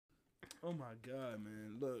Oh my God,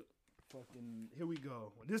 man! Look, fucking here we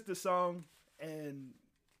go. This the song, and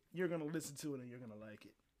you're gonna listen to it, and you're gonna like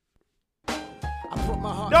it. I put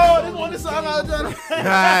my heart. No, this one song I was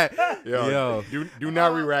done. Yo, do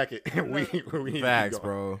not re-rack it. we need Facts, to go.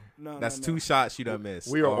 bro. No, That's no. 2 shots you done missed.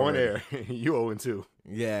 We are already. on air. You 0-2.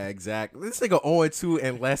 Yeah, exactly. This nigga 0-2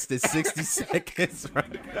 in less than 60 seconds,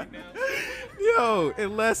 right? Yo,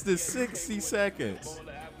 in less than 60 seconds.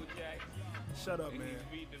 Shut up, man.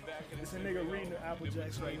 It's a nigga reading the Apple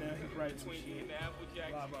Jacks right now. He writing some shit.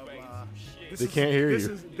 Blah blah blah. They can't hear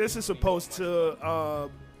you. This is supposed to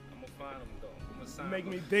make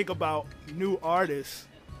me think about new artists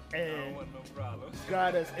and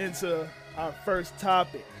got us into our first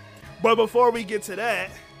topic. But before we get to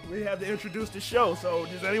that, we have to introduce the show. So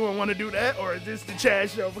does anyone want to do that, or is this the Chad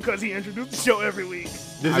show because he introduced the show every week?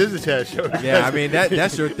 This is the Chad show. Yeah, I mean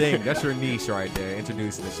that's your thing. That's your niche right there,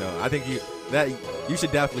 introducing the show. I think you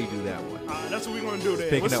should definitely do that one. That's what we're gonna do then.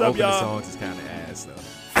 Picking What's the up, opening y'all? songs is kind of ass though.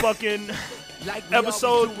 Fucking Like we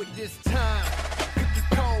episode. always do it this time.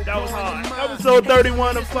 That was hard. Episode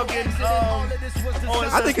 31 of fucking.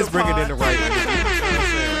 I think it's bringing in the right.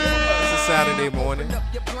 It's a Saturday morning.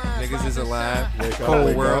 Niggas is alive.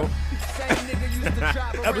 Cold world.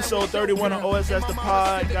 Episode 31 of OSS the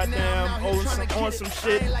Pod. Goddamn, on some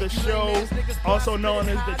shit. The show, also known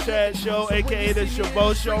as the Chad Show, aka the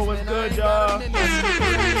Chabot Show. What's good, y'all?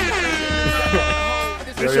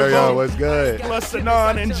 Yo, what's good? Plus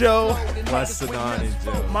Sanan and Joe. Plus Sanan and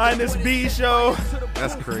Joe. Minus B Show.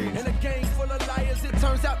 That's crazy. In a game full of liars, it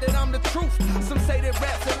turns out that I'm the truth. Some say that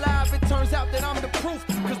rap's alive, it turns out that I'm the proof.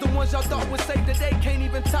 Cause the ones y'all thought would save the day can't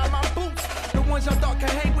even tie my boots. The ones y'all thought can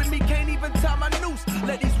hang with me can't even tie my noose.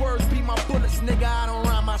 Let these words be my bullets, nigga, I don't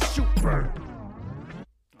rhyme, I shoot.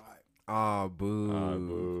 Oh, boo.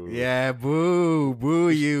 Boo. Yeah, boo. Boo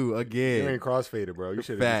you again. You ain't crossfaded, bro. You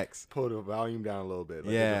should Facts. have pulled the volume down a little bit.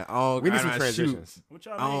 Like, Yeah. we need some I transitions. What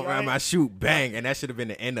y'all I mean? don't Y'all rhyme, I ain't- shoot, bang. And that should have been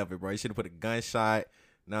the end of it, bro. You should have put a gunshot.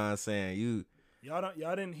 Know what I'm saying? Y'all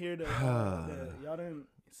didn't hear the y'all didn't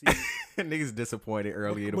see. Niggas disappointed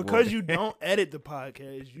early in the Because morning. you don't edit the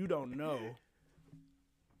podcast, you don't know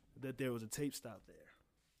that there was a tape stop there.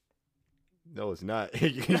 No, it's not.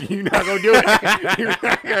 You're not going to do it. You're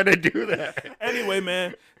not going to do that. Anyway,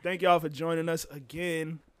 man, thank y'all for joining us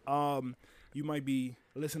again. You might be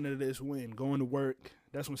listening to this when going to work.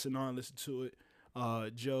 That's when Sanan listened to it.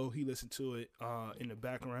 Joe, he listened to it in the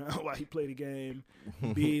background while he played the game.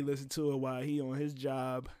 B listened to it while he on his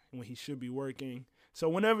job when he should be working. So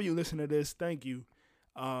whenever you listen to this, thank you.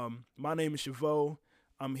 My name is Chabot.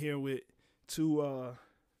 I'm here with two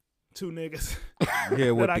niggas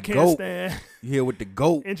Here with that I the can't goat. stand. You here with the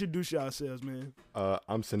goat. Introduce yourselves, man.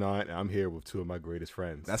 I'm Sanan, and I'm here with two of my greatest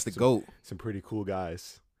friends. That's the Some- goat. Some pretty cool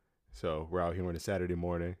guys. So we're out here on a Saturday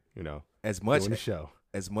morning, As much doing the show.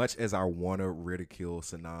 as I want to ridicule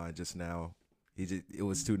Sanan just now, it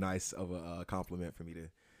was too nice of a compliment for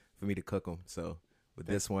me to cook him. So with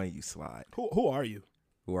this one, you slide. Who are you?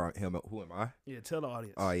 Who am I? Yeah, tell the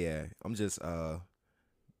audience. Oh yeah, I'm just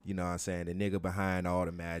you know what I'm saying, the nigga behind all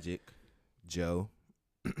the magic, Joe.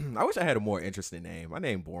 I wish I had a more interesting name. My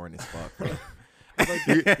name boring as fuck, bro.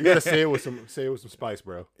 You gotta say it with some spice,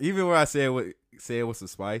 bro. Even when I say it with some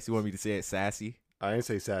spice, you want me to say it sassy? I didn't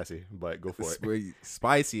say sassy, but go for it.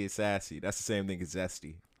 Spicy is sassy. That's the same thing as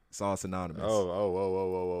zesty. It's all synonymous.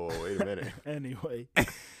 Oh, wait a minute. Anyway,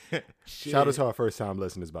 Shout out to our first time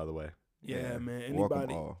listeners, by the way. Yeah, man. welcome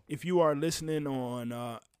Anybody, all. if you are listening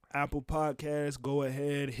on Apple Podcasts, go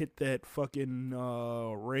ahead, hit that fucking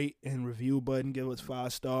rate and review button. Give us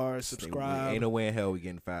 5 stars. Subscribe. Ain't no way in hell we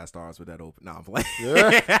getting 5 stars with that open. Nah, I'm playing.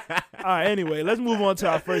 All right. Anyway, let's move on to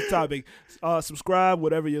our first topic. Subscribe,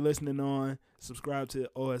 whatever you're listening on. Subscribe to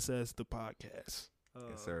OSS the podcast.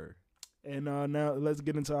 Yes, sir. And now let's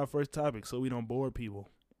get into our first topic, so we don't bore people.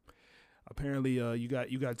 Apparently, you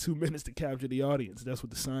got 2 minutes to capture the audience. That's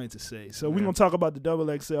what the scientists say. So we're gonna talk about the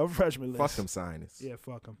XXL freshman list. Fuck them scientists. Yeah,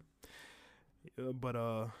 fuck them.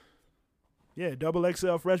 Yeah,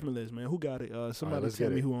 XXL freshman list, man. Who got it? Somebody let's tell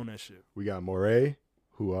get me it. who owned that shit. We got Moray,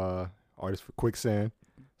 who artist for Quicksand.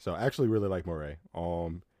 So I actually really like Moray.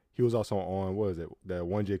 He was also on, what was it, the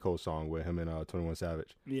one J. Cole song with him and 21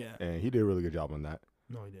 Savage. Yeah. And he did a really good job on that.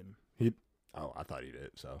 No, he didn't. I thought he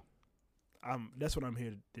did, so. That's what I'm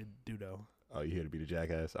here to do, though. Oh, you here to be the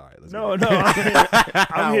jackass? All right, let's No, go. no. I'm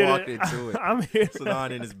I here walked to, into it. I'm here.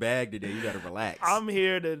 Sanan in his bag today. You gotta relax. I'm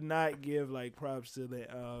here to not give like props to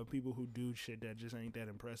the people who do shit that just ain't that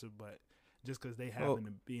impressive, but just because they happen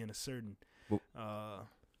to be in a certain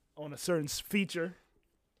on a certain feature.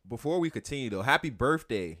 Before we continue though, happy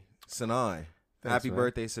birthday, Sanan. Thanks, Happy man.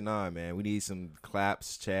 birthday, Sanaa, man. We need some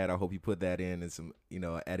claps, Chad. I hope you put that in and some,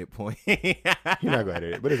 edit point. You're not gonna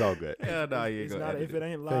edit it, but it's all good. Hell no, you ain't It's gonna not, edit if it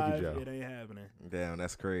ain't Thank you, live, Joe. it ain't happening. Damn,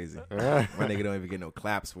 that's crazy. All My nigga don't even get no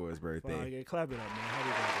claps for his Well, birthday. yeah, clap it up, man. Happy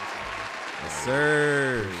birthday, Yes,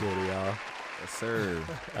 sir. Appreciate it, y'all. Yes, sir.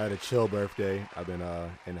 I had a chill birthday. I've been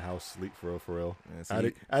in the house sleep for real. Man,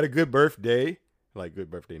 I had a good birthday, like good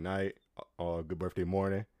birthday night, good birthday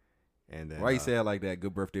morning, and then why you say it like that?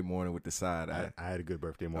 Good birthday morning with the side eye. I had a good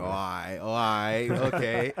birthday All morning. right,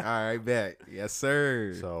 okay, all right, bet. Yes,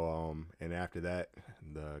 sir. So and after that,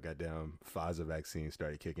 the goddamn Pfizer vaccine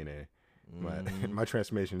started kicking in. My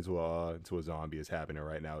transformation into a zombie is happening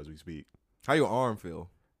right now as we speak. How your arm feel?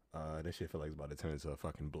 That shit feel like it's about to turn into a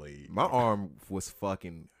fucking blade. My arm was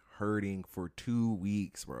fucking hurting for 2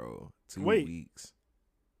 weeks, bro. 2 Wait. weeks.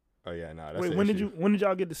 Oh yeah, nah. That's Wait, the when issue. did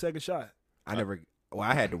y'all get the second shot? I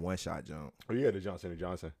had the one shot jump. Oh, you got the Johnson &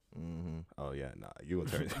 Johnson. Mm-hmm. Oh yeah, nah. You will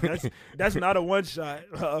turn. That's not a one shot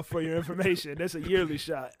for your information. That's a yearly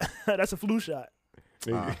shot. That's a flu shot.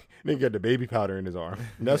 Nigga got the baby powder in his arm.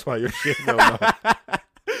 That's why your shit don't know.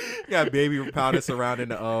 Got baby powder surrounding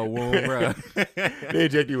the womb, bro. They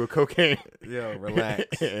inject you with cocaine. Yo,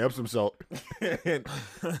 relax. and Epsom salt. Niggas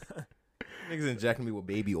injecting me with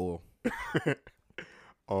baby oil.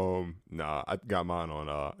 Nah, I got mine on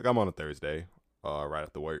a Thursday, right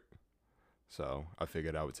after work. So I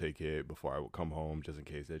figured I would take it before I would come home, just in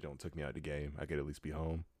case they don't took me out of the game. I could at least be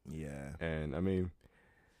home. Yeah. And I mean,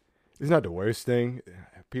 it's not the worst thing.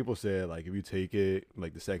 People said like if you take it,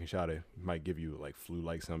 like the second shot, it might give you like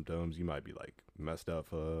flu-like symptoms. You might be like messed up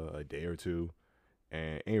for a day or two,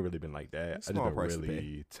 and it ain't really been like that. It's I a just small been price to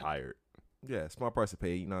really tired. Yeah, small price to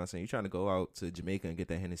pay. You know what I'm saying? You're trying to go out to Jamaica and get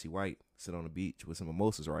that Hennessy White, sit on the beach with some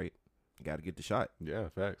mimosas, right? You got to get the shot. Yeah,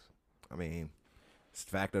 facts. I mean, it's the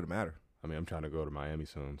fact of the matter. I mean, I'm trying to go to Miami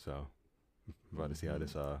soon, so I'm about to see how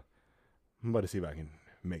this. I'm about to see if I can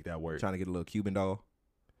make that work. Trying to get a little Cuban doll.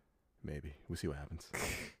 Maybe we'll see what happens.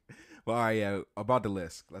 Well, all right, yeah. About the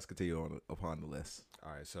list. Let's continue upon the list.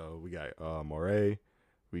 All right, so we got Moray,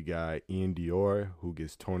 we got Ian Dior, who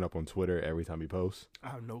gets torn up on Twitter every time he posts. I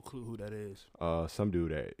have no clue who that is. Some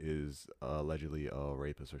dude that is allegedly a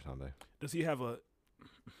rapist or something. Does he have a?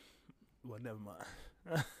 Well, never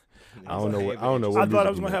mind. I don't know what. I What thought I music was he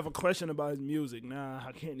gonna make. have a question about his music. Nah,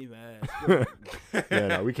 I can't even ask. Yeah,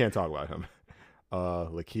 no, we can't talk about him.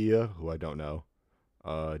 Lakia, who I don't know.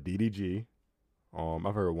 DDG.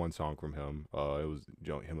 I've heard one song from him. It was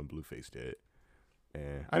him and Blueface did,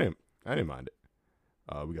 and I didn't mind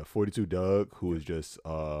it. We got 42 Doug, who is just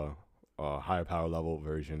a higher power level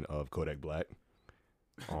version of Kodak Black.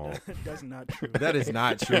 That's not true. That is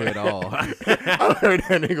not true at all. I heard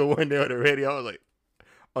that nigga one day on the radio. I was like,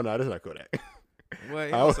 "Oh no, that's not Kodak." Well,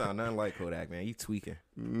 it don't sound nothing like Kodak, man. You tweaking.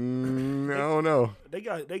 I don't know. They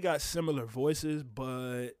got similar voices,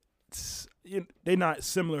 but they not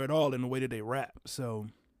similar at all in the way that they rap. So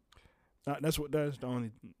that's the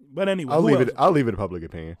only. But anyway, I'll leave it a public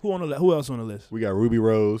opinion. Who else on the list? We got Ruby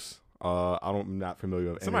Rose. I'm not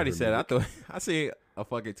familiar with. Somebody said, I see a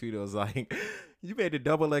fucking tweet that was like, you made the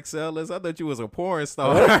double XL list. I thought you was a porn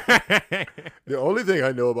star. The only thing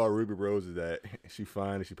I know about Ruby Rose is that she's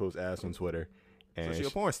fine and she posts ass on Twitter. And So she a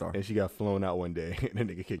porn star. And she got flown out one day and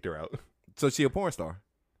the nigga kicked her out. So she a porn star.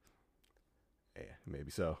 Yeah, maybe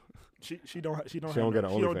so. She don't She don't have get no-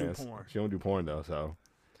 an she don't do OnlyFans. porn. She don't do porn though, so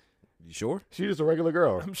You sure? she's just a regular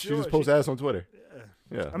girl. I'm She sure just posts ass on Twitter.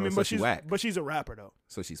 Yeah. I mean, so but she she's whack. but she's a rapper though,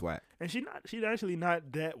 So she's whack. and she's actually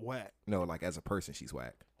not that whack. No, like as a person, she's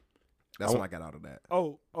whack. That's I what I got out of that.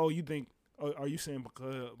 Oh, you think? Are you saying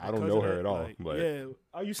because I don't because know of her that, at all, like, but- yeah,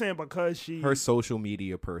 are you saying because she? Her social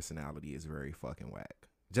media personality is very fucking whack.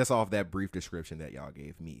 Just off that brief description that y'all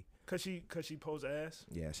gave me. Cause she pose ass.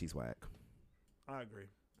 Yeah, she's whack. I agree.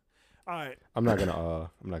 All right, I'm not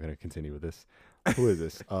gonna continue with this. Who is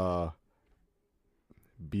this?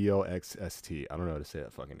 BLXST. I don't know how to say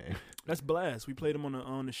that fucking name. that's Blast. We played him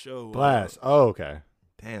on the show. Blast. Oh, okay.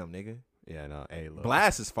 Damn, nigga. Yeah, no. Hey, look.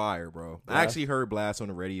 Blast is fire, bro. I Blast? actually heard Blast on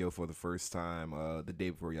the radio for the first time the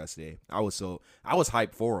day before yesterday. I was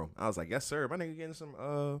hyped for him. I was like, yes, sir. My nigga getting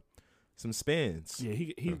some spins. Yeah,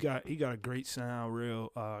 he got a great sound,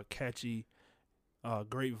 real catchy,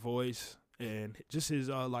 great voice, and just his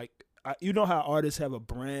you know how artists have a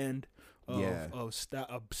brand of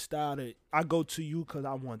style that I go to you because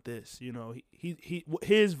I want this. You know,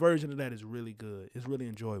 his version of that is really good. It's really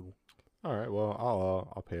enjoyable. All right. Well,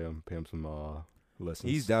 I'll pay him some lessons.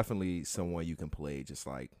 He's definitely someone you can play, just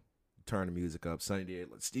like turn the music up. Sunny day,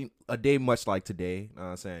 a day much like today. You know what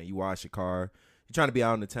I'm saying? You wash your car, you're trying to be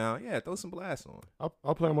out in the town. Yeah, throw some Blast on.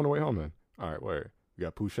 I'll play him on the way home then. All right. Word. We We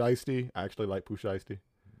got Pooh Shiesty. I actually like Pooh Shiesty.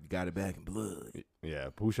 Got it back in blood. Yeah,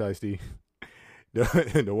 Pooh Shiesty.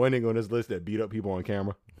 The one nigga on this list that beat up people on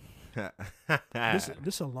camera. This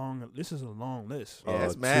is a long list. Yeah,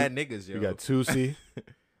 it's mad niggas, yo. You got Tootsie.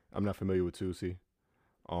 I'm not familiar with Tootsie.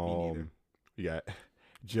 neither. You got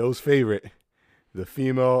Joe's favorite, the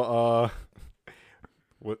female.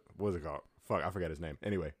 What was it called? Fuck, I forgot his name.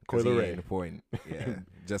 Anyway, Coi Leray. Important. Yeah,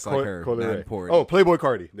 just like her. Coi Not Leray. important. Oh, Playboy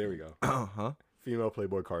Cardi. There we go. Huh? Female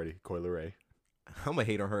Playboy Cardi, Coi Leray. I'm gonna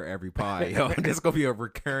hate on her every pod, yo. This gonna be a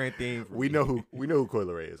recurring theme. We know who Coi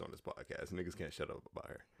Leray is on this podcast. Niggas can't shut up about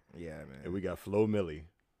her. Yeah, man. And we got Flo Milli,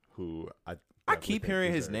 who I keep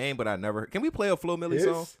hearing his name, but I never. Can we play a Flo Milli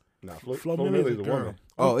song? Nah, Flo Milli's a girl. woman.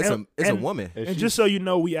 Oh, it's a and- woman. And just so you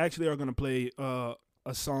know, we actually are gonna play a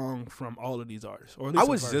song from all of these artists. Or at least I a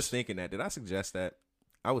was verse. just thinking that. Did I suggest that?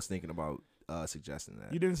 I was thinking about suggesting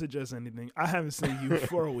that. You didn't suggest anything. I haven't seen you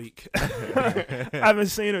for a week. I haven't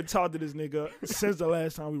seen her talk to this nigga since the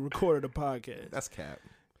last time we recorded a podcast. That's cap.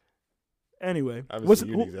 Anyway, I haven't seen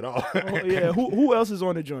you niggas at all. yeah, who else is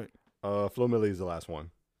on the joint? Flo Milli is the last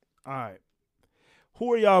one. All right.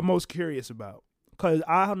 Who are y'all most curious about? Because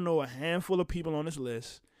I know a handful of people on this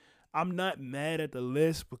list. I'm not mad at the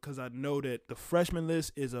list because I know that the freshman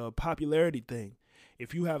list is a popularity thing.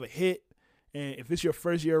 If you have a hit, and if it's your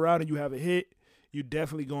first year out and you have a hit, you're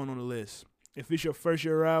definitely going on the list. If it's your first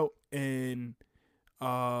year out and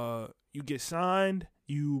you get signed,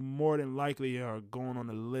 you more than likely are going on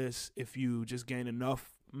the list if you just gain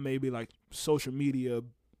enough, maybe like social media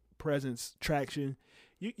presence, traction.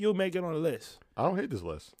 You'll make it on the list. I don't hate this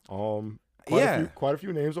list. Quite a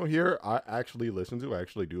few names on here I actually listen to. I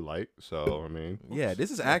actually do like. So I mean, Yeah,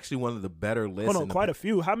 this is actually one of the better lists. Hold on, quite a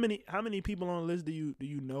few. How many people on the list do you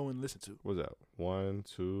know and listen to? what's that? 1,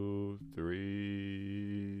 2,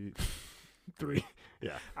 3, 3.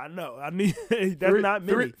 Yeah, I know. I need that's not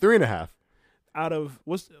many. 3.5. Out of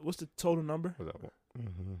what's the total number? What's that?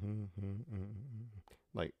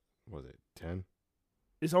 Like, was it 10?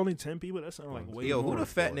 It's only 10 people. That sounds like way Yo, more. who the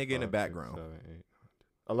fat nigga in the background? 7, 8,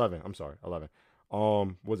 11. I'm sorry, 11.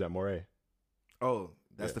 Was that Moray? Oh,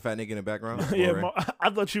 that's Yeah. the fat nigga in the background. Yeah, Or- I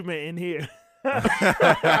thought you meant in here.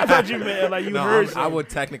 I thought you meant like you no, heard. I something. would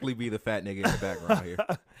technically be the fat nigga in the background here.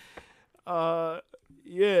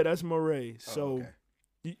 Yeah, that's Moray. So,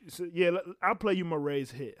 Oh, okay. I'll play you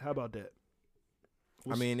Moray's hit. How about that?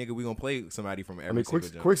 I mean, nigga, we gonna play somebody from every I mean, single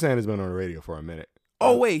jump. Quicksand has been on the radio for a minute.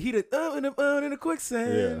 Oh wait, he did in the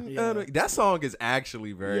quicksand. Yeah. That song is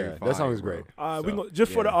actually very. Yeah, fire, that song is bro. great. We So, gonna,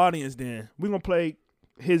 just for the yeah. audience, then we're gonna play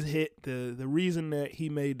his hit. The reason that he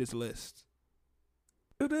made this list.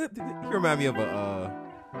 You remind me of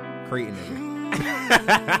a Creighton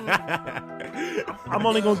nigga. I'm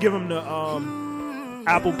only gonna give him the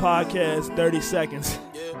Apple Podcast 30 seconds.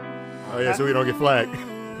 Oh yeah, so we don't get flagged.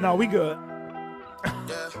 No, we good.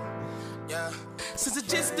 Yeah. Since it's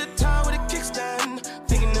just the time with a kickstand,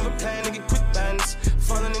 thinking of a plan to get quick bands,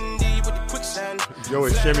 falling in deep with the quicksand. Joe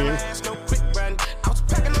is shimmying. No quick brand. I was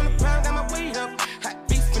packing on the pound, got my weight up. Had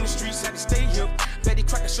beef in the streets, had to stay here. Betty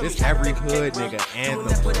Crocker showed This me how to every make a hood cake, nigga bro. anthem, Doing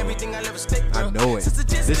that with bro. everything I love is steak, bro. I know it. Since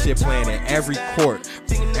it's just This the shit time playing with in a every kickstand, court.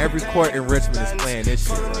 thinking of Every a court plan in to get Richmond is bands, playing this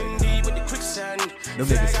shit falling right in now. deep with the quicksand. Them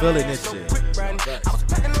niggas feeling this shit. Quick brand. I was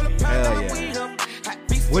packing on the pound, Hell got my yeah. weight up. Had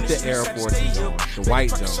beef in With the streets, Air had to Forces stay here. on, the white Betty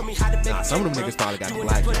Crocker Jones. showed me how to make Nah, a some of them cake, niggas bro. probably got the Doing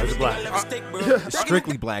black that with Jones. everything I love is steak, bro.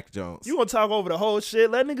 Strictly Black Jones. You gonna talk over the whole shit?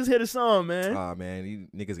 Let niggas hear the song, man. Aw man, you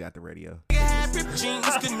niggas got the radio. I had ripped jeans,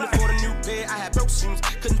 couldn't afford a new pair. I had broke seams,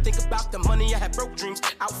 couldn't think about the money. I had broke dreams.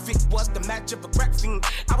 Outfit was the match of a crack fiend.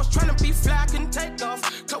 I was trying to be fly, couldn't take off.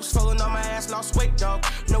 Clothes falling on my ass, lost weight, dog.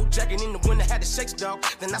 No jacket in the winter, had to shake, dog.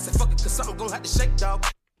 Then I said, fuck it, cause something gonna have to shake, dog.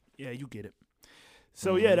 Yeah, you get it.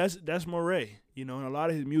 So yeah, that's Moray. You know, and a lot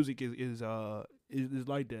of his music is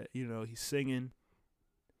like that. You know, he's singing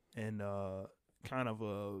and kind of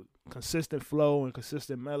a consistent flow and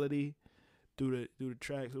consistent melody through the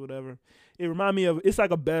tracks or whatever. It remind me of, it's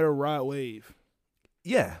like a better Rod Wave.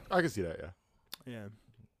 Yeah. I can see that. Yeah. Yeah.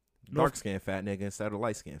 Dark skinned fat nigga instead of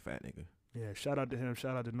light skinned fat nigga. Yeah, shout out to him.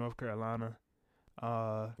 Shout out to North Carolina.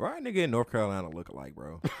 Right nigga in North Carolina look alike,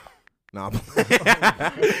 bro. Nah.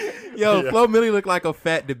 Yo, Flo Milli look like a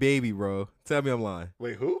fat DaBaby, bro. Tell me I'm lying.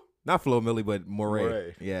 Wait, who? Not Flo Milli, but Moray.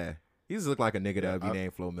 Moray. Yeah. He just look like a nigga that would be I-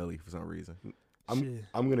 named Flo Milli for some reason. shit.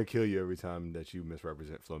 I'm gonna kill you every time that you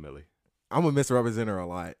misrepresent Flo Milli. I'm a misrepresent her a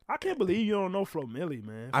lot. I can't believe you don't know Flo Milli,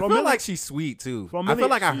 man. I Flo feel Milli- like she's sweet too. Flo I feel Milli-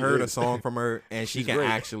 like I She heard a is. song from her and she She's can great.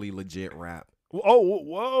 actually legit rap.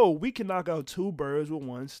 Whoa, we can knock out two birds with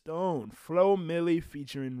one stone. Flo Milli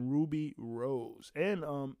featuring Ruby Rose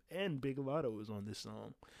and Big Lotto was on this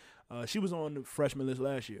song. She was on the freshman list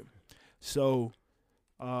last year. So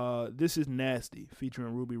This is Nasty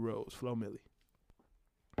featuring Ruby Rose, Flo Milli.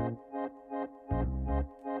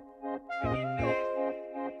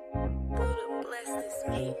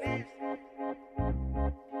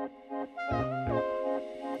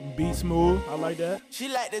 Beat smooth, I like that. She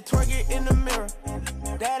like to twerk it in the mirror.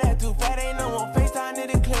 That too fat, ain't no one FaceTime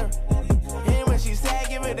it clear. And when she sad,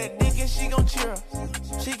 give it that dick and she gon' cheer up.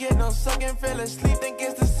 She get no sucking, fell asleep, think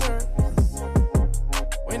it's the syrup.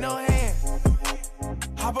 With no hand.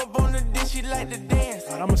 Hop up on the dish, she like to dance.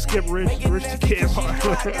 I'm gonna skip Rich the Kid part.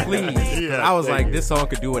 Please. Yeah, I was like, you. this song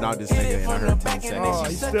could do without this nigga, and I heard 10 Oh, seconds.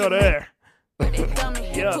 he's still there.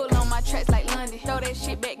 Yeah. Pull on my tracks like London. Throw that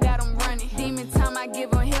shit back, got him running. Demon time I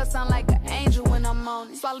give him hell, sound like an angel when I'm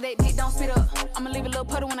on it. Swallow that dick, don't spit up. I'ma leave a little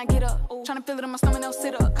puddle when I get up. Tryna feel it in my stomach, don't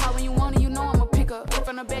sit up. Call when you want it, you know I'ma pick up.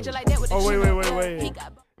 From the bed, you like that with the Oh, shit. wait.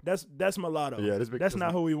 That's Mulatto. Yeah, that's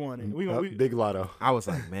not who we wanted. We Big Lotto. I was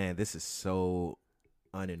like, man, this is so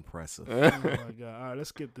unimpressive. Oh my god! All right, let's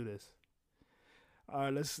skip through this. All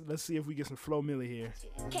right, let's see if we get some Flo Milli here.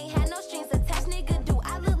 Can't have no strings attached, nigga. Do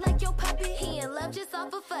I look like your puppet? He in love just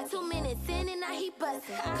off a fuck. 2 minutes in and now he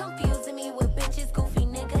bustin'. Confusing me with bitches, goofy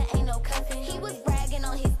nigga, ain't no cuffin'. He was bragging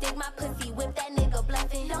on his dick, my pussy whip that nigga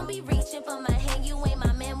bluffing. Don't be reaching for my hand, you ain't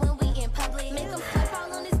my man when we in public. Make him slap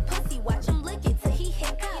all on his pussy, watch him lick it till he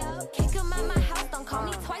hiccup. Kick him out my house, don't call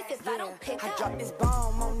me twice if I don't pick up. I dropped this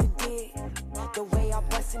bomb on the dick. The way I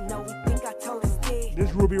bust it, no, we think I told us dick.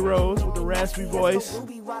 This Ruby Rose with the raspy voice.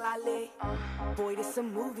 Ruby while I lick. Boy, this a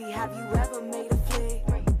movie. Have you ever made a flick?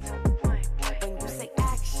 When you say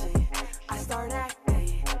action, I start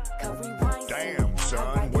acting. Rewind. Damn,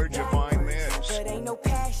 son, where'd you find this? But ain't no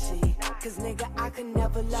passion. Cause nigga, I could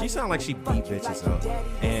never love She sound like she beat bitches up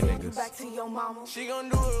and niggas. back to your mama. She gon'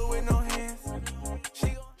 do it with no hands.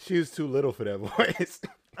 She was too little for that voice.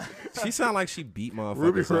 She sound like she beat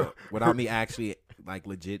Ruby motherfuckers up without me actually like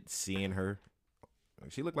legit seeing her.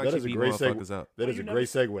 She looked like That she is a beat great motherfuckers segue. up. That is a great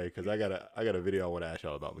segue because I got a video I want to ask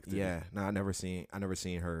y'all about. But continue. Yeah, no, I never seen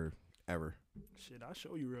her ever. Shit, I'll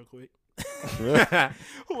show you real quick.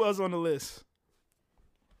 Who else on the list?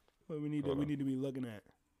 What we need to be looking at.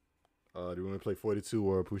 Do you want to play 42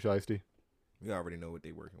 or Pusha Ice-T? We already know what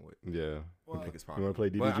they working with. Yeah. Well, Niggas You want to play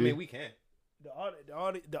DDG? But I mean, we can.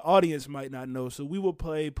 The audience might not know, so we will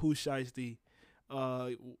play Pooh Shiesty.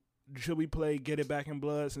 Should we play Get It Back in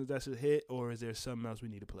Blood since that's a hit, or is there something else we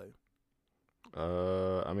need to play?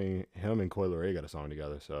 I mean, him and Coi Leray got a song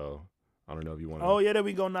together, so I don't know if you want to. Oh yeah, then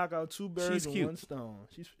we gonna knock out 2 birds She's with cute. 1 stone.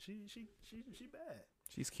 She bad.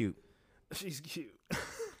 She's cute. She's cute.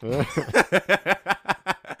 Not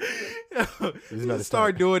a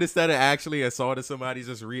Start doing it instead of actually assaulting somebody.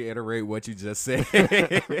 Just reiterate what you just said.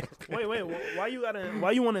 Wait, why you want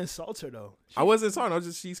to insult her though? I wasn't insulting. I was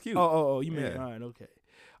just she's cute. Oh, you mean Yeah. all right, okay.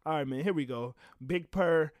 All right, man, here we go. Big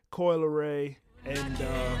Purr, Coi Leray, and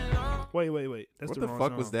wait. That's What the the wrong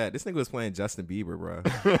fuck song. was that? This nigga was playing Justin Bieber, bro.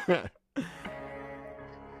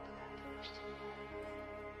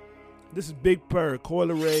 This is Big Purr, Coi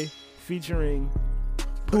Leray, featuring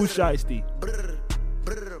Pooh Shiesty.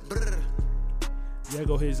 There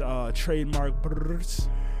go his trademark brrrs.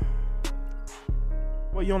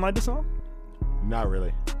 What, you don't like the song? Not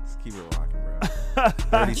really. Just keep it rocking, bro.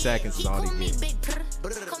 30 seconds is all he gets.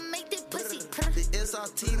 Come make that pussy The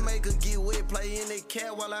SRT maker get wet, play in that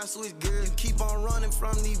cat while I switch gears. You keep on running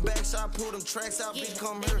from these backs, I pull them tracks out, bitch,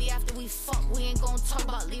 come here. Baby, after we fuck, we ain't gon' talk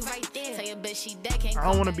about leave right there. Tell your bitch she dead, can't I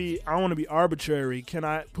don't want to be arbitrary. Can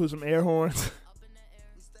I put some air horns?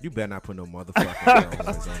 You better not put no motherfucking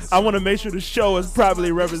on this. I want to make sure the show is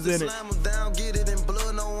properly represented. Slam 'em down, get it in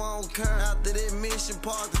blood, no one care. After that mission,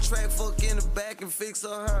 park the track, fuck in the back and fix her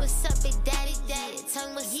hair. What's up, big daddy? Tell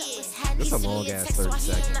me what's up, what's happening? That's a long ass 30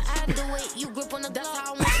 seconds. The way you grip on the block, I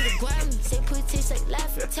want you to grab me. Say put taste like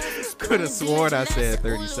laughing, tapping, Could have sworn I said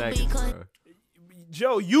 30 seconds, bro.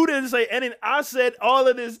 Joe, you didn't say anything. I said all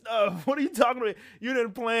of this stuff. What are you talking about? You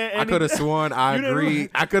didn't plan anything. I could have sworn I You didn't- agreed.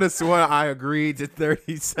 I could have sworn I agreed to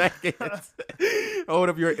 30 seconds. Hold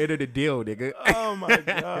up your end of the deal, nigga. Oh my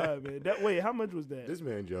god, man! Wait, how much was that? This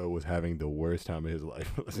man Joe was having the worst time of his life.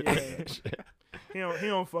 Yeah. He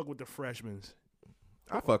don't fuck with the freshmen.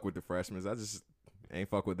 I fuck with the freshmen. I just ain't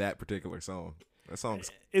fuck with that particular song. That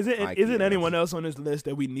song's Isn't Ike, anyone else on this list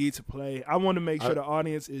that we need to play? I want to make sure the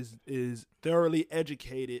audience is thoroughly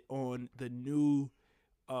educated on the new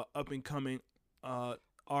up and coming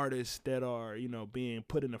artists that are being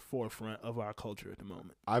put in the forefront of our culture at the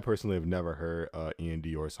moment. I personally have never heard Ian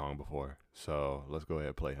Dior song before, so let's go ahead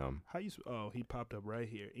and play him. He popped up right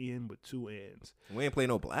here. Ian with 2 N's. we ain't play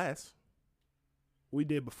no blast. We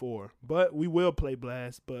did before, but we will play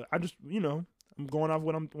Blast. But I just I'm going off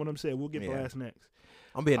what I'm saying. We'll get Yeah. Blast next.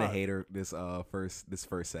 I'm being a hater this first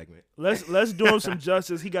segment. Let's do him some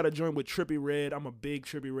justice. He got a joint with Trippie Redd. I'm a big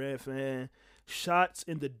Trippie Redd fan. Shots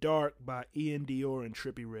in the Dark by Ian Dior and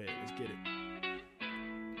Trippie Redd. Let's get it.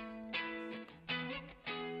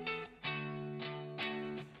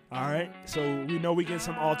 All right, so we know we get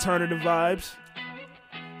some alternative vibes.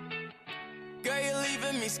 Girl, you're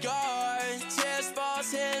leaving me scarred. Chest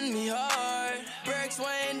falls hitting me hard. Brakes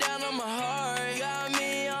weighing down on my heart. Got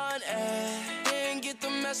me on edge. Didn't get the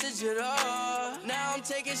message at all. Now I'm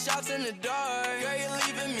taking shots in the dark. Girl, you're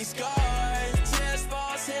leaving me scarred. Chest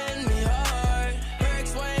falls hitting me hard.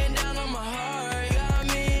 Brakes weighing down on my heart. Got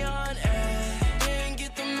me on edge. Didn't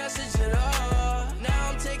get the message at all. Now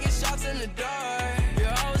I'm taking shots in the dark.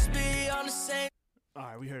 You'll always be on the same. All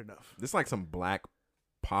right, we heard enough. This like some black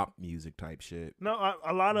pop music type shit. No,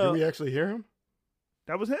 a lot Did of we actually hear him?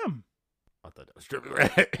 that was him. I thought that was Trippie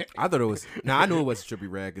Redd. I thought it was. No, I knew it was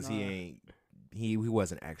Trippie Redd because he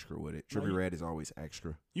wasn't extra with it. No, Trippie Redd is always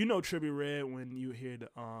extra. You know Trippie Redd when you hear the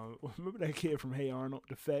remember that kid from Hey Arnold,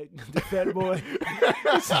 the fat boy.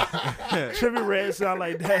 Trippie Redd sound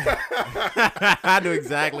like that. I know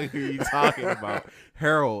exactly who you're talking about.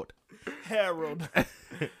 Harold.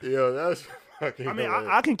 Yo, that's fucking. I mean, hilarious.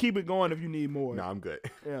 I can keep it going if you need more. No, I'm good.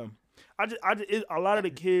 Yeah, a lot of the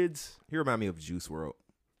kids. He remind me of Juice WRLD.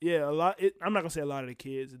 Yeah, I'm not gonna say a lot of the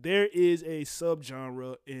kids. There is a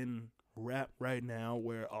subgenre in rap right now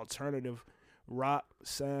where alternative rock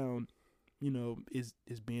sound, is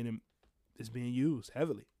being used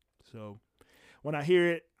heavily. So when I hear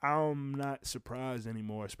it, I'm not surprised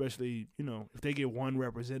anymore. Especially if they get one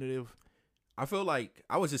representative. I feel like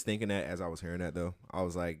I was just thinking that as I was hearing that though. I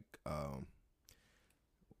was like,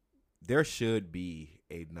 there should be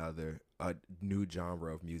a new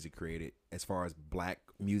genre of music created as far as black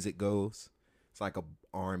music goes. It's like a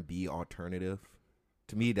R&B alternative.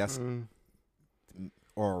 To me, that's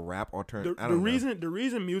or a rap alternative. The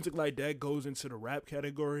reason music like that goes into the rap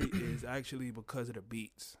category is actually because of the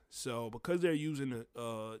beats. So because they're using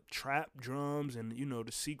the trap drums and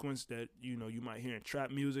the sequence that you might hear in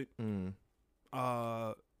trap music,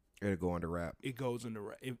 it'll go into rap. It goes into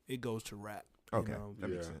rap. It goes to rap. Okay, that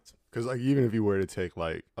makes sense. Because like even if you were to take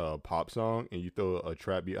like a pop song and you throw a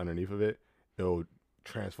trap beat underneath of it, it'll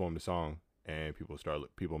transform the song, and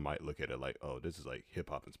people might look at it like, oh, this is like hip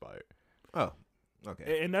hop inspired. Oh,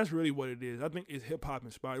 okay. And that's really what it is. I think it's hip hop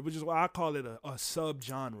inspired, which is why I call it a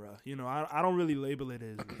subgenre. I don't really label it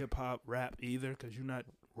as hip hop rap either, because you're not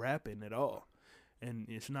rapping at all, and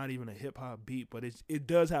it's not even a hip hop beat, but it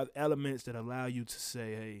does have elements that allow you to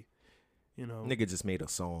say, hey, nigga just made a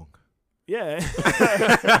song. Yeah.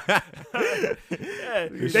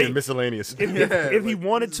 Miscellaneous. If he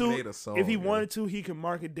wanted to, made a song, he can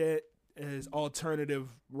market that as alternative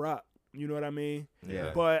rock. You know what I mean?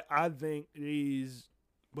 Yeah. But I think these,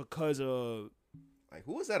 because of like,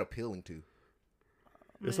 who is that appealing to?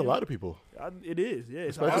 It's a lot of people. It is, yeah.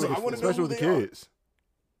 Especially with the kids.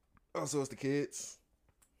 Oh, so it's the kids.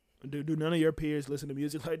 Do none of your peers listen to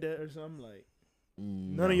music like that or something? Like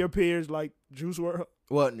No. none of your peers like Juice WRLD?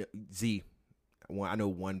 Well, Z. I know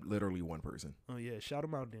literally one person. Oh yeah, shout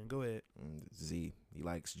him out then. Go ahead. Z. He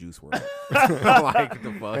likes Juice WRLD. Like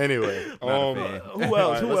the fuck. Anyway, who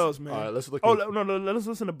else, man? All right, let's look. No, let's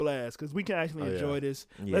listen to Blast because we can actually enjoy this.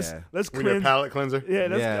 Yeah. Let's We need a cleanse. palate cleanser. Yeah,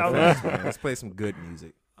 Let's play some good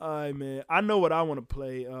music. All right, man. I know what I want to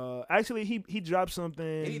play. Actually, he dropped something.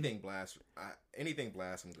 Anything Blast,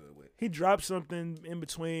 I'm good with. He dropped something in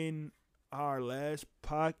between our last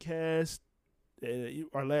podcast,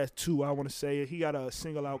 our last two, I want to say. He got a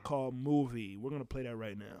single out called Movie. We're going to play that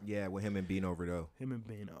right now. Yeah, with him and Bino Verdeaux. Him and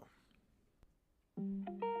Bino.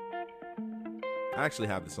 I actually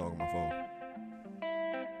have the song on my phone.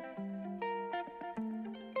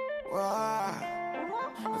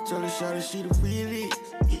 I told her shawty she the realest.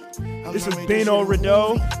 This is Bino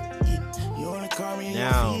Verdeaux.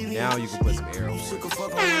 Now you can put some air on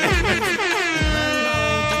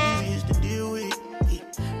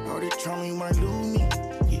Trauma, you might lose me.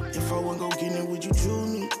 If I wasn't gon' get it, would you choose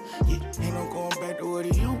me? Ain't no going back to what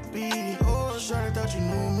it you be. Oh, shawty thought you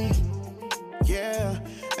knew me. Yeah,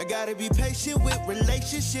 I gotta be patient with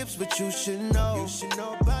relationships, but you should know.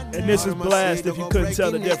 And this is Blast, if you couldn't tell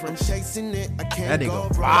the difference. That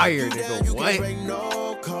nigga fire, nigga. What?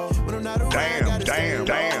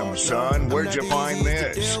 Damn, son. Where'd you find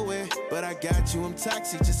this? But I got you, I'm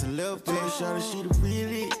toxic, just a little bit. Shawty, she the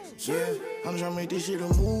realest. Yeah, I'm tryna make this shit a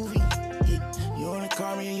movie. You only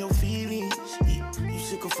call me in your feelings. You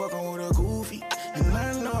sick of fucking with a goofy. And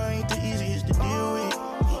I know I ain't the easiest to deal with.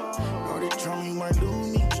 All the Trauma, you might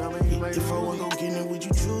lose me. If I wasn't gon' get it, would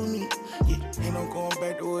you choose me? Yeah, ain't no going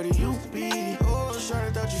back to what it used to be. Oh,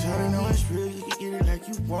 shawty thought you had it, know it's real. You can get it like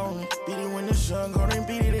you want it. Beat it when the sun go, then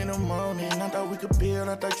beat it in the morning. I thought we could build,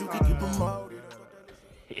 I thought you could keep them molded.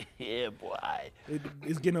 Yeah, boy.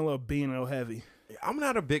 It's getting a little Beano heavy. I'm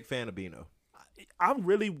not a big fan of Beano. I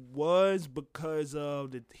really was because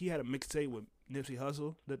of he had a mixtape with Nipsey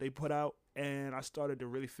Hussle that they put out, and I started to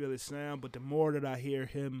really feel his sound. But the more that I hear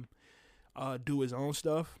him do his own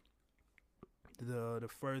stuff, the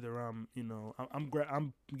further I'm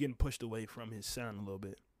getting pushed away from his sound a little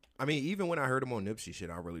bit. I mean, even when I heard him on Nipsey shit,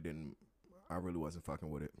 I really wasn't fucking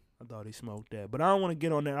with it. I thought he smoked that, but I don't want to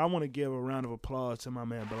get on that. I want to give a round of applause to my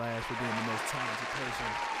man Blast for being the most talented person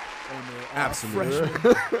on the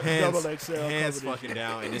Absolutely. hands hands fucking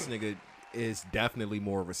down, and this nigga is definitely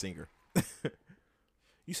more of a singer.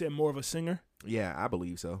 You said more of a singer? Yeah, I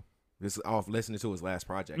believe so. This off listening to his last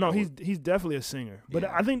project. No, he's definitely a singer. But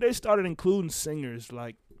Yeah. I think they started including singers.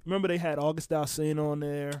 Like, remember they had August Alsina on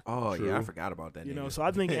there. Oh True. yeah, I forgot about that. You know, nigga. so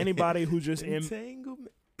I think anybody who's just in,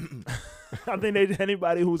 Entanglement. I think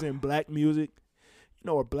anybody who's in black music,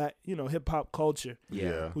 or black, hip hop culture,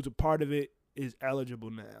 Yeah. who's a part of it is eligible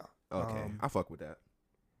now. Okay, I fuck with that.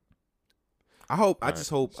 I just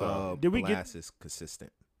hope Did we Blast is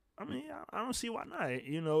consistent. I mean, I don't see why not.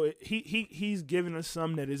 He's giving us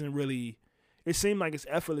something that isn't really. It seemed like it's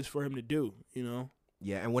effortless for him to do.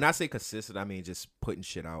 Yeah, and when I say consistent, I mean just putting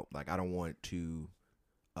shit out. Like, I don't want to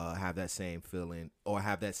have that same feeling or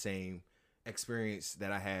have that same experience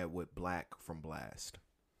that I had with Black from Blast.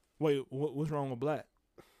 Wait, what's wrong with Black?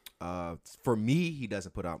 For me, he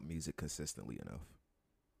doesn't put out music consistently enough.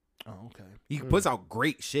 Oh, okay. He puts out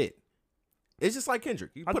great shit. It's just like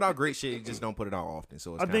Kendrick. You put out great shit, you just don't put it out often.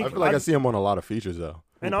 So it's I think- I feel like I see him on a lot of features though.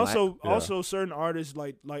 And Black? also certain artists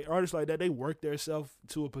like artists like that, they work themselves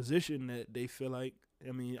to a position that they feel like,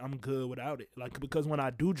 I mean, I'm good without it. Like, because when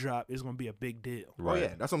I do drop, it's gonna be a big deal. Oh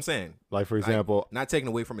yeah, that's what I'm saying. Like, for example, not taking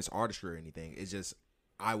away from his artistry or anything. It's just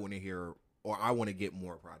I want to hear or I want to get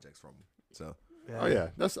more projects from him. So oh yeah,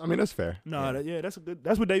 that's fair. No, that's a good.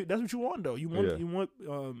 That's what you want though. You want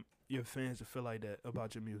your fans to feel like that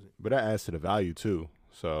about your music. But that adds to the value too.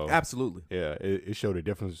 So absolutely, yeah, it showed a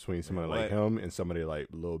difference between somebody like What? him and somebody like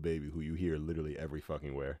Lil Baby, who you hear literally every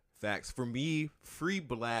fucking where. facts. For me, Free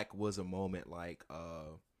Black was a moment like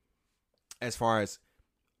as far as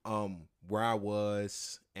where I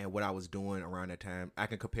was and what I was doing around that time. I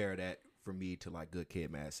can compare that for me to like Good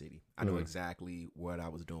Kid, Mad City. I know exactly what I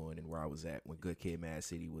was doing and where I was at when Good Kid, Mad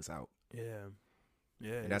City was out. Yeah.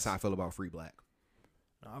 And that's how I feel about Free Black.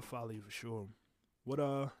 I'll follow you for sure. What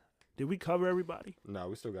did we cover everybody? No,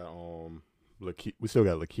 we still got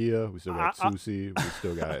Lakia, we still got Susie, we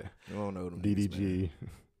still got I don't know them DDG,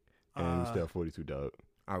 and we still have 42 Dugg.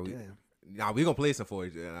 Nah, we gonna play some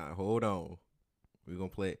 42. Hold on, we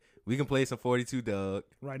can play some 42 Dugg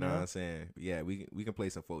right know now. what I'm saying? Yeah, we can play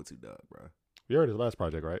some 42 Dugg, bro. You heard his last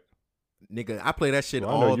project, right? Nigga, I play that shit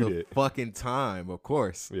Well, I know all you the did. fucking time, of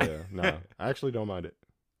course. Yeah, nah, I actually don't mind it.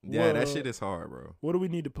 Yeah, that shit is hard, bro. What do we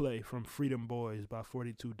need to play from Freedom Boys by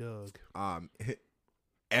 42 Dugg?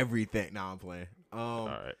 Everything. Nah, I'm playing. All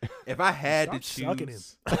right. If I had to Stop sucking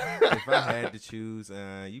choose, if I had to choose,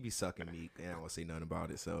 you be sucking Meek, and I don't say nothing about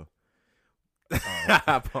it. So,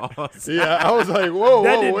 pause. Yeah, I was like, whoa,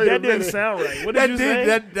 wait a that didn't minute. sound right. What did you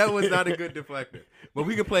say? That was not a good deflector. But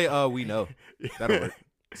we can play. We know that'll work.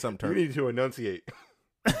 Some You term. need to enunciate.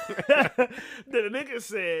 The nigga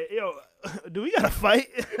said, "Yo, do we gotta fight?"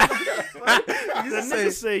 The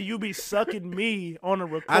nigga said, "You be sucking me on a I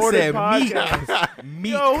recorded said podcast."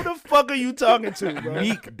 Meek. Yo, who the fuck are you talking to, bro?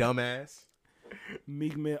 Meek, dumbass.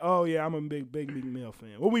 Meek Mill. Oh yeah, I'm a big Meek Mill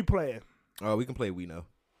fan. What we playing? We can play. We know.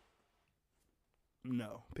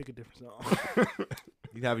 No, pick a different song.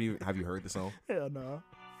 Have you heard the song? Hell no.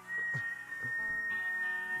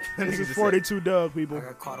 This is 42 Dugg, people. I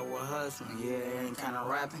got caught up with hustling, yeah, it ain't kinda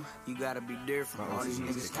rapping. You gotta be different. All these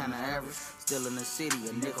niggas kinda average. Still in the city, a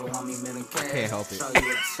nigga want me million cash. Can't help it. Show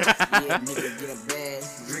you a text, yeah, nigga get a bag.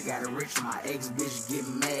 Drink got a rich, my ex bitch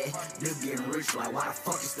getting mad. Nigga getting rich, like why the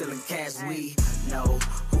fuck you still in cash? We know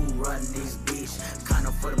who run this bitch.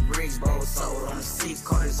 Kinda for the bricks, bro. Sold on the 6,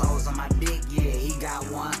 caught his hoes on my dick, yeah, he got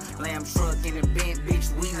one. Lamb truck in the bent,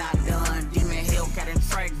 bitch, we not done. Demon Hellcat and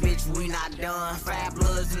track, bitch, we not done. Fab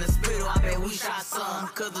Bloods in the spittle, I bet we shot some.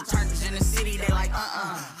 Cause the Turkish in the city, they like,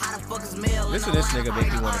 how the fuck is Mel? Listen to this nigga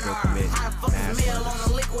make me want to go commit. How the fuck is Mel on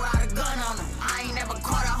the lick without a gun on him? I ain't never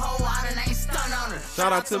caught a hoe out and ain't stun on her.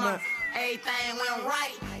 Shout out to my. Everything went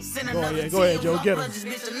right. Send Go another ahead, go ahead, Joe, get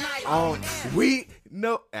him. We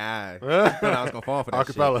know. I thought I was gonna fall for that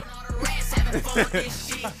Acapella.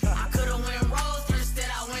 I could've went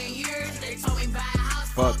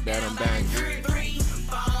Fuck that, I'm back.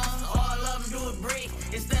 All of them do it brick.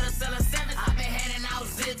 Instead of selling sevens, I've been handing out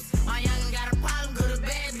zips. My youngin' got a problem, good or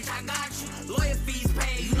bad, bitch, I got you. Lawyer fees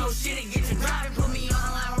paid, you know shit'll get you driving. Put me on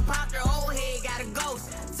a line with Proctor, old head got a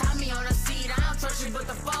ghost. Tie me on a seat, I don't trust you but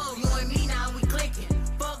the foe. You and me now, we clicking.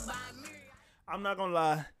 Fuck by a myriad. I'm not gonna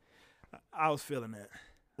lie, I was feeling that.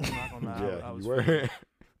 I'm not gonna lie, Yeah, I was you were. feeling it.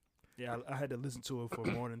 Yeah, I had to listen to it for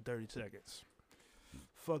more than 30 seconds.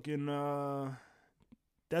 Fucking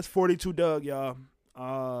that's 42 Doug, y'all.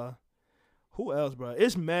 Who else, bro?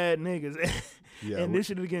 It's mad niggas. Yeah, and this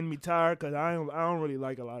shit is getting me tired because I don't really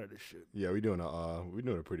like a lot of this shit. Yeah, we're doing a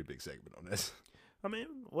pretty big segment on this. I mean,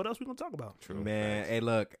 what else we gonna talk about? True. Man, hey,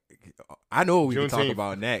 look, I know what we can talk Juneteenth.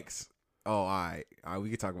 about next. Oh, all right, we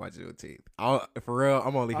can talk about Juneteenth. For real,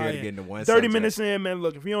 I'm only here to yeah. get into one 30 subject. minutes in, man.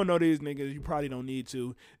 Look, if you don't know these niggas, you probably don't need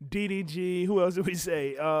to. DDG, who else did we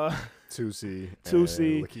say? 2C.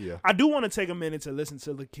 2C. And Lakia. I do want to take a minute to listen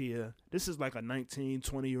to Lakia. This is like a 19,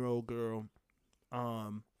 20-year-old girl.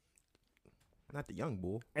 Not the young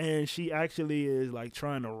bull. And she actually is like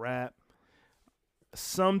trying to rap.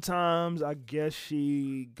 Sometimes I guess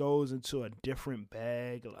she goes into a different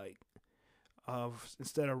bag, like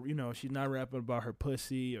instead of, she's not rapping about her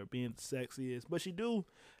pussy or being the sexiest, but she do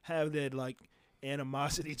have that like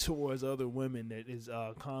animosity towards other women that is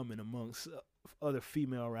common amongst other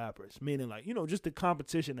female rappers, meaning like, just the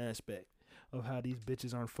competition aspect of how these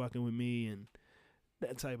bitches aren't fucking with me and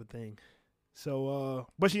that type of thing. So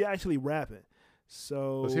but she actually rapping.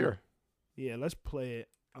 So Let's hear her. Yeah, let's play it.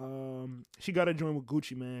 She got a joint with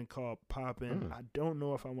Gucci Mane called Poppin'. I don't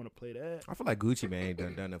know if I want to play that. I feel like Gucci Mane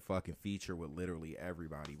done a fucking feature with literally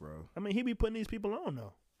everybody, bro. I mean, he be putting these people on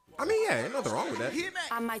though. I mean, yeah, ain't nothing wrong with that.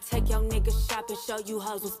 I might take your nigga shopping, show you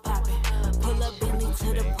hoes was poppin'. Pull up Bentley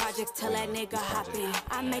to the projects, tell that nigga hop in.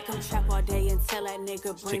 I make him trap all day and tell that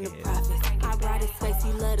nigga bring the profits. I ride his face,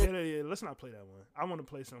 he love it. Yeah, let's not play that one. I want to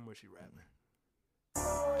play something where she rapping.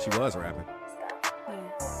 She was rapping.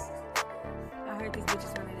 I heard these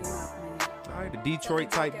bitches running their mouth, man. All right, the Detroit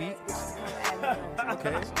type beat.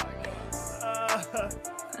 Okay. You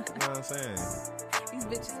know what I'm saying? These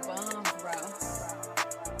bitches bombs, bro.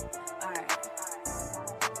 Alright.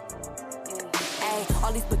 Ay,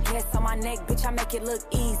 all these baguettes on my neck, bitch, I make it look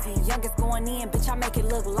easy. Youngest going in, bitch, I make it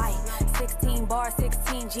look light. 16 bars,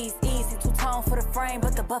 16 G's, easy. Two-tone for the frame,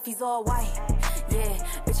 but the Buffy's all white. Yeah,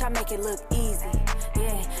 bitch, I make it look easy.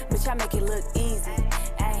 Yeah, bitch, I make it look easy.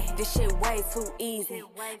 Ay, this shit way too easy.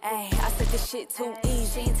 Ay, I said this shit too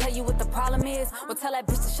easy. She ain't tell you what the problem is. Well, tell that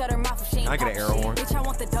bitch to shut her mouth if she ain't I get an poppin' air shit. horn. Bitch, I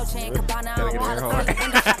want the Dolce and Gabbana. I Gotta don't get an wanna air horn. feel it.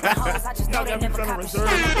 I just know they never copy shit. I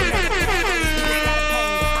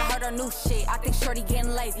heard her new shit. I think Shorty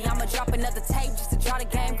getting lazy. I'ma drop another tape just to draw the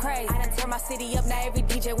game crazy. I done tear my city up. Now every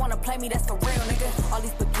DJ wanna play me. That's for real, nigga. All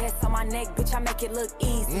these baguettes on my neck, bitch, I make it look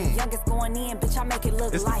easy. Youngest going in, bitch, I make it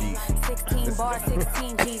look It's the light. 16 bars,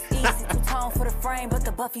 16 G's, easy. Two-tone for the frame, but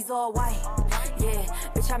the Buffy's all white. Yeah,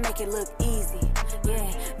 bitch, I make it look easy.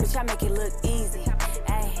 Yeah, bitch, I make it look easy.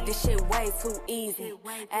 Ay, this shit way too easy.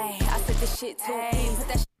 Ay, I said this shit too easy. Put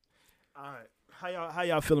that All right, how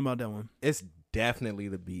y'all feeling about that one? It's definitely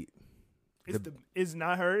the beat. It's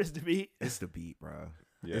not her. It's the beat. It's the beat, bro.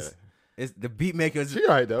 Yeah. It's the beat makers. She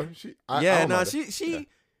all right though. I don't mind it. She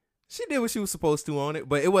did what she was supposed to on it,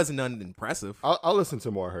 but it wasn't nothing impressive. I'll listen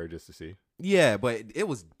to more of her just to see. Yeah, but it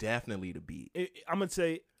was definitely the beat. I'm gonna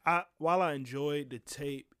say, while I enjoyed the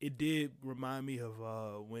tape, it did remind me of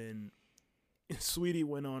when Sweetie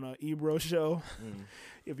went on Ebro show.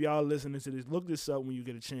 If y'all listening to this, look this up when you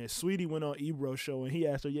get a chance. Sweetie went on Ebro show and he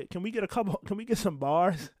asked her, "Yeah, can we get some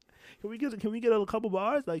bars? Can we get a couple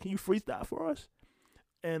bars? Like, can you freestyle for us?"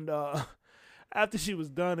 And after she was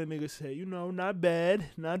done, the nigga said, not bad,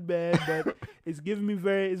 but it's giving me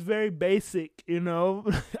it's very basic,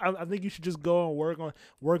 I think you should just go and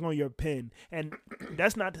work on your pen. And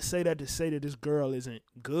that's not to say that this girl isn't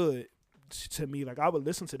good to me. Like, I would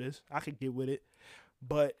listen to this, I could get with it,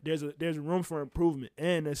 but there's room for improvement,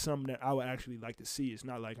 and there's something that I would actually like to see. It's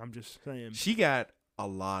not like I'm just saying She got a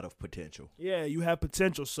lot of potential. Yeah, you have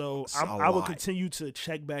potential. So I will continue to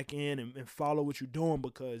check back in and follow what you're doing,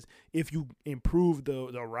 because if you improve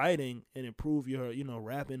the writing and improve your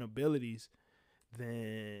rapping abilities,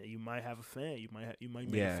 then you might have a fan. You might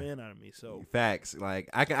make a fan out of me. So facts. Like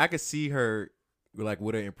I could see her like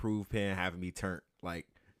with an improved pen having me turned like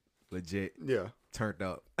legit. Yeah, turned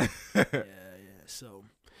up. yeah. So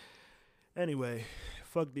anyway.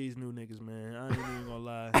 Fuck these new niggas, man. I ain't even gonna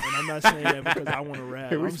lie. And I'm not saying that because I want to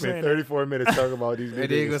rap. We spent 34 minutes talking about these new niggas.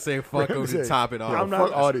 And they gonna say fuck them to top it off.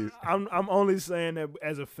 Fuck all these. I'm only saying that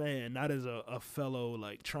as a fan, not as a fellow,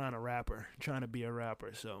 like, trying to be a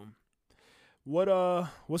rapper. So,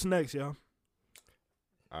 What's next, y'all?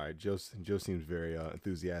 All right, Joe seems very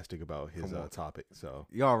enthusiastic about his topic, so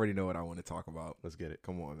You already know what I want to talk about. let's get it.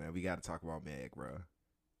 Come on, man. We got to talk about Meg, bro.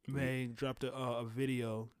 Meg dropped a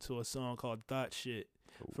video to a song called Thought Shit.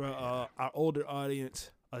 For our older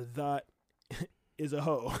audience, a thought is a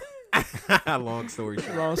hoe. Long story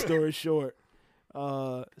short. Long story short.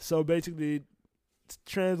 So basically,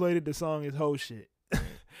 translated, the song is hoe shit.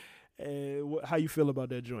 And how you feel about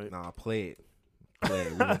that joint? Nah, play it.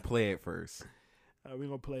 We're going to play it first. We're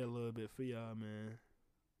going to play a little bit for y'all, man.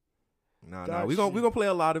 Nah, we gonna play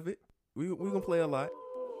a lot of it. We gonna play a lot.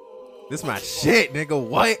 This my shit, nigga.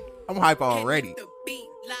 What? I'm hype already.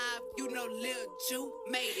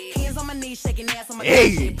 Hands on my knees, shaking ass on my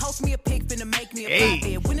Hey. shit. Post me a pic, finna make me a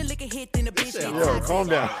profit. When the liquor hit, then the bitch get Yo, calm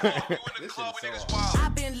down.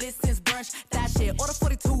 I've been lit since brunch, that shit. Order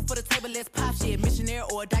 42 for the table, let's pop shit. Missionaire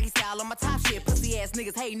or doggy style on my top shit. Pussy ass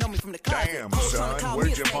niggas hating on me from the closet. Damn, Hoes son, tryna call where'd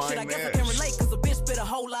me a you snake. Shit, I find guess I this? can relate, cause a bitch spit a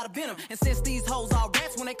whole lot of venom. And since these hoes all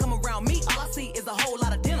rats, when they come around me, all I see is a whole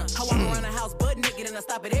lot of dinner. I walk around the house butt naked and I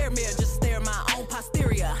stop at air mirror just to stare at my own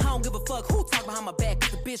posterior. I don't give a fuck who talk behind my back,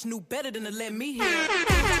 cause the bitch knew better than to let me hear it.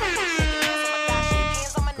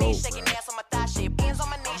 Hands on my knees, shaking ass on my thigh shit. Hands on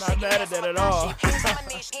my knees, I'm not mad at that at all. Hands on my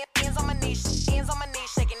knees, hands on my knees, hands on my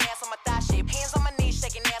knees, shaking ass on my thigh shape. Hands on my knees,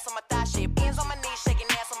 shaking ass on my thigh shape. Hands on my knees, shaking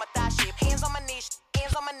ass on my thigh shape. Hands on my knees,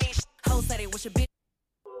 hands on my knees. Hoes say they wish a bitch.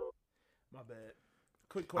 My bad.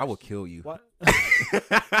 Quick question. I will kill you. What?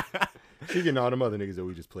 She getting all them other niggas that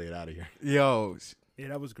we just played out of here. Yo, Yeah,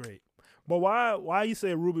 that was great. But why you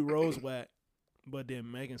say Ruby Rose whack, but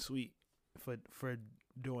then Megan Sweet for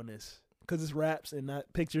doing this? Because it's raps and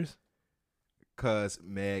not pictures? cause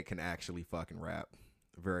Meg can actually fucking rap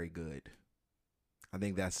very good. I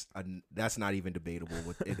think that's not even debatable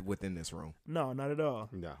within this room. No, not at all.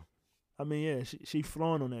 No. I mean, yeah, she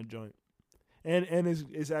flowing on that joint. And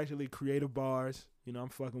it's actually creative bars. You know, I'm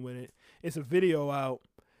fucking with it. It's a video out.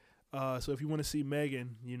 So if you want to see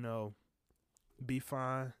Megan, you know, be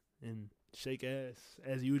fine and shake ass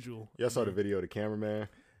as usual. Y'all saw the video of the cameraman?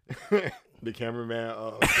 The cameraman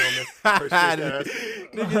filming her shake ass.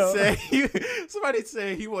 Nigga said somebody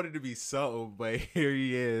said he wanted to be something, but here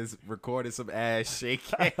he is recording some ass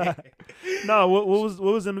shaking. No, what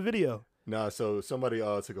was in the video? Nah, so somebody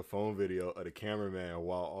took a phone video of the cameraman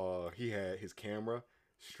while he had his camera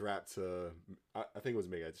strapped to, I think it was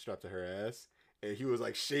Megan, strapped to her ass, and he was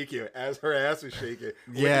like shaking as her ass was shaking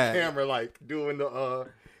with the camera, like doing the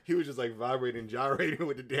he was just like vibrating, gyrating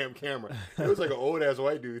with the damn camera. It was like an old ass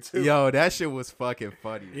white dude too. Yo, that shit was fucking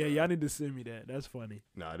funny. Yeah, y'all need to send me that. That's funny.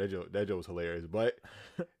 Nah, that joke was hilarious. But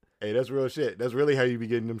hey, that's real shit. That's really how you be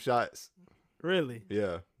getting them shots. Really?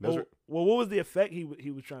 Yeah. Well, what was the effect he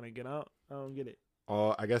was trying to get out? I don't get it.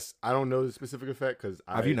 I guess I don't know the specific effect because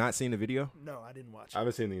Have you not seen the video? No, I didn't watch it. I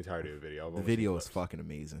haven't seen the entirety of the video. The video is fucking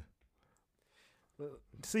amazing.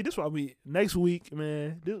 See, this is why next week,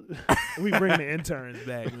 man, we bring the interns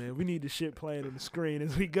back, man. We need the shit playing on the screen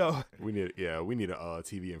as we go. We need a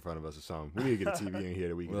TV in front of us or something. We need to get a TV in here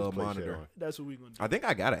that we can just play shit on. That's what we gonna do. I think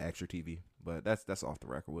I got an extra TV, but that's off the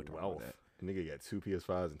record. We'll talk about that. The nigga got 2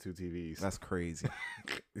 PS5s and 2 TVs. That's crazy.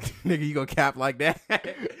 Nigga, you gonna cap like that?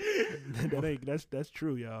 That's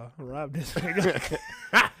true, y'all. Rob this nigga.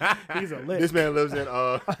 He's a lick. This man lives in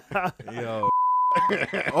Yo.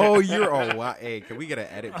 Oh, you're wow. Hey, can we get an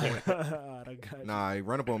edit point? Nah,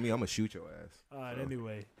 run up on me. I'm gonna shoot your ass. All right.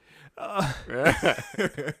 Anyway,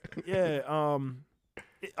 yeah.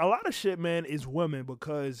 A lot of shit, man, is women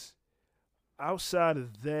because outside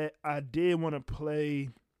of that, I did want to play.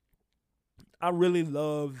 I really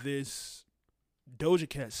love this Doja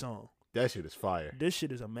Cat song. That shit is fire. This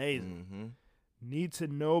shit is amazing. Mm-hmm. Need to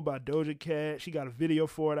Know by Doja Cat. She got a video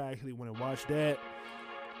for it. I actually went and watched that.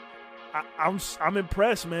 I'm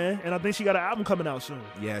impressed, man, and I think she got an album coming out soon.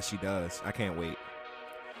 Yeah, she does. I can't wait.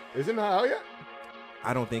 Is it not out yet?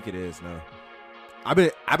 I don't think it is. No. I've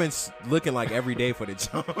been looking like every day for the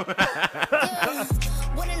jump. I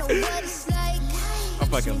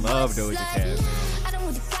fucking love Doja Cat. I don't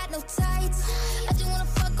really got no tights. I just wanna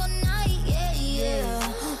fuck all night. Yeah,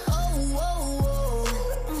 yeah. Oh,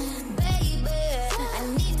 baby, I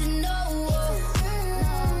need to know.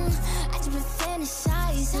 I just been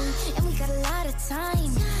fantasizing, and we got a lot of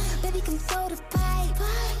time. Baby, come throw the pipe.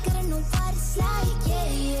 Gotta know what it's like. Yeah,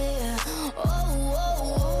 yeah.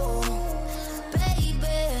 Oh,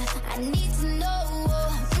 baby, I need to know.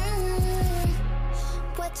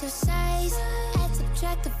 What's your size? Add,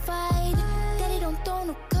 subtract, divide. Daddy, don't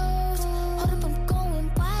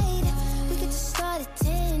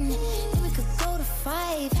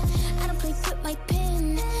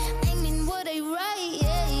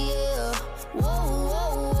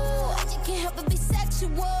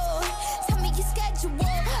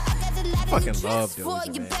fucking love For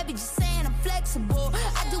Doja, you, man. baby, just saying I'm flexible.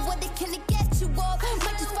 I do what they can to get you off. Might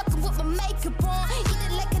just fucking with my makeup on.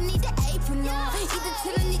 Either like I need an apron on. Either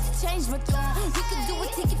till I need to change my tone. We can do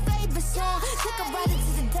it to your favorite song. Take a ride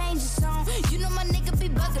into the danger zone. You know my nigga be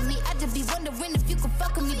bugging me. I just be wondering if you can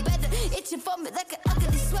fuck with me better. Itching for me like an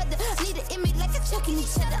ugly sweater. Need an image like a chucking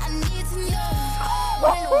each other. I need to know.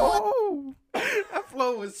 That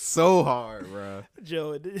flow was so hard, bro.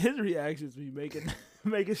 Joe, his reactions be making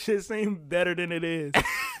shit seem better than it is.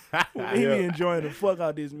 He be enjoying the fuck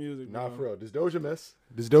out this music. Nah, bro. for real. Does Doja miss?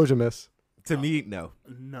 Does Doja miss? To me, no.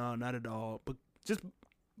 No, not at all. But just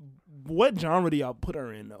what genre do y'all put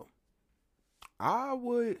her in though?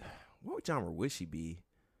 What genre would she be?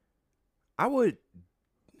 I would.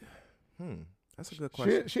 That's a good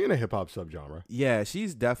question. She in a hip hop subgenre. Yeah,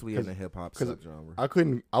 she's definitely in the hip hop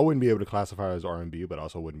subgenre. I wouldn't be able to classify her as R&B, but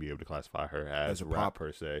also wouldn't be able to classify her as a rap pop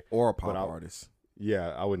per se. Or a pop artist. Yeah,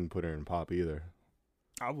 I wouldn't put her in pop either.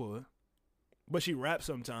 I would, but she raps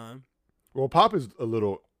sometime. Well, pop is a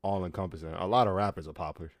little all encompassing. A lot of rappers are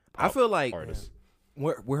pop I feel like artists.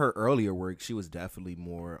 With her earlier work, she was definitely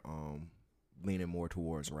more leaning more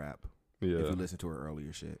towards rap. Yeah. If you listen to her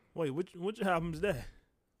earlier shit. Wait, which album is that?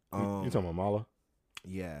 You talking about Mala?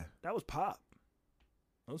 Yeah. That was pop.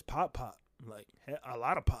 That was pop. Like a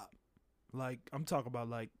lot of pop. Like I'm talking about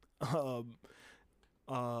like a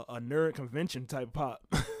nerd convention type pop.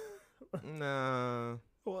 Nah.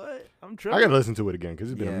 What? I'm I trying. gotta listen to it again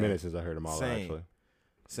because it's been a Yeah. minute since I heard of Mala. Same. Actually,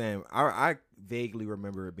 Same. I vaguely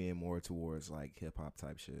remember it being more towards like hip hop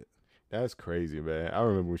type shit. that's crazy, man. I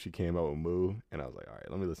remember when she came out with Moo, and I was like, all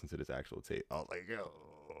right, let me listen to this actual tape. I was like, yo.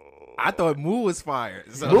 I thought Moo was fire.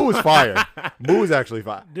 So. Moo was fire. Moo was actually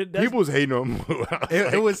fire. That's- People was hating on Moo.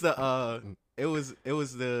 It was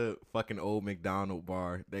the fucking old McDonald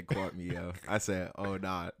bar that caught me up. I said, "Oh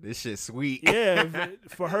nah, this shit sweet." Yeah,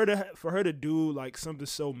 for her to do like something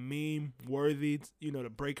so meme worthy, to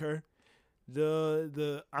break her.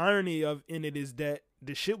 The irony of in it is that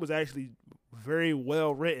the shit was actually very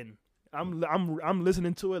well written. I'm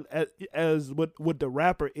listening to it as with the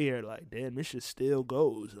rapper ear, like, damn, this shit still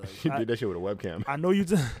goes. Like, She did that shit with a webcam. I know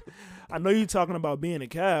you talking about being a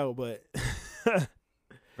cow, but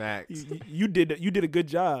Facts. you did a good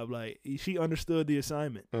job. Like, she understood the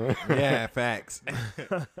assignment. Yeah, facts.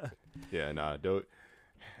 Yeah, nah, dope.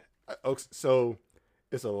 So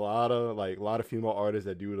it's a lot of female artists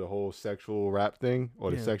that do the whole sexual rap thing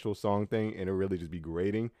or the Yeah. sexual song thing, and it really just be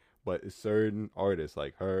grating. But it's certain artists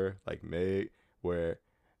like her, like Meg, where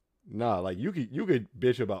like you could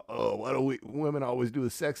bitch about, oh, why do women always do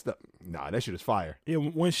the sex stuff? Nah, that shit is fire. Yeah,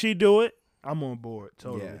 when she do it, I'm on board.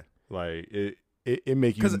 Totally. Yeah. Like it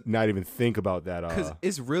make you not even think about that. Because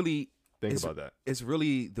it's really about that. It's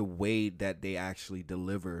really the way that they actually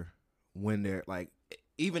deliver when they're like,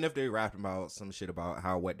 even if they're rapping about some shit about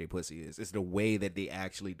how wet their pussy is, it's the way that they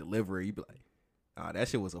actually deliver it. You be like, oh, that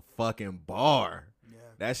shit was a fucking bar. Yeah.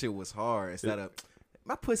 That shit was hard. Instead of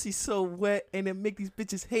my pussy's so wet and it make these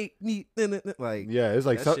bitches hate me. Like, yeah, it's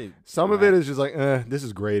like some of it is just like, this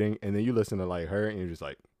is grating, and then you listen to like her and you're just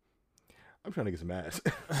like, I'm trying to get some ass.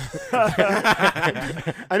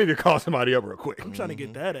 I need to call somebody up real quick. I'm trying to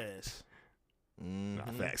get that ass. Nah,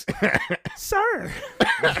 facts. Sir.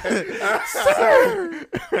 Sir.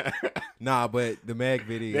 Nah, but the Meg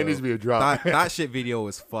video. That needs to be a drop. That shit video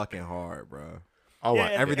was fucking hard, bro. Oh, Yeah,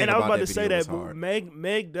 everything and I was about about to say video that, was but hard.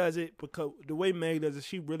 Meg does it because the way Meg does it,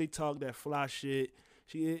 she really talk that fly shit.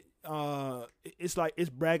 She it's like it's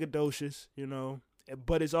braggadocious,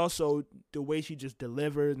 but it's also the way she just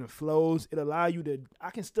delivers and flows. It allow you to,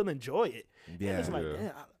 I can still enjoy it. Yeah. And it's like,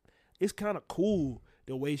 man, it's kind of cool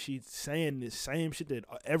the way she's saying the same shit that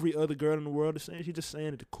every other girl in the world is saying. She's just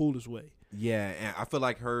saying it the coolest way. Yeah, and I feel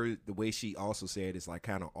like the way she also said is like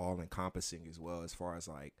kind of all encompassing as well, as far as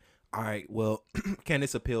like, all right, well, can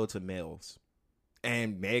this appeal to males?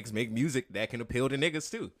 And Megs make music that can appeal to niggas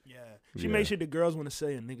too. Yeah. She makes sure the girls want to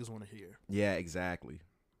say and niggas want to hear. Yeah, exactly.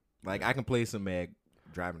 Like I can play some Meg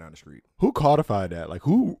driving down the street. Who codified that? Like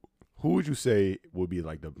who would you say would be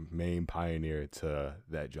like the main pioneer to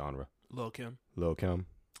that genre? Lil' Kim. Lil' Kim.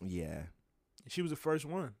 Yeah. She was the first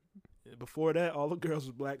one. Before that, all the girls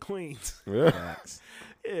was black queens. Yeah. Facts.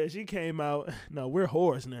 Yeah, she came out. No, we're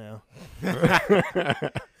whores now.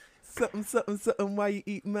 Something, why you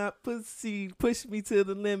eat my pussy? Push me to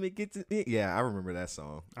the limit, get to it. Yeah, I remember that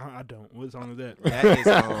song. I don't. What song is that?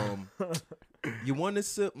 That is You want to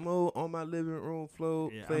sip more on my living room floor?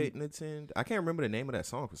 Yeah, Play Nintendo. I can't remember the name of that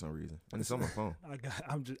song for some reason, and it's on my phone.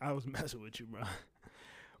 I was messing with you, bro.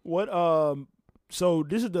 What? So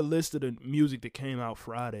this is the list of the music that came out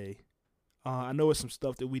Friday. I know it's some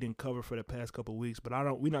stuff that we didn't cover for the past couple of weeks, but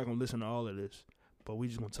we're not gonna listen to all of this. But we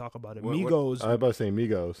just gonna talk about it. Migos. I was about to say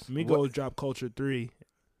Migos. Migos dropped Culture 3.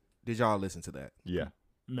 Did y'all listen to that? Yeah.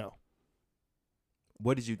 No.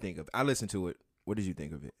 What did you think of it? I listened to it. What did you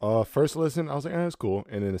think of it? First listen, I was like, it's cool.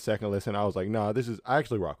 And then the second listen, I was like, nah, I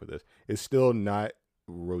actually rock with this. It's still not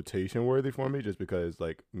rotation worthy for me just because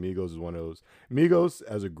like Migos is one of those. Migos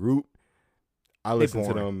as a group, I listen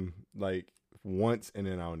to them like once and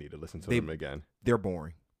then I don't need to listen to them again. They're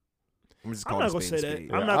boring. I'm not gonna say that.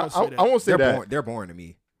 Yeah, I'm not gonna say that. I won't say that. They're boring to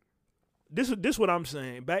me. This what I'm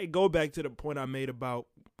saying. Go back to the point I made about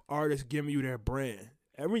artists giving you their brand.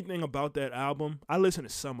 Everything about that album, I listened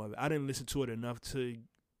to some of it. I didn't listen to it enough to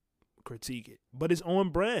critique it, but it's on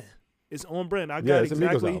brand. It's on brand. I got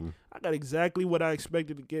exactly what I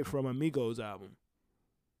expected to get from a Migos album.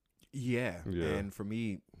 Yeah, and for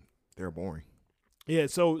me, they're boring. Yeah,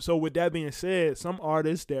 so with that being said, some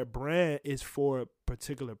artists, their brand is for a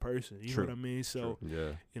particular person. You know what I mean? So,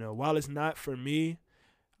 while it's not for me,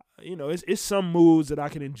 it's some moods that I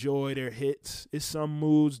can enjoy their hits. It's some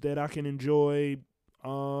moods that I can enjoy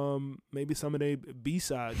maybe some of their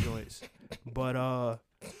B-side joints. But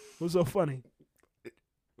what's so funny?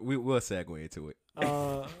 We'll segue into it.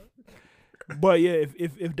 But yeah,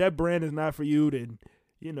 if that brand is not for you, then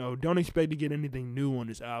don't expect to get anything new on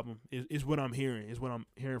this album. Is what I'm hearing. Is what I'm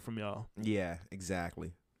hearing from y'all. Yeah,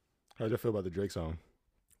 exactly. How'd you feel about the Drake song?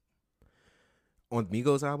 On the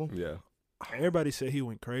Migos album? Yeah. Everybody said he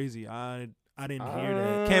went crazy. I didn't hear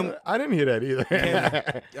that. I didn't hear that either.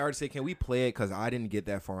 I already said, can we play it? Because I didn't get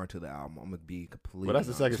that far into the album. I'm going to be completely But that's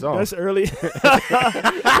the second song. That's early.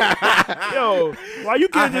 Yo, why you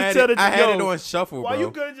couldn't just tell the truth? I had it on shuffle, why bro.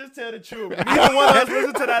 you couldn't just tell the truth? Neither one of us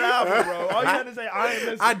listened to that album, bro. All you had to say, I ain't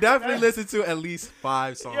listening. I definitely listened to at least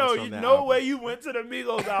 5 songs from that no album. way you went to the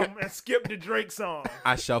Migos album and skipped the Drake song.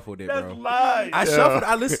 I shuffled it, That's bro. lies.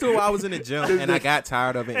 I listened to it while I was in the gym, and I got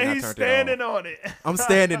tired of it, and I he's turned standing it off. on it. I'm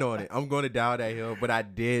standing on it. I'm going to die that hill, but I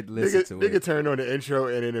did listen to it. Nigga turned on the intro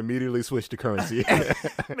and then immediately switched to Currency.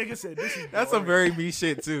 Nigga said, this is That's some very me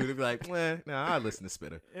shit, too. To be like, I listen to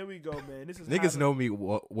Spitter. Here we go, man. This is Niggas know me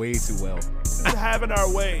way too well. This is having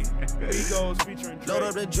our way. Migos featuring Drake. Load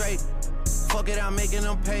up the Drake. Fuck it, I'm making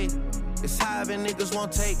them pay. It's high and niggas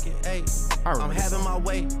won't take it. Ayy, I'm having my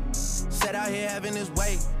way. Set out here having his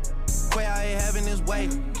way. Quay out here having his way.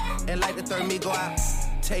 And like the third me go out.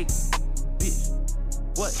 Take, bitch.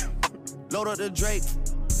 What? Load up the Drake.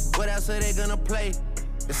 What else are they gonna play?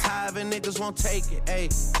 It's high and niggas won't take it.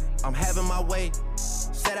 Ayy, I'm having my way.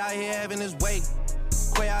 Set out here having his way.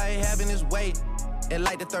 Quay out here having his way. And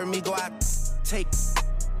like the third me go out. Take,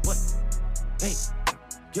 what? Hey,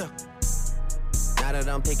 yeah. Now that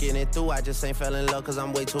I'm picking it through, I just ain't fell in love cause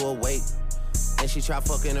I'm way too awake. And she try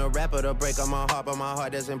fucking a rapper to break on my heart, but my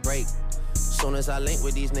heart doesn't break. Soon as I link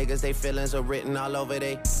with these niggas, they feelings are written all over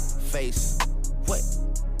they face. What?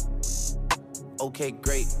 Okay,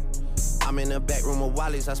 great. I'm in the back room of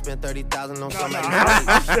Wally's, I spent 30,000 on somebody.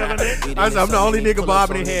 I'm the only nigga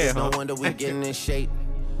bobbing in here. No wonder we getting in shape.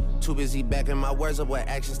 Too busy backing my words up with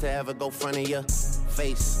actions to ever go front of your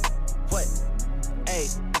face. What? Hey,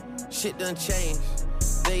 shit done changed.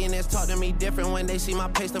 Billionaires talk to me different when they see my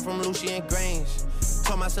paste up from Lucian Grange.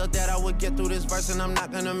 Told myself that I would get through this verse and I'm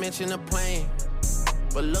not gonna mention the plane.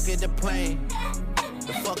 But look at the plane.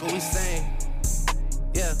 The fuck are we saying?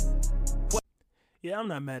 Yeah. What? Yeah, I'm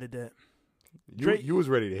not mad at that. You was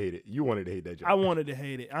ready to hate it. You wanted to hate that joke. I wanted to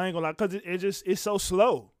hate it. I ain't gonna lie, cause it's so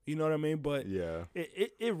slow. You know what I mean? But yeah,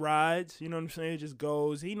 it rides. You know what I'm saying? It just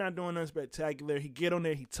goes. He not doing nothing spectacular. He get on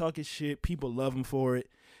there. He talk his shit. People love him for it.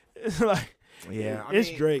 It's like it's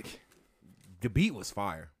Drake. The beat was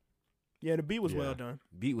fire. Yeah, the beat was well done.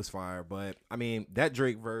 Beat was fire, but I mean that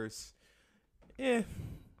Drake verse. Yeah.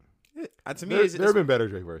 To me, there have been better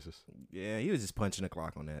Drake verses. Yeah, he was just punching the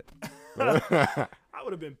clock on that. I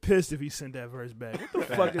would have been pissed if he sent that verse back. What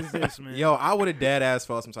the fuck is this, man? Yo, I would have dead ass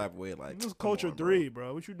felt some type of way. Like, this is Culture 3,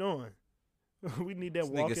 bro. What you doing? We need that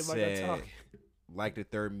walking like I talk. Like the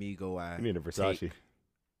third Migo. You need a Versace.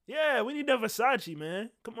 Yeah, we need that Versace, man.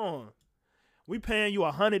 Come on. We paying you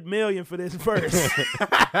 $100 million for this verse.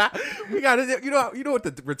 We gotta, you know what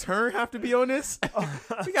the return have to be on this?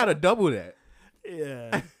 We gotta double that.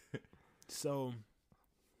 Yeah. So,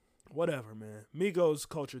 whatever, man. Migos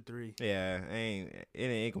Culture 3. Yeah, it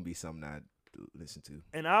ain't gonna be something I listen to.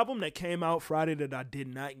 An album that came out Friday that I did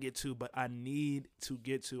not get to, but I need to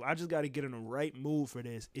get to. I just got to get in the right mood for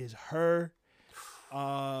this. Is Her.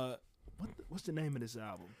 What's the name of this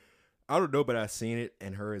album? I don't know, but I've seen it,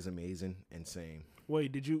 and Her is amazing, insane.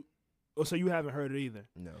 Wait, did you Oh, so you haven't heard it either?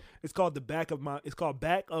 No. It's called Back of My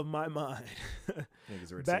Mind. Niggas ready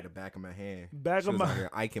to say the back of my hand. Back She of was my out here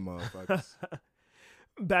Iking motherfuckers.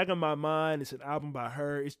 Back of My Mind. It's an album by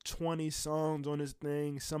her. It's 20 songs on this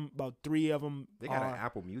thing. About 3 of them. They got an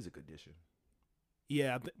Apple Music edition.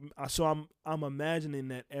 Yeah, so I'm imagining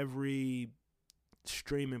that every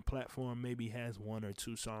streaming platform maybe has 1 or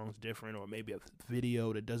 2 songs different, or maybe a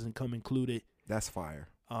video that doesn't come included. That's fire.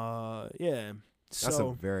 Yeah. That's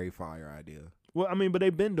a very fire idea. Well, I mean, but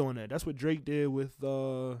they've been doing that. That's what Drake did with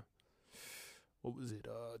what was it?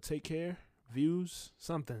 Take Care, Views,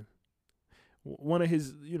 something. One of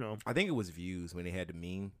his, I think it was Views when they had the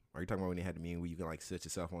meme. Are you talking about when they had the meme where you can like sit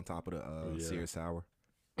yourself on top of the Sears Tower?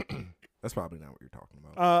 That's probably not what you're talking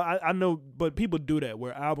about. I know, but people do that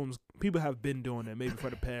where people have been doing that maybe for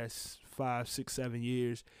the past 5, 6, 7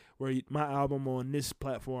 years, where my album on this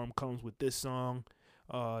platform comes with this song.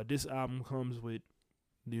 This album comes with,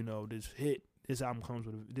 this hit. This album comes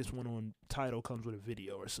with this one on Tidal comes with a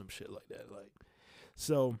video or some shit like that. Like,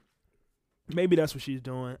 so maybe that's what she's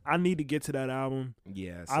doing. I need to get to that album.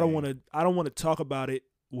 Yeah, I don't want to talk about it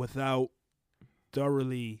without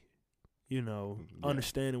thoroughly,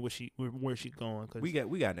 understanding where she's going. Cause we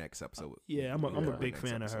got next episode. Yeah, I'm a big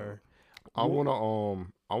fan of her. I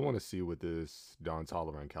wanna see what this Don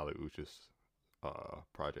Toliver and Kali Uchis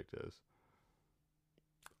project is.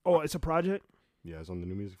 Oh, it's a project? Yeah, it's on the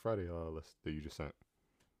New Music Friday list that you just sent.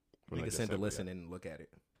 We can send a listen and look at it.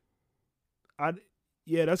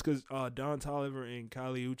 Yeah, that's because Don Toliver and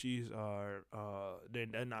Kali Uchis are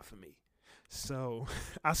they're not for me. So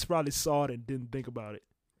I probably saw it and didn't think about it.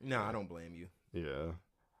 No, I don't blame you. Yeah,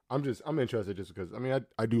 I'm interested just because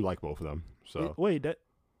I do like both of them. So wait,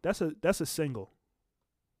 that's a single.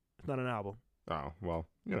 It's not an album. Oh well,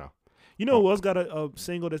 You know who else got a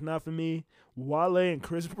single that's not for me? Wale and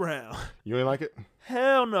Chris Brown. You ain't like it?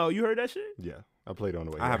 Hell no. You heard that shit? Yeah, I played it on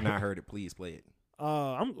the way. I have not heard it. Please play it.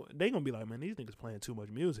 They gonna be like, man, these niggas playing too much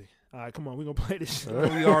music. All right, come on, we gonna play this shit.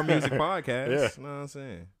 We are a music podcast. Yeah. You know what I'm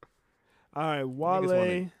saying? All right,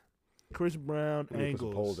 Wale, Chris Brown,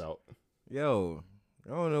 Angles. Polls out. Yo, I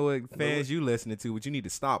don't know what fans you listening to, but you need to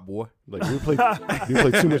stop, boy. Like, do you play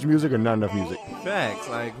too much music or not enough music? Facts.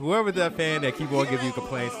 Like, whoever that fan that keep on giving you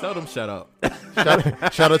complaints, tell them shut up.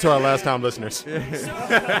 Shout out to our last time listeners.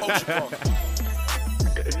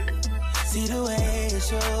 See the way you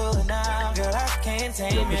show now, girl, I can't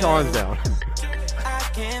tame you. Put your arms down. I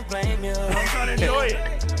can't blame you. I'm trying to enjoy it.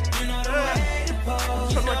 You know the way to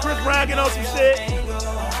pose. Something like Chris Brown getting on some shit. I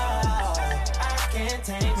can't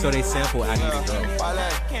tame you. So they sample I Need to Go.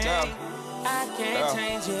 I can't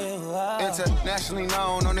change you. Internationally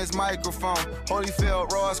known on this microphone.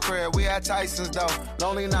 Holyfield, Ross Craig, we at Tyson's though.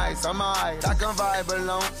 Lonely nights, I'm alright. I can vibe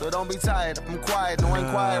alone, so don't be tired. I'm quiet, no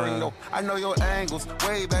inquiring though. I know your angles.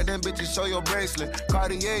 Way back then, bitches, show your bracelet.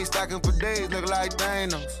 Cartier stacking for days, look like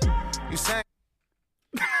Thanos. You saying?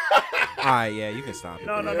 Alright, yeah, you can stop it.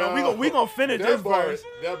 No. We gonna finish this verse.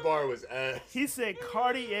 That bar was ass. He said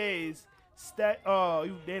Cartier's stack. Oh,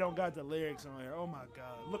 they don't got the lyrics on here. Oh my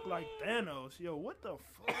god, look like Thanos. Yo, what the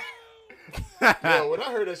fuck? Yo, when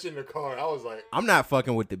I heard that shit in the car, I was like, I'm not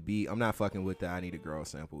fucking with the beat. I'm not fucking with the I Need a Girl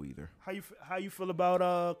sample either. How you feel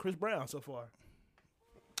about Chris Brown so far?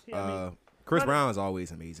 Yeah, Chris Brown is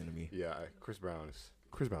always amazing to me. yeah, Chris Brown's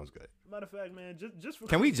good. Matter of fact, man, just for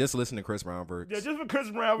Can we just listen to Chris Brown verse? Yeah, just for Chris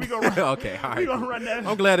Brown, we gonna run. Okay, all right. We gonna run that.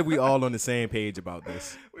 I'm glad that we all on the same page about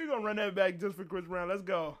this. We gonna run that back just for Chris Brown. Let's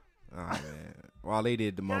go. Oh man, Wale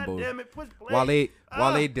did the mumbo. God damn it, push play.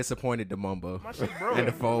 Wale disappointed the mumbo. My shit broke. And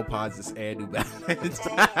the phone pods this air New Balance.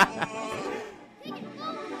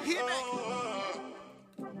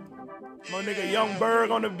 My nigga Young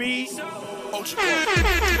Berg on the beat.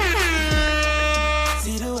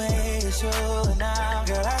 See the way you show now,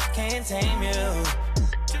 girl, I can't tame you.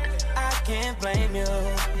 I can't blame you.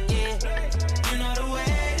 Yeah, you know the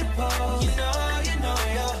way to pose. You know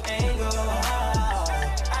your angle.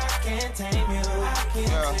 I can't tame you. I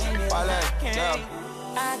can't tame you.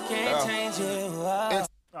 I can't change you. All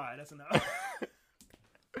right, that's enough.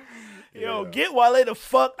 Yo, get Wale the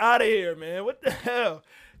fuck out of here, man. What the hell?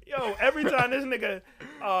 Yo, every time this nigga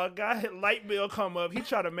got hit light bill come up, he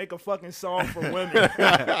try to make a fucking song for women.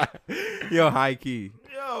 Yo, high key.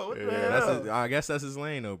 Yo, what the hell? I guess that's his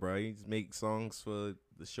lane though, bro. He just make songs for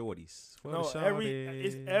the shorties.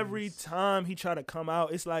 Every time he try to come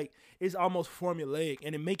out, it's like it's almost formulaic,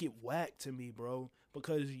 and it make it whack to me, bro.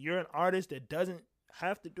 Because you're an artist that doesn't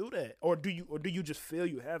have to do that, or do you just feel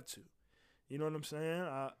you have to? You know what I'm saying?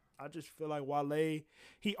 I just feel like Wale,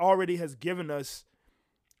 he already has given us,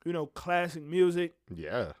 classic music.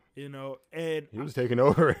 Yeah. And he was taking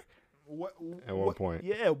over. What one point.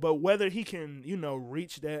 Yeah, but whether he can,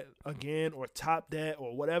 reach that again or top that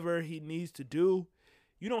or whatever he needs to do,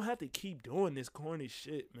 you don't have to keep doing this corny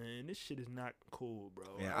shit, man. This shit is not cool, bro.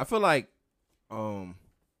 Yeah, I feel like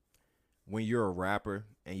when you're a rapper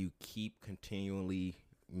and you keep continually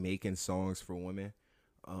making songs for women,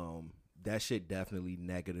 that shit definitely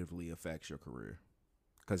negatively affects your career.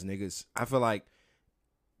 Because niggas, I feel like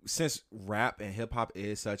since rap and hip hop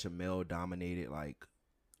is such a male dominated like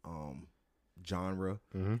genre,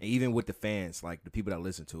 and even with the fans, like the people that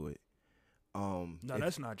listen to it, no,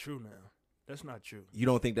 that's not true now. That's not true. You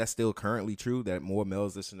don't think that's still currently true, that more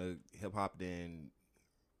males listen to hip hop than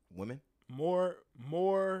women? More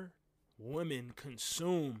women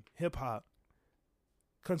consume hip hop,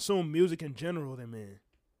 consume music in general than men.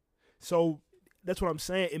 So that's what I'm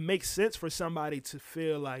saying. It makes sense for somebody to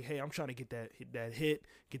feel like, hey, I'm trying to get that hit,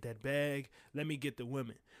 get that bag. Let me get the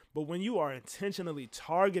women. But when you are intentionally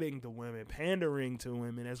targeting the women, pandering to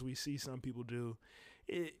women, as we see some people do,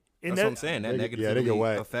 that's what I'm saying. That negatively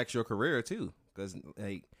affects your career too. Because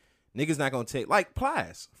like niggas not gonna take like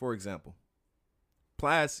Plies, for example.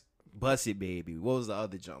 Plies, Bust It Baby. What was the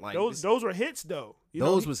other jump? Like those were hits though.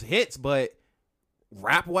 Those was hits, but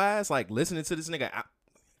rap wise, like listening to this nigga,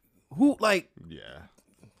 who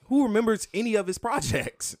remembers any of his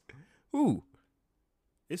projects? Who?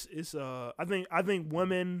 It's I think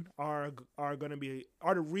women are gonna be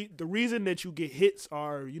the reason that you get hits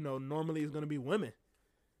are normally is gonna be women.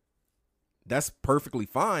 That's perfectly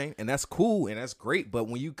fine and that's cool and that's great, but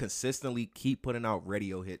when you consistently keep putting out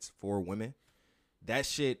radio hits for women, that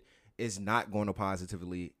shit is not going to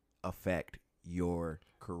positively affect your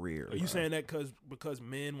career. Are you saying that because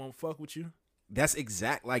men won't fuck with you? That's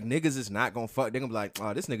exact. Like niggas is not gonna fuck. They're gonna be like,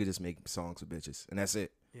 oh, this nigga just make songs with bitches, and that's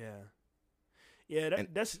it. Yeah.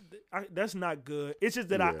 That's not good. It's just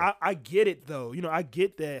that I get it though. I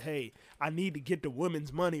get that. Hey, I need to get the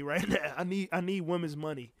women's money right now. I need women's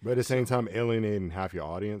money. But at the same time, alienating half your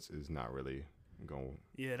audience is not really going.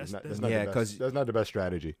 Yeah, that's not the best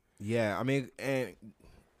strategy. Yeah, I mean, and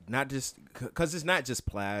not just because it's not just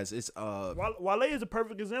Plies. It's Wale is a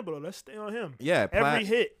perfect example. Let's stay on him. Yeah, every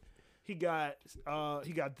hit he got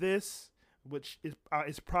this, which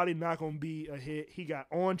is probably not gonna be a hit. He got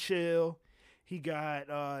On Chill. He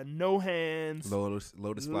got No Hands, Lotus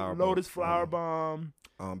Flower Bomb,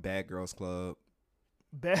 Bad Girls Club.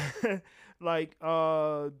 Like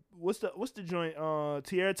what's the joint?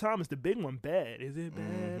 Tierra Thomas, the big one. Bad, is it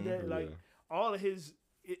bad? Bad? Like all of his.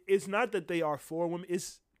 It's not that they are for women.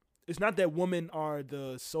 It's not that women are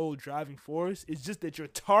the sole driving force. It's just that you're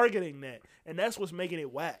targeting that, and that's what's making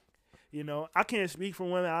it whack. I can't speak for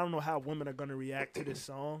women. I don't know how women are gonna react to this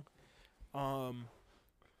song.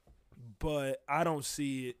 But I don't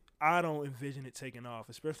see it. I don't envision it taking off,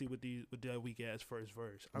 especially with that weak ass first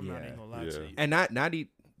verse. I'm not even gonna lie to you.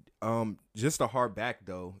 And just to harp back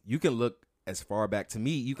though, you can look as far back. To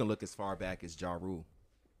me, you can look as far back as Ja Rule,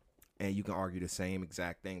 and you can argue the same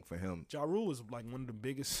exact thing for him. Ja Rule was like one of the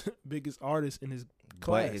biggest artists in his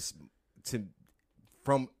class. But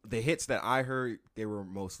from the hits that I heard, they were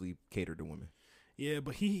mostly catered to women. Yeah,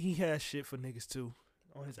 but he has shit for niggas too.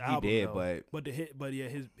 On his album, he did, though.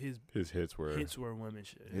 His hits were women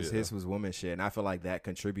shit. His hits was women shit, and I feel like that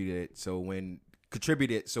contributed. So when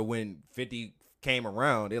 50 came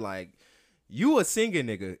around, they're like, "You a singing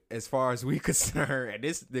nigga, as far as we concerned, and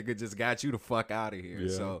this nigga just got you the fuck out of here."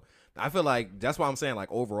 Yeah. So I feel like that's why I'm saying,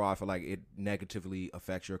 like overall, I feel like it negatively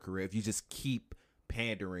affects your career if you just keep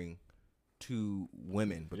pandering to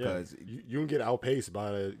women because you can get outpaced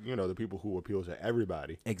by the people who appeal to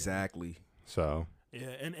everybody. Exactly. So. Yeah,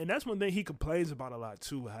 and that's one thing he complains about a lot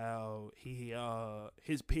too. How he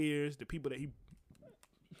his peers, the people that he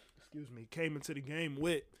came into the game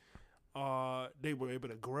with, they were able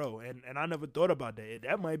to grow, and I never thought about that.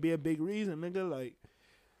 That might be a big reason, nigga. Like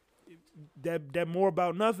that More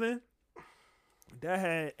About Nothing. That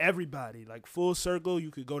had everybody like full circle. You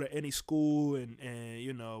could go to any school and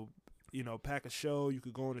pack a show. You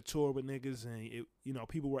could go on a tour with niggas, and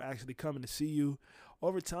people were actually coming to see you.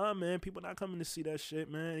 Over time, man, people not coming to see that shit,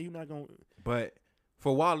 man. You not gonna. But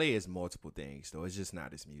for Wale, it's multiple things though. It's just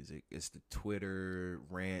not his music. It's the Twitter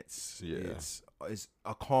rants. Yeah. It's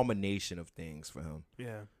a culmination of things for him.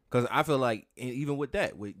 Yeah. Because I feel like even with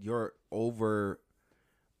that, with your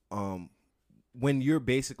when you're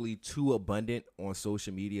basically too abundant on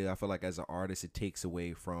social media, I feel like as an artist, it takes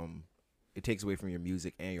away from your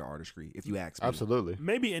music and your artistry, if you ask me. Absolutely.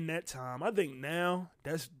 Maybe in that time. I think now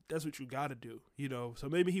that's what you got to do, So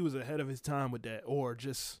maybe he was ahead of his time with that, or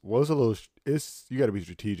just. Well, you got to be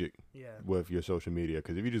strategic. With your social media,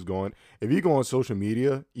 because if you go on social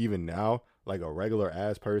media, even now, like a regular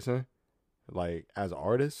ass person, like as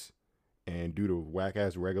artists and do the whack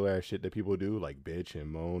ass regular ass shit that people do, like bitch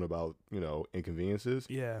and moan about, inconveniences.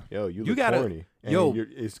 Yeah. Yo, you look corny. And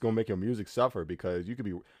it's gonna make your music suffer because you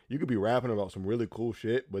could be rapping about some really cool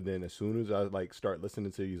shit, but then as soon as I like start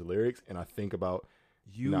listening to these lyrics and I think about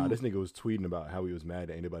this nigga was tweeting about how he was mad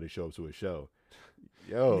that anybody show up to his show.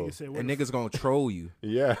 Yo, and niggas gonna troll you.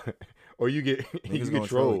 Yeah. Or you get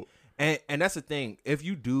trolled. And that's the thing. If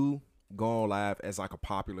you do go on live as like a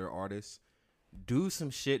popular artist, do some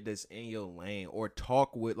shit that's in your lane or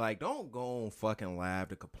talk with, like, don't go on fucking live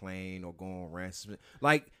to complain or go on rants.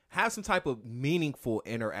 Like, have some type of meaningful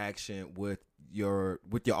interaction with your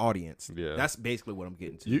audience. Yeah. That's basically what I'm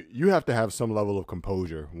getting to. You have to have some level of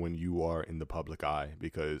composure when you are in the public eye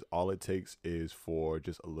because all it takes is for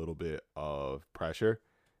just a little bit of pressure.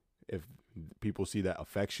 If people see that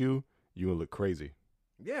affects you, you will look crazy.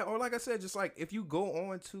 Yeah, or like I said, just like if you go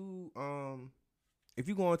on to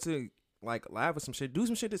like live or some shit, do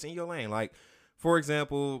some shit that's in your lane. Like, for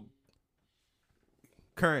example,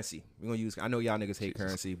 Currency. We're gonna use. I know y'all niggas hate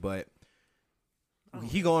Currency, but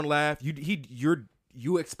he going live.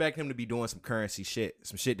 You expect him to be doing some Currency shit,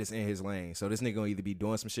 some shit that's in his lane. So this nigga gonna either be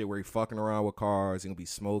doing some shit where he fucking around with cars, he gonna be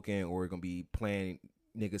smoking, or he gonna be playing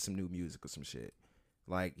niggas some new music or some shit.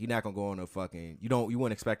 Like, you're not gonna go on a fucking. You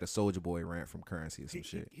wouldn't expect a Soulja Boy rant from Currency or some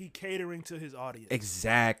shit. He catering to his audience.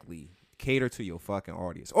 Exactly. Cater to your fucking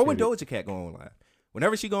audience. Or when Doja Cat go on live.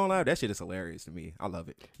 Whenever she go on live, that shit is hilarious to me. I love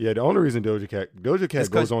it. Yeah, the only reason Doja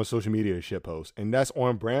Cat goes on social media to shit post, and that's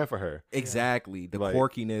on brand for her. Exactly. The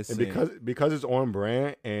quirkiness. And because it's on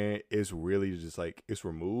brand and it's really just like it's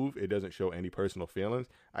removed, it doesn't show any personal feelings.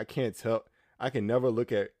 I can never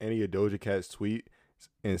look at any of Doja Cat's tweet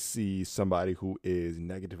and see somebody who is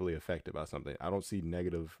negatively affected by something. I don't see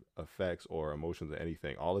negative effects or emotions or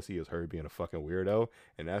anything. All I see is her being a fucking weirdo,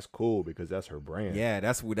 and that's cool because that's her brand. Yeah,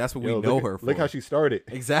 that's what we know her for. Look how she started.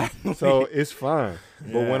 Exactly. So it's fine.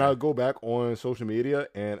 Yeah. But when I go back on social media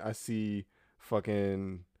and I see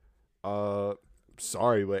fucking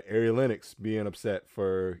sorry, but Ari Lennox being upset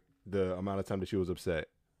for the amount of time that she was upset.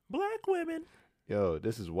 Black women. Yo,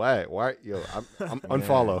 this is whack. Why? Yo, I'm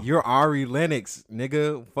unfollow. You're Ari Lennox,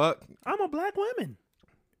 nigga. Fuck. I'm a black woman.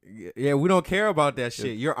 Yeah, we don't care about that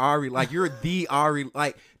shit. You're Ari, like you're the Ari,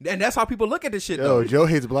 like, and that's how people look at this shit. Though. Joe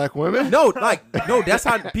hates black women. No, that's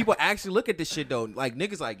how people actually look at this shit though. Like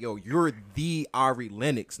niggas, like, yo, you're the Ari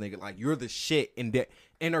Lennox, nigga. Like you're the shit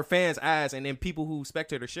in her fans' eyes, and then people who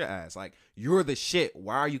spectate her shit eyes. Like you're the shit.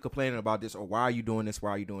 Why are you complaining about this, or why are you doing this? Why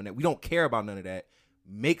are you doing that? We don't care about none of that.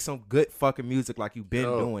 Make some good fucking music like you've been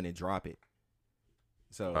doing and drop it.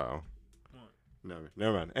 So, never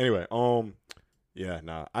mind. Anyway, yeah,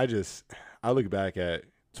 nah. I look back at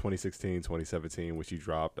 2016, 2017 when she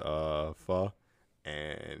dropped Pho,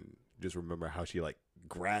 and just remember how she like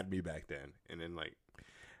grabbed me back then, and then like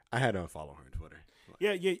I had to unfollow her on Twitter.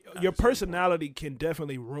 Yeah, your personality can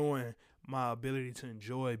definitely ruin my ability to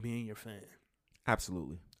enjoy being your fan.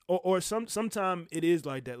 Absolutely. Or sometimes it is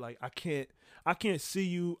like that. Like I can't see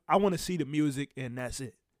you. I want to see the music and that's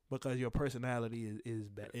it because your personality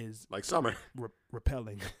is like Summer,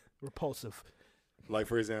 repelling, repulsive. Like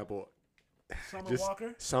for example,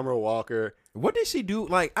 Summer Walker. What did she do?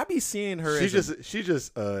 Like I be seeing her. She's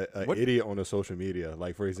just an idiot on the social media.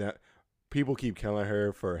 Like for example, people keep killing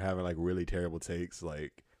her for having like really terrible takes.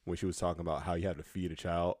 Like when she was talking about how you have to feed a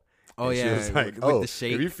child. Oh, and yeah. She was like, with the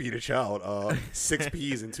shake. If you feed a child 6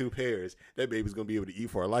 peas and 2 pears, that baby's going to be able to eat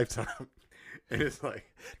for a lifetime. And it's like.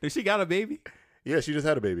 Did she got a baby? Yeah, she just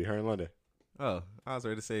had a baby, her in London. Oh, I was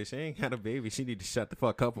ready to say, she ain't got a baby. She need to shut the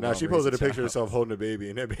fuck up. Nah, she posted a picture of herself holding a baby,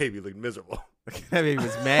 and that baby looked miserable. That baby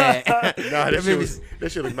was mad. That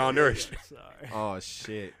shit looked malnourished. Sorry. Oh,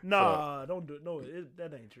 shit. Nah, don't do it. No,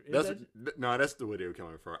 that ain't true. That's the way they were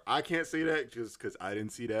coming from. I can't say that just because I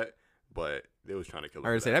didn't see that. But they was trying to kill her.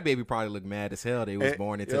 I heard to say that baby probably looked mad as hell. They was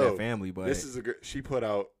born into that family, but this is she put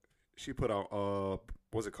out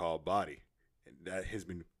what's it called? Body. And that has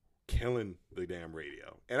been killing the damn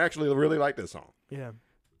radio. And actually I really like this song. Yeah.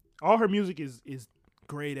 All her music is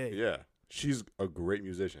grade A. Yeah. She's a great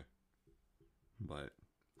musician. But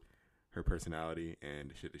her personality and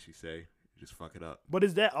the shit that she say just fuck it up. But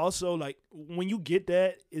is that also like when you get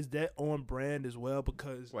that, is that on brand as well?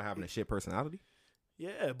 Because having a shit personality?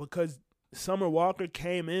 Yeah, because Summer Walker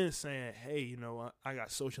came in saying, "Hey, I got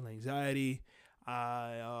social anxiety.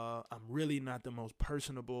 I'm really not the most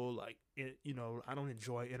personable. Like, I don't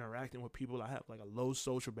enjoy interacting with people. I have like a low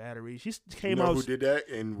social battery." She came out. Who did that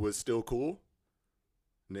and was still cool?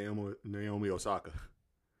 Naomi Osaka.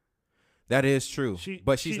 That is true,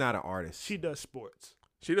 but she's not an artist. She does sports.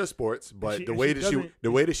 She does sports, but she- the and way she that doesn't-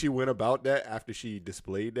 the way that she went about that after she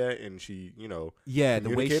displayed that and she, Yeah, the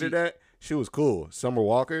way communicated she that, she was cool. Summer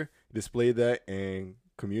Walker displayed that and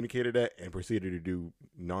communicated that and proceeded to do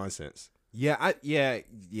nonsense. Yeah,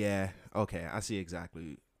 okay, I see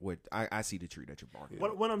exactly what I see the tree that you're barking.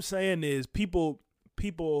 What I'm saying is people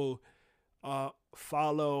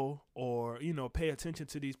follow or pay attention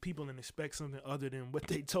to these people and expect something other than what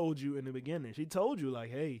they told you in the beginning. She told you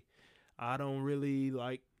like, hey, I don't really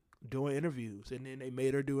like doing interviews, and then they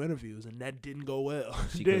made her do interviews, and that didn't go well.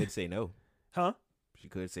 She Then- could say no. Huh? She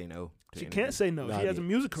could say no. to She interviews. can't say no. Nah, She has a dude.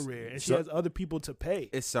 music career, and she So- has other people to pay.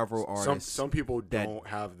 It's several artists. Some people that- don't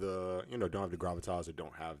have the don't have the gravitas or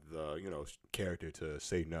don't have the character to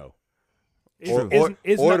say no, It's or not-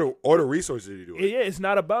 the resources to do it. Yeah, it's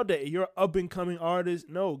not about that. You're an up and coming artist.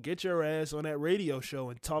 No, get your ass on that radio show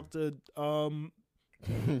and talk to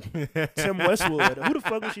Tim Westwood. Who the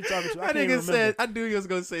fuck was she talking to? I That can't nigga even said, remember. I knew you was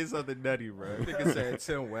gonna say something nutty, bro. Nigga said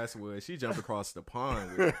Tim Westwood. She jumped across the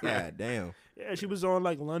pond. God damn. Yeah, she was on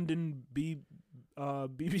like London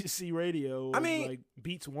BBC Radio. I mean, like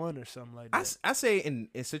Beats One or something like that. I say in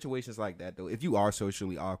situations like that though, if you are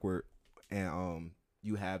socially awkward and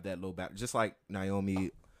you have that low back, just like Naomi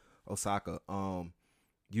Osaka,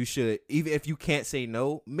 you should, even if you can't say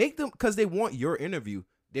no, make them, because they want your interview,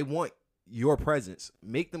 they want your presence,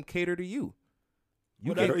 make them cater to you.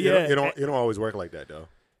 You Well, It that- don't always work like that though.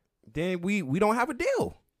 then we don't have a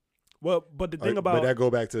deal. Well, but the thing But about that go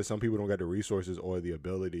back to some people don't got the resources or the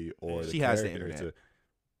ability or She the has the character internet.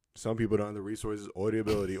 some people don't have the resources or the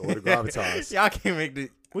ability or the gravitas. Y'all can't make the.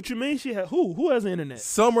 what you mean she had who has the internet?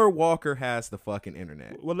 Summer Walker has the fucking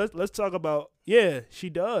internet. Well, let's talk about she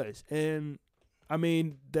does, and I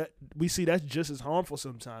mean that we see that's just as harmful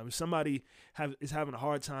sometimes. If somebody is having a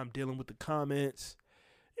hard time dealing with the comments,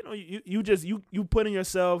 you putting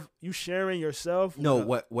yourself, you sharing yourself. No,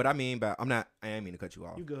 with what I mean by I ain't mean to cut you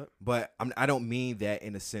off. You good? But I don't mean that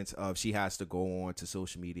in the sense of she has to go on to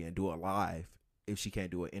social media and do it live if she can't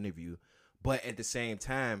do an interview. But at the same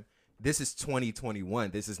time, this is 2021.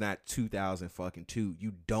 This is not 2002.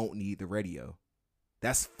 You don't need the radio.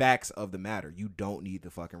 That's facts of the matter. You don't need the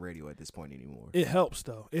fucking radio at this point anymore. It helps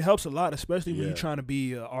though. It helps a lot, especially when Yeah. you're trying to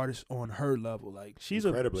be an artist on her level. Like she's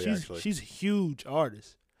Incredibly, actually. she's a huge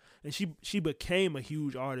artist, and she became a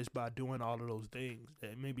huge artist by doing all of those things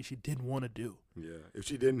that maybe she didn't want to do. Yeah, if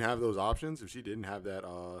she didn't have those options, if she didn't have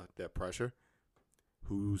that pressure,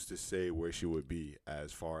 who's to say where she would be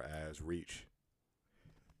as far as reach?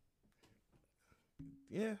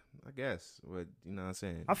 Yeah, I guess. But you know what I'm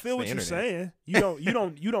saying? I feel It's what the you're internet.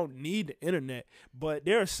 saying. You don't need the internet, but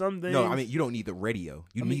there are some things. No, I mean you don't need the radio.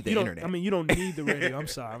 You need the internet. I mean, you don't need the radio. I'm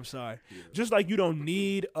sorry. Just like you don't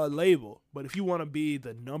need a label, but if you want to be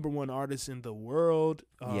the #1 artist in the world,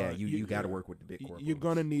 you got to work with the big corporations. You're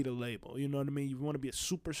gonna need a label. You know what I mean? You want to be a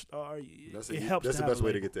superstar. It helps. That's to the have best a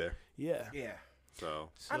way to label. get there. Yeah. Yeah. So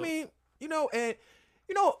I mean, and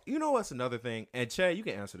you know what's another thing? And Chad, you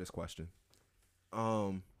can answer this question.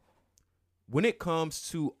 When it comes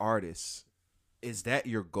to artists, is that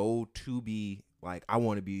your goal to be like, I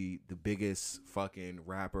want to be the biggest fucking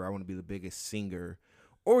rapper, I want to be the biggest singer,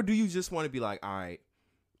 or do you just want to be like, all right,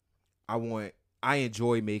 I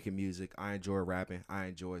enjoy making music, I enjoy rapping, I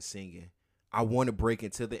enjoy singing, I want to break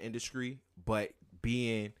into the industry, but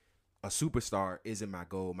being a superstar isn't my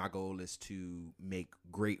goal. My goal is to make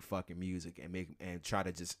great fucking music and try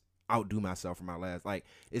to just outdo myself for my last. Like,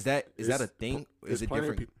 is that a thing? Is it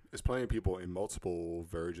different? There's plenty of people in multiple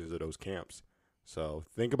versions of those camps. So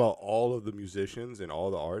think about all of the musicians and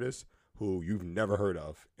all the artists who you've never heard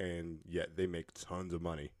of, and yet they make tons of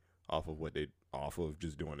money off of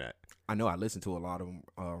just doing that. I know I listen to a lot of them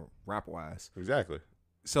rap wise. Exactly.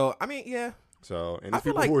 So I mean, yeah. So and I there's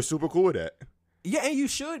feel people like- who are super cool with that. Yeah, and you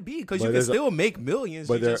should be, because But you can there's a- still make millions.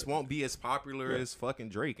 but You there- just won't be as popular as fucking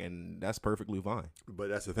Drake, and that's perfectly fine. But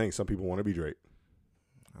that's the thing. Some people want to be Drake.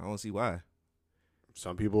 I don't see why.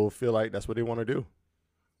 Some people feel like that's what they want to do.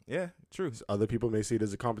 Yeah, true. Other people may see it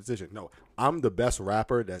as a competition. No, I'm the best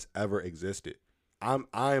rapper that's ever existed. I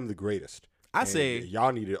am the greatest. I And say,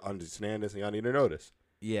 y'all need to understand this and y'all need to know this.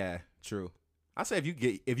 yeah, true. I say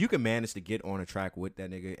if you can manage to get on a track with that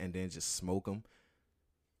nigga and then just smoke him,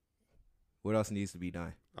 what else needs to be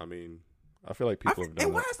done? I mean, I feel like people have done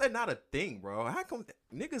And why that. is that not a thing, bro? How come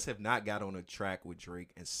niggas have not got on a track with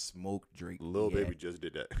Drake and smoked Drake? Lil yet? Baby just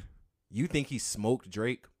did that. You think he smoked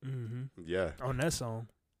Drake? Mm-hmm. Yeah. On that song,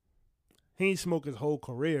 he ain't smoked his whole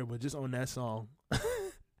career, but just on that song.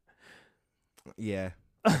 Yeah.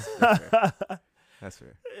 That's fair. That's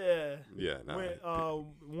fair. Yeah. Yeah. Nah.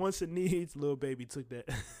 When, once it needs, Lil Baby took that.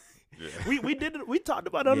 We talked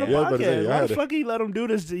about it on the Yeah, I was about to say, podcast. I Why had the to- fuck you let him do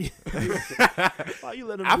this to you? Why you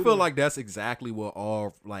let him? I do feel that? like that's exactly what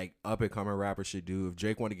all like up and coming rappers should do. If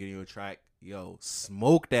Drake want to get you a track, yo,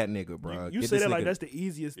 smoke that nigga, bro. You Get say this that like know that's the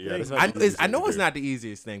easiest Yeah, thing. that's not the easiest I know thing to it's do. not the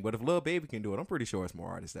easiest thing, but if Lil Baby can do it, I'm pretty sure it's more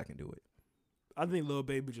artists that can do it. I think Lil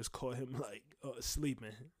Baby just caught him like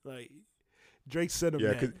sleeping. Like Drake sent him.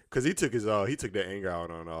 Yeah, that. because he took that anger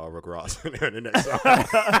out on Rick Ross in the next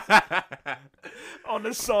song. On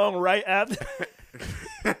the song right after.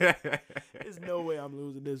 There's no way I'm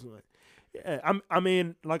losing this one. Yeah, I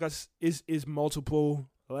mean, like it's multiple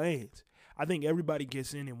lanes. I think everybody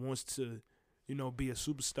gets in and wants to, be a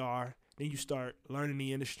superstar. Then you start learning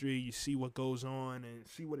the industry. You see what goes on and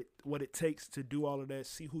see what it takes to do all of that.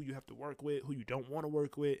 See who you have to work with, who you don't want to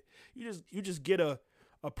work with. You just get a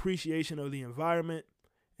appreciation of the environment,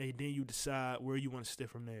 and then you decide where you want to step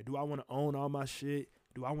from there. Do I want to own all my shit?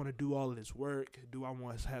 Do I want to do all of this work? Do I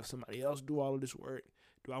want to have somebody else do all of this work?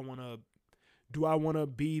 Do I want to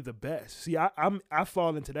be the best? See, I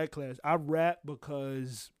fall into that class. I rap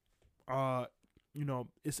because,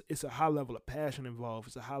 it's a high level of passion involved.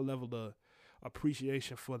 It's a high level of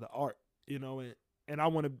appreciation for the art, and I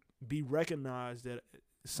want to be recognized that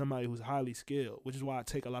somebody who's highly skilled, which is why I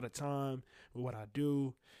take a lot of time with what I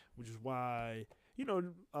do, which is why,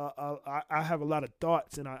 I have a lot of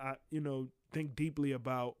thoughts and I think deeply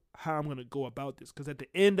about how I'm going to go about this. Because at the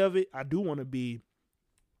end of it, I want to be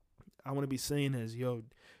seen as,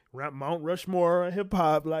 rap Mount Rushmore, hip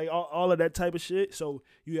hop, like all of that type of shit. So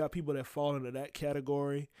you have people that fall into that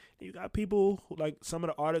category. And you got people like some of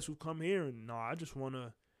the artists who come here and I just want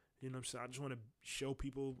to, I just want to show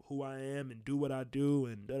people who I am and do what I do,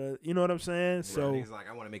 and you know what I'm saying. Right, So he's like,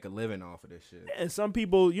 I want to make a living off of this shit. and some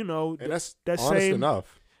people, and that's that honest same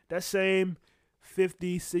enough. that same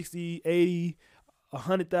 50, 60, 80,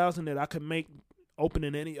 100,000 that I could make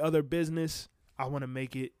opening any other business, I want to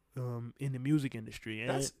make it in the music industry.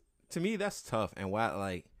 And To me, that's tough. And why,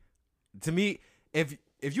 like, to me, if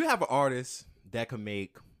you have an artist that can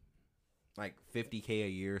make like $50K a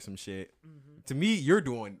year or some shit, to me, you're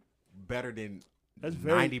doing better than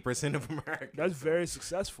 90% of America. That's very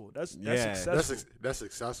successful. That's successful. That's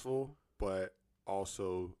successful, but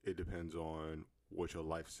also it depends on what your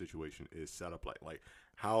life situation is set up like. Like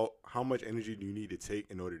how much energy do you need to take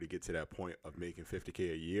in order to get to that point of making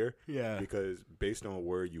 $50K a year? Yeah. Because based on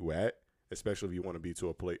where you at, especially if you want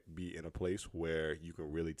to be in a place where you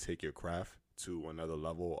can really take your craft to another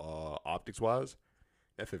level, optics wise,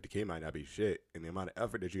 that $50K might not be shit. And the amount of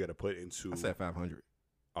effort that you got to put into. I said 500.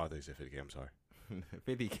 Oh, they said $50K. I'm sorry.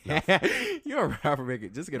 50K. You're a rapper, make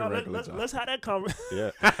it. Just get a regular job. Let's have that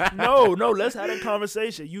conversation. Yeah. No, let's have that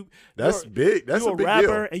conversation. That's big. That's you're a big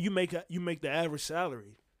rapper, deal. and you make the average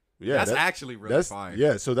salary. Yeah, that's actually really fire.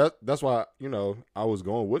 Yeah, so that's why I was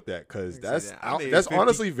going with that because that's that. 50.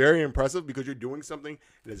 Honestly very impressive because you're doing something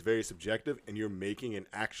that is very subjective and you're making an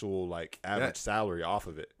actual like average salary off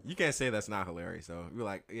of it. You can't say that's not hilarious though. You're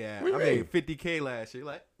like, yeah, What I do you made $50K last year.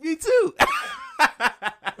 You're like, me too.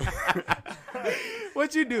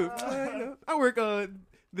 What you do? I work on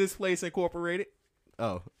this place incorporated.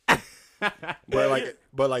 Oh, but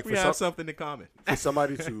like we have something in common. For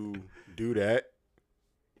somebody to do that.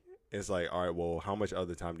 It's like, all right, well, how much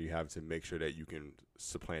other time do you have to make sure that you can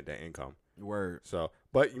supplant that income? Word. So,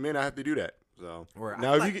 but you may not have to do that. So Word.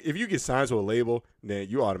 now, if you get signed to a label, then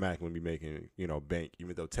you automatically be making bank,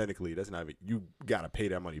 even though technically that's not even, you gotta pay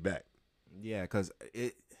that money back. Yeah, because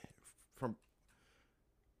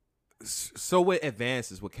with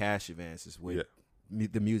advances, with cash advances, with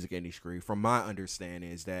the music industry, from my understanding,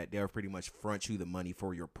 is that they'll pretty much front you the money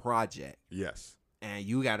for your project. Yes. And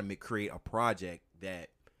you got to create a project that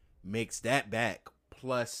makes that back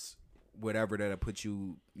plus whatever that'll put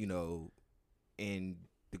you, in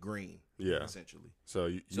the green. Yeah. Essentially.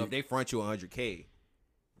 So if they front you $100K,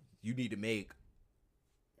 you need to make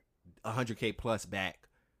 $100K plus back.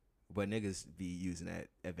 But niggas be using that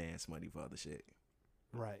advance money for other shit.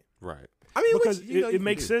 Right. Right. I mean, because it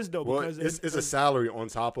makes sense though. Well, because it's a salary on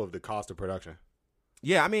top of the cost of production.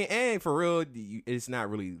 Yeah, I mean, and for real, it's not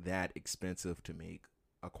really that expensive to make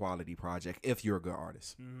a quality project if you're a good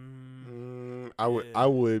artist. I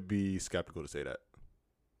would be skeptical to say that.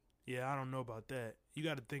 Yeah, I don't know about that. You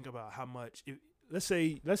got to think about how much. Let's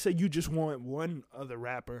say you just want one other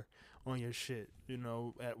rapper on your shit.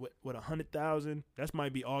 At what 100,000, that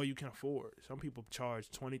might be all you can afford. Some people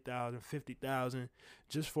charge 20,000, 50,000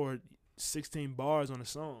 just for 16 bars on a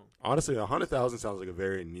song. Honestly, 100,000 sounds like a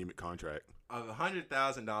very anemic contract. A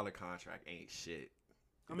 $100,000 contract ain't shit.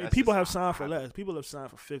 I mean, people have signed for less. People have signed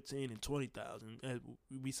for 15 and 20,000.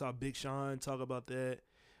 We saw Big Sean talk about that.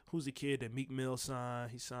 who's the kid that Meek Mill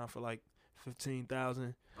signed? He signed for like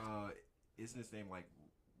 $15,000. Isn't his name like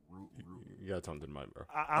Root? You got something in mind, bro.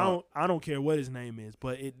 I don't care what his name is,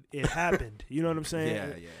 but it happened. You know what I'm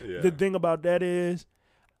saying? Yeah. The thing about that is,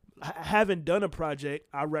 having done a project,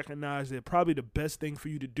 I recognize that probably the best thing for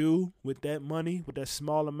you to do with that money, with that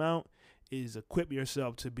small amount, is equip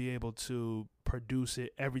yourself to be able to produce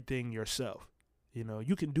everything yourself. You know,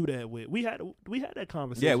 you can do that with. We had that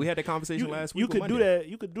conversation. Yeah, we had that conversation last week. You could on do Monday. that.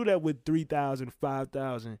 You could do that with 3,000,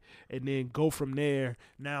 5,000, and then go from there.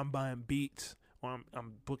 Now I'm buying beats, or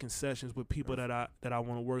I'm booking sessions with people that I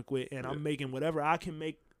want to work with, and I'm making whatever I can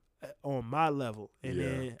make on my level. And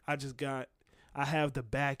then I have the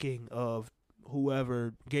backing of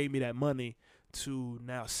whoever gave me that money to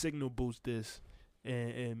now signal boost this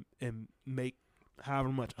and make however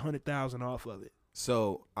much, 100,000 off of it.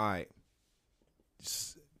 So, all right.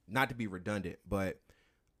 Not to be redundant, but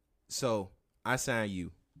so I sign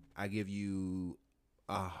you. I give you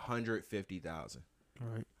 150,000. All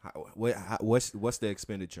right. What's the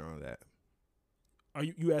expenditure on that? Are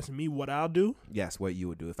you asking me what I'll do? Yes, what you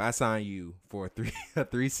would do if I sign you for a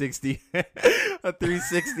 360, a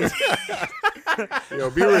 360.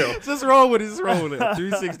 Yo, be real. Just roll with it. Just roll with it.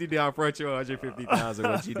 360 down front, you 150,000.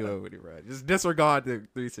 What you doing with it, right? Just disregard the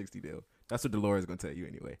 360 deal. That's what Dolores is gonna tell you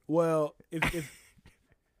anyway. Well,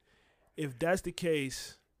 if that's the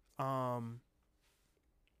case, I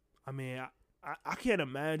mean, I can't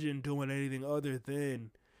imagine doing anything other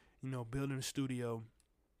than, building a studio.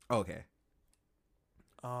 Okay.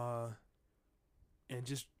 And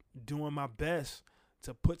just doing my best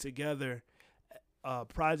to put together a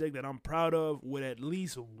project that I'm proud of with at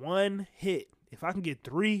least one hit. If I can get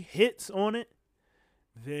 3 hits on it,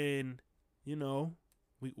 then we'll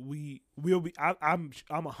be. I'm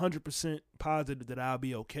 100% positive that I'll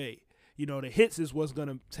be okay. The hits is what's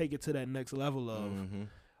gonna take it to that next level of. Mm-hmm.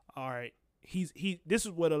 All right, this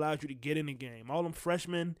is what allows you to get in the game. All them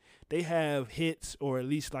freshmen, they have hits, or at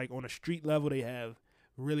least like on a street level, they have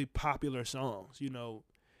really popular songs.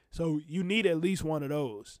 So you need at least one of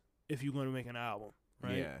those if you're gonna make an album,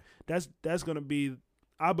 right? Yeah, that's gonna be.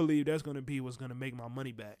 I believe that's gonna be what's gonna make my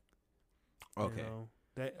money back. Okay,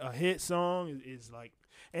 that a hit song is like,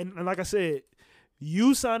 and like I said,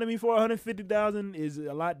 you signing me for 150,000 is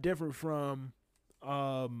a lot different from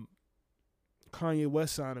Kanye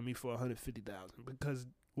West signing me for 150,000, because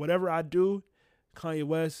whatever I do, Kanye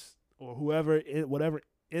West or whatever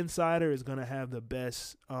insider is gonna have the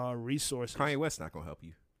best resources. Kanye West not gonna help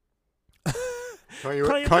you.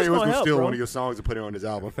 Kanye West will steal one of your songs and put it on his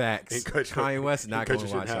album. Facts. Kanye West not gonna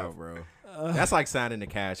watch out, bro. That's like signing the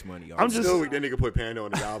Cash Money. I'm just still weak. That nigga put Panda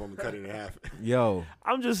on his album and cut it in half. Yo,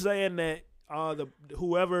 I'm just saying that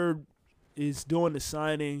whoever is doing the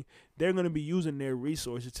signing, they're going to be using their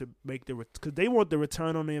resources to make because they want the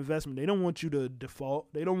return on the investment. They don't want you to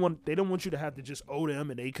default. They don't want you to have to just owe them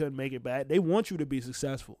and they couldn't make it back. They want you to be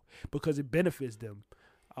successful because it benefits them.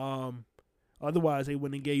 Otherwise, they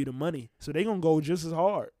wouldn't give you the money. So they're going to go just as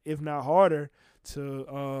hard, if not harder,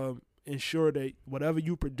 to ensure that whatever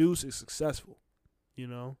you produce is successful.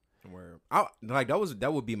 Where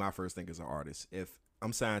that would be my first thing as an artist. If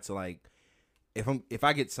I'm signed to if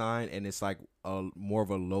I get signed and it's like a more of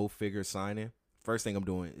a low figure signing, first thing I'm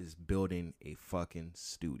doing is building a fucking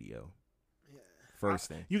studio. First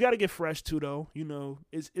thing. You got to get fresh too, though.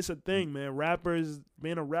 It's a thing, man.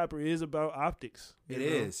 Being a rapper is about optics. It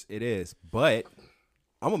is. But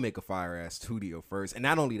I'm gonna make a fire ass studio first, and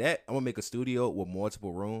not only that, I'm gonna make a studio with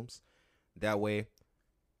multiple rooms. That way,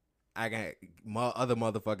 other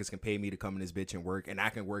motherfuckers can pay me to come in this bitch and work, and I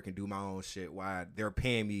can work and do my own shit while they're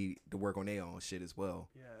paying me to work on their own shit as well.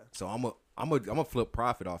 Yeah. So I'm a flip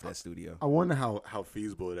profit off that studio. I wonder how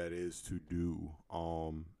feasible that is to do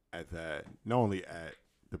at that, not only at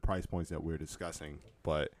the price points that we're discussing,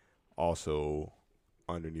 but also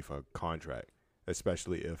underneath a contract,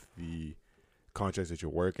 especially if the contracts that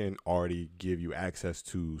you're working already give you access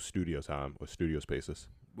to studio time or studio spaces.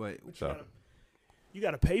 You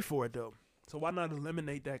got to pay for it, though. So why not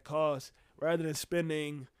eliminate that cost rather than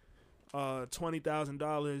spending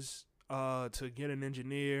 $20,000 to get an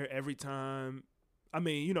engineer every time? I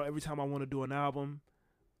mean, every time I want to do an album,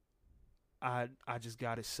 I just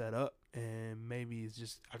got it set up, and maybe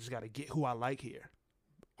I just got to get who I like here.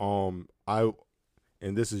 And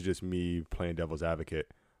this is just me playing devil's advocate.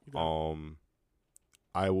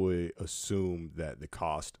 I would assume that the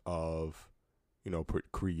cost of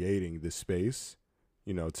creating this space,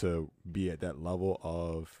 to be at that level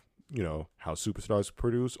of, how superstars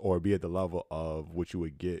produce, or be at the level of what you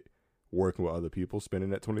would get working with other people spending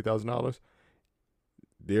that $20,000,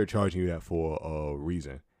 they're charging you that for a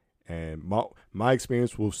reason. And my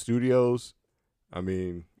experience with studios, I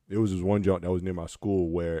mean, there was this one joint that was near my school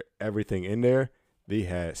where everything in there, they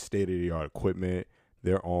had state-of-the-art equipment.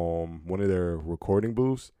 Their one of their recording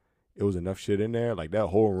booths, it was enough shit in there. Like, that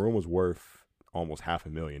whole room was worth almost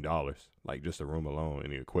 $500,000, like just the room alone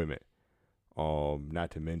and the equipment.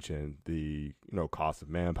 Not to mention the, cost of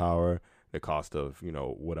manpower, the cost of,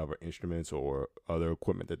 whatever instruments or other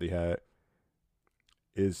equipment that they had.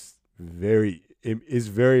 It's very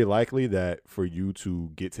likely that for you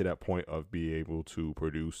to get to that point of being able to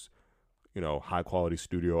produce, high quality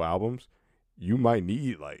studio albums, you might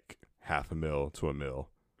need like $500,000 to $1 million.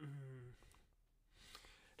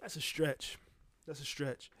 That's a stretch.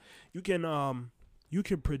 You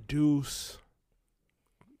can produce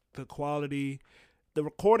the quality. The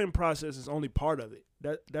recording process is only part of it.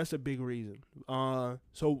 That's a big reason.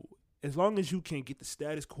 So as long as you can get the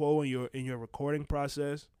status quo in your recording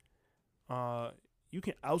process, you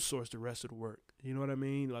can outsource the rest of the work. You know what I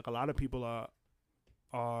mean? Like, a lot of people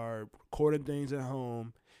are recording things at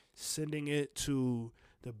home, sending it to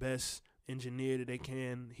the best engineer that they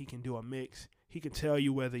can. He can do a mix. He can tell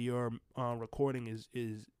you whether your recording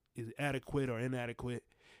is adequate or inadequate.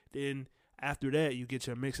 Then after that, you get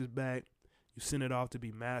your mixes back. You send it off to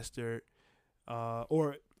be mastered,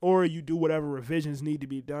 or you do whatever revisions need to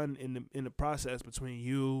be done in the process between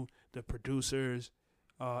you, the producers,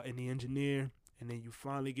 and the engineer, and then you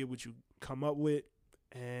finally get what you come up with,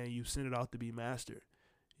 and you send it off to be mastered.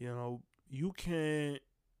 You can,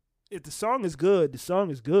 if the song is good, the song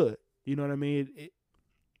is good. You know what I mean?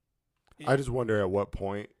 I just wonder at what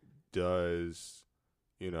point does,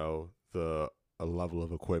 a level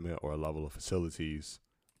of equipment or a level of facilities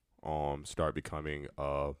start becoming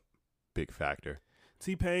a big factor.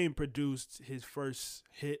 T-Pain produced his first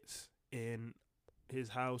hits in his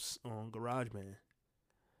house on GarageBand.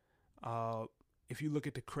 If you look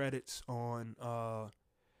at the credits on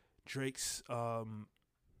Drake's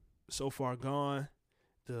So Far Gone,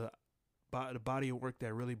 the body of work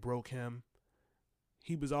that really broke him,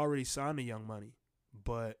 he was already signed to Young Money,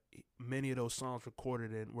 but many of those songs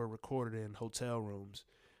were recorded in hotel rooms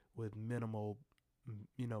with minimal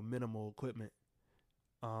equipment.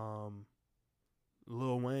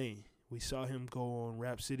 Lil Wayne, we saw him go on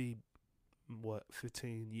Rap City,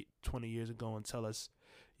 15, 20 years ago and tell us,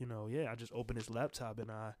 I just open this laptop and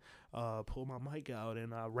I pull my mic out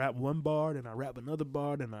and I rap one bar and I rap another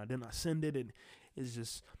bar and then I send it, and it's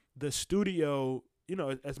just the studio.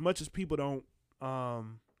 As much as people don't,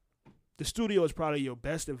 the studio is probably your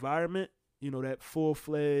best environment. That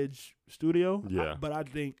full-fledged studio. Yeah. But I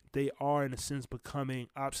think they are in a sense becoming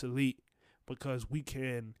obsolete because we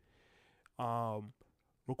can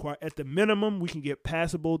require, at the minimum, we can get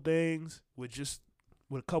passable things with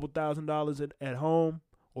a couple $1,000s at home,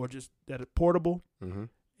 or just that are portable. Mm-hmm.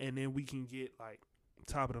 And then we can get like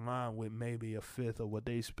top of the line with maybe a fifth of what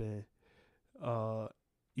they spend.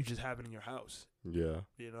 You just have it in your house. Yeah.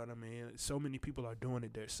 You know what I mean? So many people are doing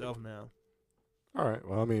it themselves now. All right.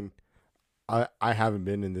 Well, I mean, I haven't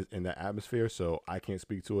been in that atmosphere, so I can't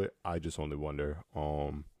speak to it. I just only wonder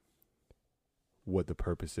what the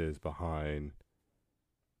purpose is behind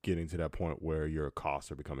getting to that point where your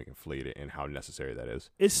costs are becoming inflated and how necessary that is.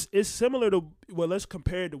 It's similar to, let's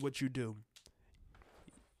compare it to what you do.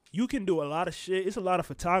 You can do a lot of shit. It's a lot of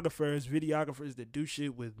photographers, videographers that do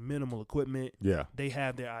shit with minimal equipment. Yeah. They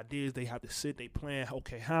have their ideas. They have to sit, they plan,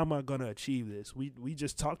 okay, how am I going to achieve this? We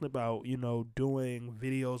just talked about, doing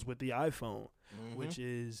videos with the iPhone, which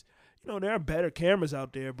is, there are better cameras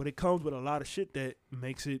out there, but it comes with a lot of shit that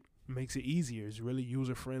makes it easier. It's really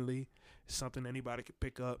user-friendly. It's something anybody can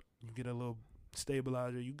pick up. You get a little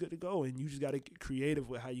stabilizer, you good to go, and you just got to get creative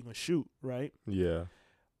with how you're going to shoot, right? Yeah.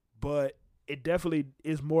 But it definitely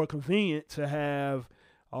is more convenient to have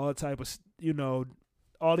all the type of,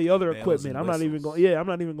 all the other equipment. I'm not even going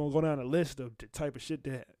to go down a list of the type of shit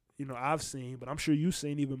that, I've seen, but I'm sure you've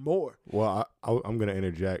seen even more. Well, I'm going to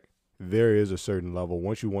interject. There is a certain level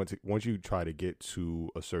once you try to get to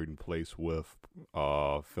a certain place with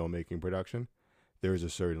filmmaking production, there is a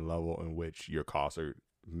certain level in which your costs are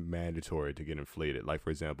mandatory to get inflated. Like,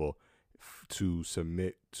 for example, to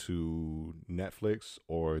submit to Netflix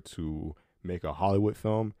or to make a Hollywood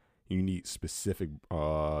film, you need specific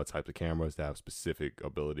types of cameras that have specific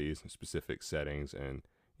abilities and specific settings and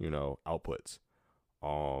outputs.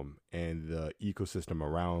 And the ecosystem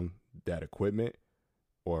around that equipment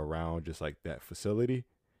or around just like that facility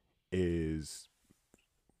is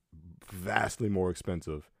vastly more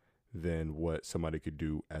expensive than what somebody could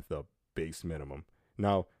do at the base minimum.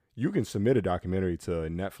 Now, you can submit a documentary to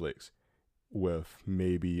Netflix with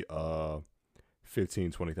maybe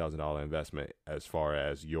 $15,000-$20,000 investment as far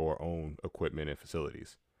as your own equipment and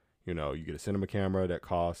facilities. You know, you get a cinema camera that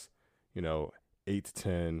costs, you know, 8 to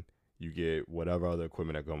 10. You get whatever other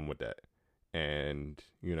equipment that comes with that. And,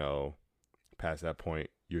 you know, past that point,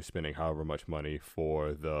 you're spending however much money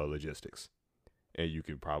for the logistics. And you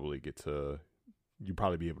could probably you'd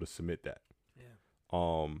probably be able to submit that.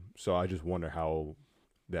 Yeah. So I just wonder how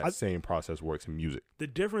that same process works in music. The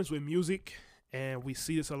difference with music, and we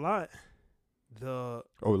see this a lot,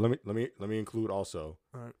 let me include also.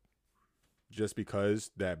 All right. Just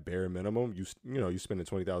because that bare minimum, you spending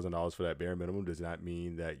 $20,000 for that bare minimum does not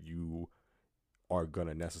mean that you are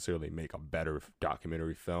gonna necessarily make a better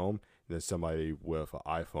documentary film than somebody with an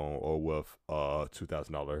iPhone or with a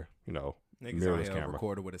 $2,000, niggas mirrorless out here camera.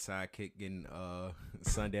 Recorded with a sidekick getting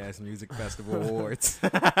Sundance Music Festival awards.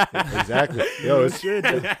 Exactly. Yo,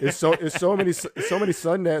 it's so many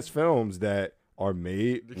Sundance films that are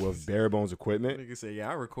made with bare bones equipment. Nigga say, yeah,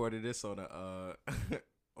 I recorded this on a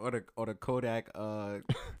on a Kodak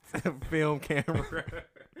film camera.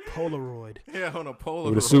 Polaroid. Yeah, on a Polaroid.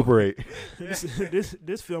 With a Super 8.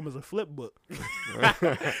 This film is a flip book.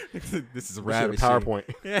 This is a rabbit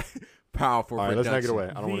PowerPoint. Yeah. Powerful. All right, let's not get away.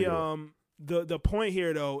 I don't want to get away. The point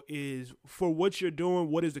here though is for what you're doing,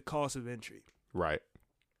 what is the cost of entry? Right.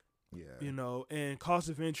 Yeah. And cost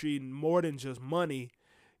of entry more than just money.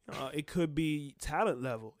 It could be talent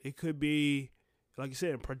level. It could be, like you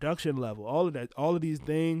said, production level. All of that, all of these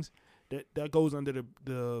things that goes under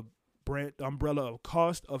the brand umbrella of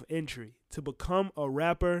cost of entry. To become a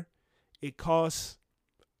rapper, it costs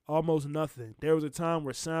almost nothing. There was a time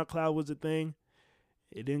where SoundCloud was a thing.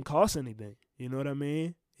 It didn't cost anything. You know what I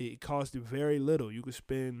mean? It costed very little. You could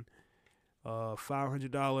spend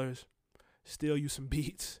 $500, steal you some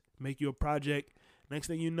beats, make you a project. Next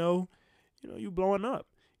thing you know, you blowing up.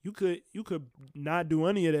 You could not do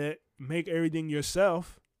any of that, make everything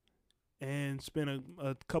yourself, and spend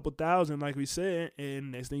a couple thousand, like we said,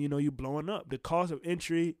 and next thing you know, you blowing up. The cost of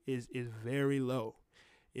entry is very low.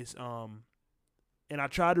 It's and I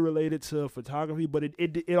try to relate it to photography, but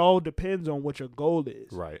it all depends on what your goal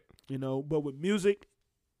is. Right. But with music,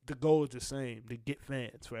 the goal is the same, to get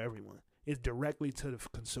fans for everyone. It's directly to the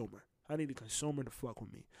consumer. I need the consumer to fuck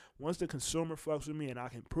with me. Once the consumer fucks with me and I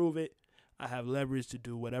can prove it, I have leverage to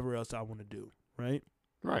do whatever else I want to do, right?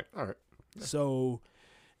 Right. All right. Yeah. So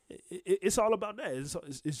it's all about that.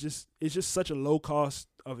 It's just such a low cost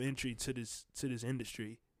of entry to this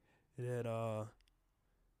industry that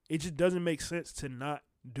it just doesn't make sense to not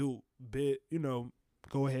do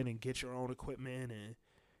go ahead and get your own equipment and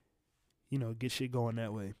get shit going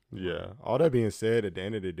that way. Yeah. All that being said, at the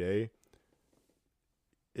end of the day,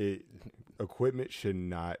 equipment should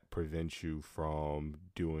not prevent you from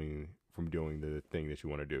doing the thing that you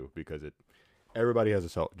want to do, because everybody has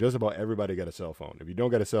just about everybody got a cell phone. If you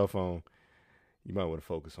don't got a cell phone, you might want to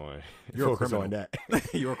focus on that.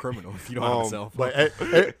 You're a criminal if you don't have a cell phone.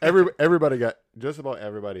 But just about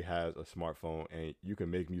everybody has a smartphone, and you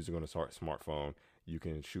can make music on a smartphone. You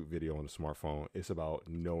can shoot video on a smartphone. It's about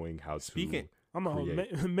knowing how to create.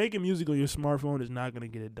 Making music on your smartphone is not gonna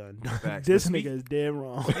get it done. Facts. This nigga is dead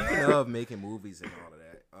wrong. Speaking of making movies and all of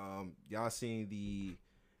that, y'all seen the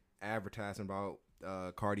advertisement about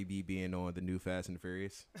Cardi B being on the new Fast and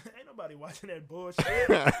Furious? Ain't nobody watching that bullshit.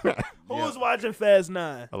 Who's watching Fast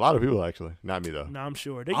 9? A lot of people, actually. Not me, though. No, I'm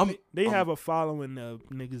sure. They have a following of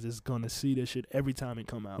niggas that's going to see this shit every time it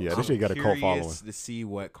come out. Yeah, this shit got a cult following. To see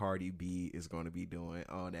what Cardi B is going to be doing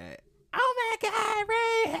on that. Oh my God,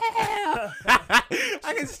 Ray!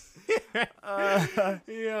 I can see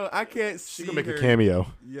I can't see she can make her. A cameo.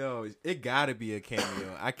 Yo, it got to be a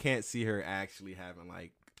cameo. I can't see her actually having,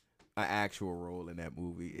 like, an actual role in that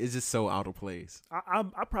movie. It's just so out of place. I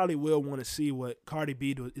probably will want to see what Cardi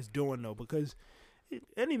B is doing though, because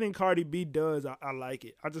anything Cardi B does, I like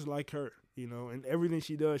it. I just like her, and everything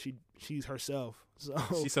she does, she's herself. So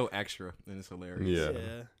she's so extra, and it's hilarious.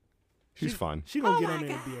 Yeah. She's fun. She gonna get on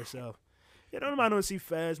there and be herself. Yeah, don't nobody want to see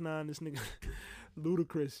Fast 9. This nigga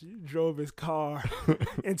Ludacris drove his car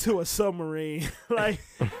into a submarine. Like,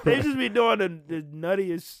 they just be doing the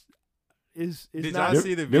nuttiest. Did y'all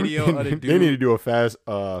see the video of the dude? They need to do a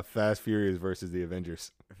Fast Furious versus the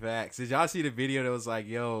Avengers. Facts. Did y'all see the video that was like,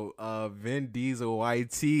 yo, Vin Diesel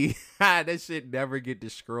YT? That shit never get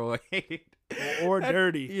destroyed. Or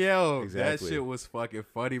dirty. Yo, exactly. That shit was fucking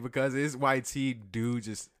funny because his YT dude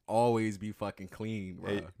just always be fucking clean, bro.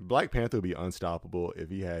 Hey, Black Panther would be unstoppable if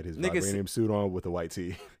he had his vibranium suit on with a white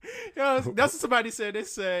tee. Yo, that's what somebody said. They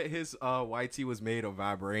said his white tee was made of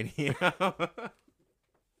vibranium.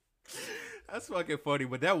 That's fucking funny.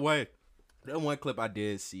 But that one clip I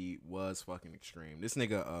did see was fucking extreme. This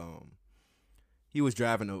nigga, he was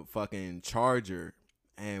driving a fucking Charger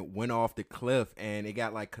and went off the cliff, and it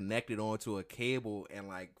got like connected onto a cable and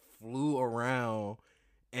like flew around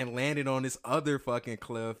and landed on this other fucking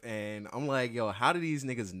cliff. And I'm like, yo, how did these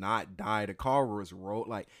niggas not die? The car was rolled.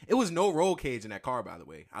 Like, it was no roll cage in that car, by the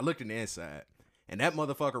way. I looked in the inside, and that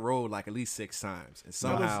motherfucker rolled like at least 6 times. And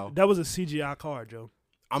somehow that was a CGI car, Joe.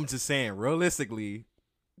 I'm just saying, realistically,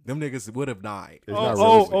 them niggas would have died.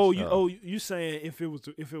 You saying if it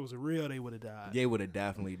was real, they would have died. They would have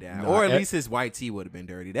definitely died, or at least his white tee would have been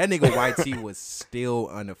dirty. That nigga white tee was still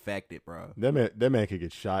unaffected, bro. That man could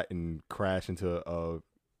get shot and crash into a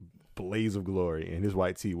blaze of glory, and his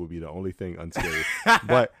white tee would be the only thing unscathed.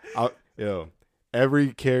 But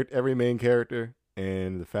every main character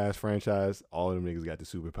in the Fast franchise, all of them niggas got the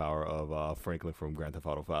superpower of Franklin from Grand Theft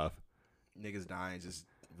Auto 5. Niggas die and just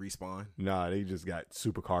respawn. Nah, they just got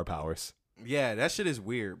supercar powers. Yeah, that shit is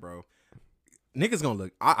weird, bro. Niggas gonna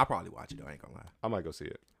look. I probably watch it though. I ain't gonna lie. I might go see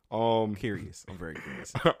it. Curious. I'm very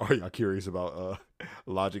curious. Are y'all curious about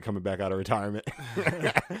Logic coming back out of retirement?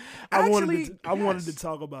 I wanted to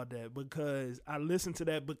talk about that because I listened to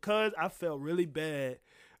that because I felt really bad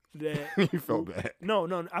that you felt bad.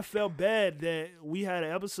 No, I felt bad that we had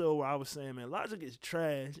an episode where I was saying, man, Logic is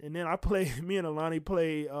trash, and then me and Alani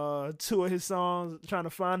played 2 of his songs trying to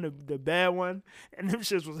find the bad one, and them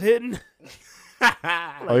shits was hitting.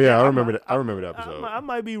 I remember that. I remember that episode. I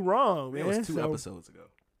might be wrong, man. It was 2 episodes ago.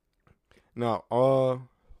 No,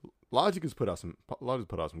 Logic has put out some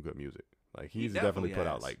good music. Like he's definitely put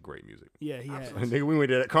out like great music. Yeah, he has. Nigga, we went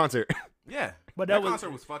to that concert. Yeah, but that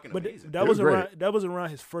concert was fucking amazing. That was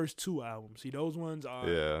around his first 2 albums. See, those ones are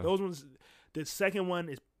those ones. The second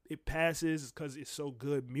one it passes because it's so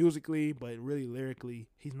good musically, but really lyrically,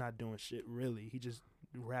 he's not doing shit. Really, he just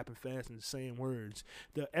rapping fast and saying words.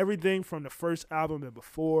 Everything from the first album and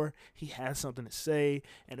before, he has something to say,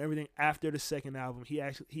 and everything after the second album, he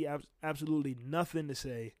has absolutely nothing to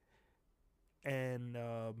say. And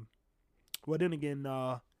then again,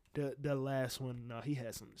 the last one, he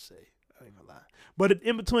had something to say. I ain't gonna lie. But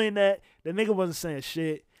in between that, the nigga wasn't saying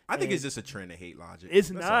shit. I think it's just a trend to hate Logic.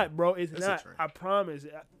 It's not, bro. It's not. I promise.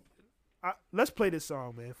 Let's play this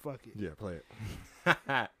song, man. Fuck it. Yeah, play it.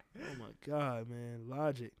 Oh my God, man,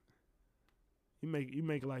 Logic. You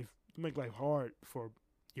make life hard for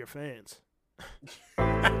your fans.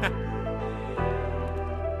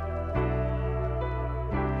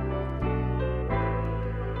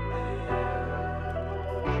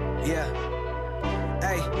 Yeah.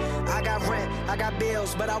 Hey, I got rent, I got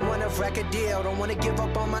bills, but I want a record deal. Don't want to give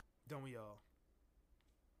up on my. Don't we all?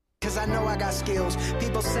 Cause I know I got skills.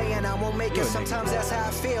 People saying I won't make it. Sometimes that's how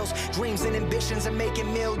it feels. Dreams and ambitions and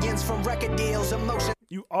making millions from record deals. Emotion.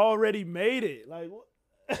 You already made it. Like what?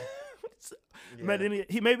 Yeah.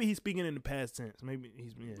 Maybe he's speaking in the past tense. Maybe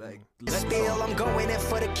he's like spill. I'm going in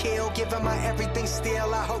for the kill, giving my everything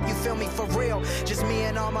still. I hope you feel me for real. Just me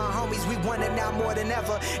and all my homies, we want it now more than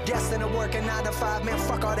ever. Destined to work a 9 to 5, man.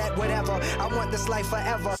 Fuck all that, whatever. I want this life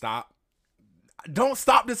forever. Stop. Don't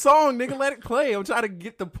stop the song, nigga. Let it play. I'm trying to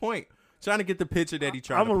get the point. Trying to get the picture that he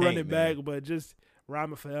trying to paint. I'm gonna run it back, but just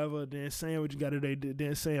rhyming forever, then saying what you got to do,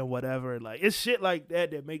 then saying whatever. Like it's shit like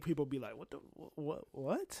that make people be like, what?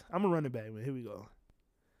 I'm gonna run it back, man. Here we go.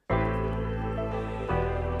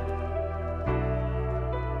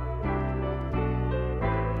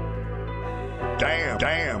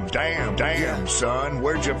 Damn, son,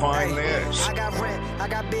 where'd you find this? I got rent, I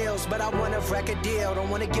got bills, but I want a record deal. Don't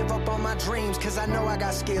want to give up on my dreams, cause I know I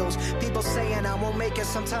got skills. People saying I won't make it,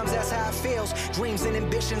 sometimes that's how it feels. Dreams and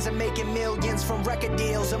ambitions and making millions from record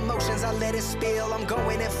deals. Emotions, I let it spill. I'm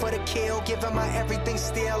going in for the kill, giving my everything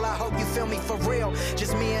still. I hope you feel me for real.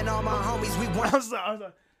 Just me and all my homies, we want.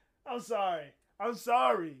 I'm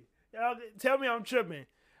sorry. Y'all tell me I'm tripping.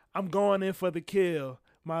 I'm going in for the kill.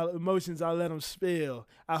 My emotions, I let them spill.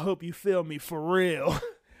 I hope you feel me for real.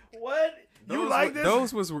 What? You like this?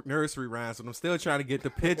 Those was nursery rhymes, but I'm still trying to get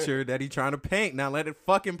the picture that he trying to paint. Now let it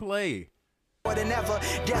fucking play. More than ever,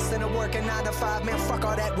 destined to work a 9 to 5, man, fuck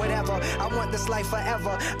all that, whatever. I want this life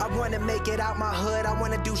forever. I want to make it out my hood. I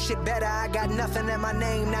want to do shit better. I got nothing in my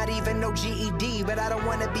name, not even no GED. But I don't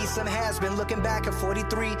want to be some has-been looking back at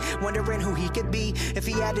 43, wondering who he could be if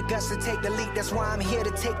he had the guts to take the leap. That's why I'm here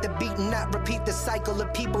to take the beat and not repeat the cycle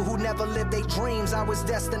of people who never lived their dreams. I was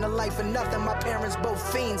destined to life for nothing. My parents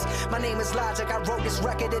both fiends. My name is Logic. I wrote this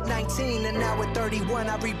record at 19, and now at 31,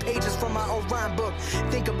 I read pages from my old rhyme book.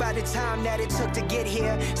 Think about the time that it took to get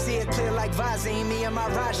here. See it clear like Visine. Me and my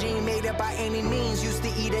regime made it by any means. Used to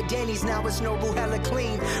eat at Denny's, now it's Noble, hella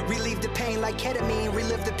clean. Relieve the pain like ketamine,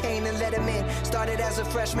 relive the pain and let him in. Started as a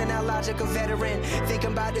freshman, now Logic a veteran.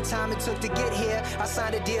 Thinking about the time it took to get here. I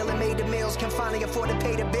signed a deal and made the meals, can finally afford to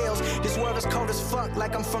pay the bills. This world is cold as fuck,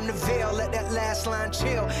 like I'm from the Ville. Let that last line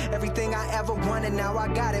chill. Everything I ever wanted, now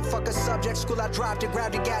I got it. Fuck a subject, school I dropped it,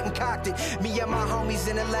 grabbed it, got and cocked it. Me and my homies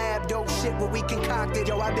in the lab, dope shit what we concocted.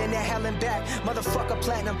 Yo, I been to hell and back, motherfucker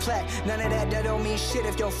platinum plaque. None of that don't mean shit.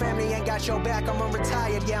 If your family ain't got your back, I'm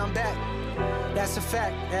unretired, yeah, I'm back. That's a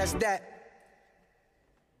fact, that's that.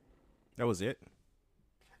 That was it.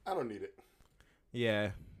 I don't need it.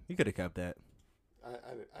 Yeah, you could have kept that. I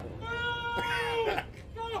don't.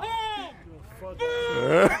 Go home.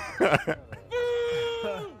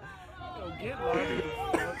 Yo, get Logic the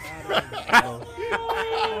fuck out of here.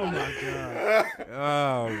 Oh my god.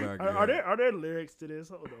 Oh my god. Are there lyrics to this?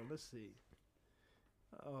 Hold on, let's see.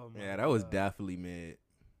 Oh my Yeah, that was God. definitely mid.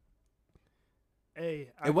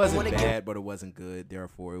 Hey, It wasn't bad, but it wasn't good.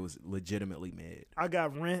 Therefore, it was legitimately mid. I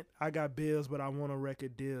got rent, I got bills, but I want to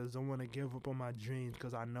record deals. Don't want to give up on my dreams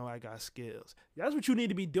because I know I got skills. That's what you need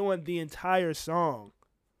to be doing the entire song.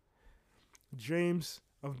 Dreams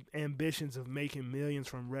of ambitions of making millions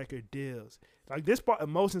from record deals. Like this part,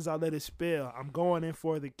 emotions I let it spill. I'm going in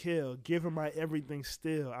for the kill, giving my everything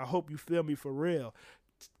still. I hope you feel me for real.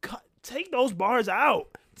 Take those bars out.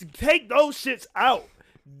 Take those shits out.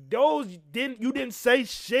 You didn't say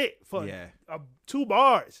shit for 2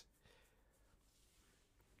 bars.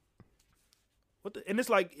 And it's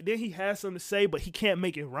like then he has something to say, but he can't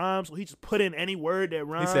make it rhyme, so he just put in any word that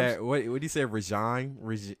rhymes. He said, "What did he say? Regime?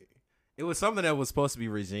 It was something that was supposed to be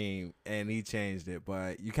regime, and he changed it.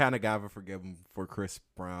 But you kind of gotta forgive him for Chris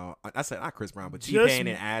Brown. I said not Chris Brown, but T-Pain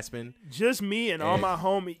and Aspen. Just me and all my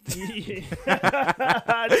homies. T-Pain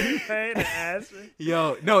and Aspen.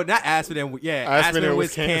 Yo, no, not Aspen. Aspen and Wisconsin,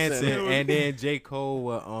 Wisconsin. and then J.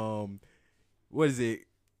 Cole. What is it?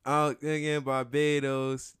 Again,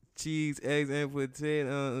 Barbados. Cheese, eggs, and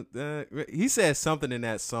potato. He said something in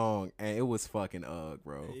that song, and it was fucking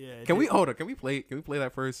bro. Yeah, Can we play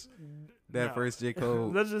that first? First J.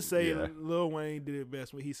 Cole. Let's just say Lil Wayne did it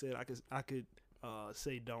best when he said, "I could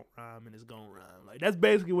say don't rhyme and it's gonna rhyme." Like that's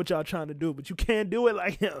basically what y'all trying to do, but you can't do it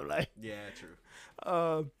like him. Like true.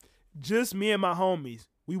 Just me and my homies.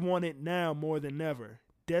 We want it now more than ever.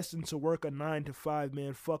 Destined to work a 9 to 5,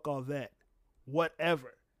 man. Fuck all that.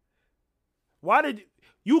 Whatever. Why did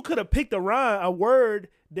you could have picked a word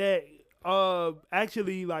that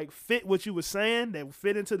actually like fit what you were saying, that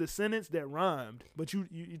fit into the sentence that rhymed, but you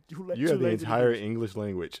have the entire English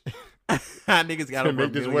language. Niggas got to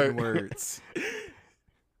make this work. Words.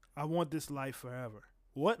 I want this life forever.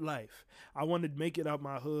 What life? I want to make it out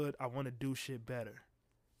my hood. I want to do shit better.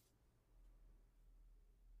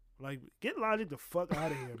 Like, get Logic the fuck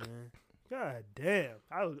out of here, man. God damn.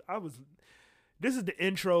 I was. This is the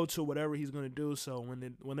intro to whatever he's gonna do. So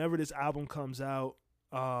whenever this album comes out,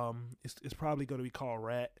 it's probably gonna be called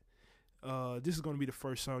Rat. This is gonna be the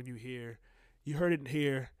first song you hear. You heard it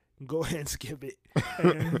here. Go ahead and skip it.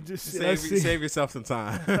 And just save yourself some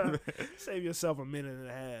time. Save yourself a minute and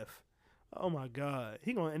a half. Oh my God.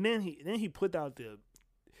 And then he put out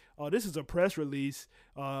this is a press release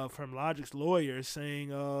from Logic's lawyer saying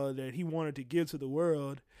that he wanted to give to the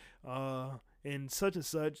world and such,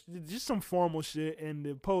 just some formal shit, and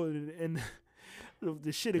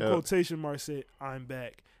the shit in quotation marks said, "I'm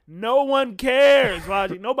back." No one cares,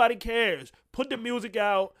 Logic. Nobody cares. Put the music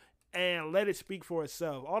out and let it speak for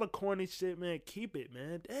itself. All the corny shit, man, keep it,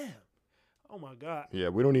 man. Damn. Oh my God. Yeah,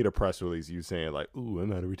 we don't need a press release. You saying like, "Ooh,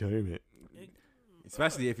 I'm out of retirement."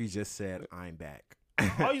 Especially if you just said, "I'm back."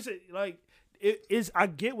 All you say, like, I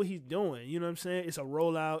get what he's doing. You know what I'm saying? It's a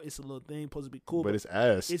rollout. It's a little thing supposed to be cool. But it's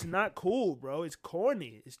ass. It's not cool, bro. It's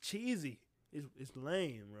corny. It's cheesy. It's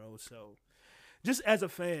lame, bro. So, just as a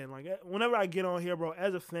fan, like, whenever I get on here, bro,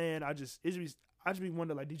 as a fan, I just be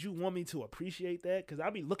wondering, like, did you want me to appreciate that? Because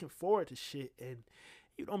I be looking forward to shit, and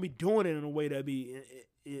you don't be doing it in a way that be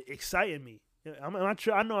exciting me.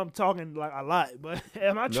 I know I'm talking like a lot, but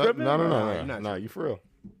am I tripping? No, you for real.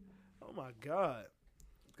 Oh my God.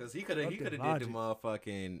 Because he could have did the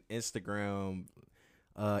motherfucking Instagram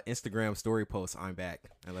story post, "I'm back,"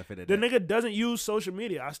 and left it at the that. nigga doesn't use social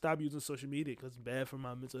media. I stopped using social media because it's bad for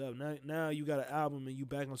my mental health. Now you got an album and you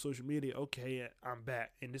back on social media. Okay, I'm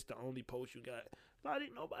back, and this the only post you got.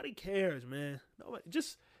 Nobody cares, man. Nobody,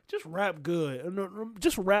 just rap good.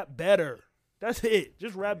 Just rap better. That's it.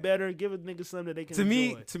 Just rap better. Give a nigga something that they can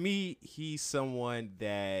enjoy. To me, he's someone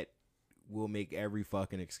that will make every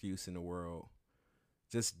fucking excuse in the world.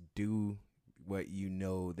 Just do what you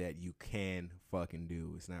know that you can fucking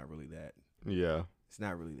do. It's not really that. Yeah. It's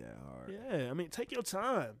not really that hard. Yeah, I mean, take your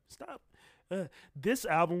time. Stop. This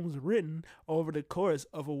album was written over the course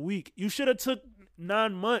of a week. You should have took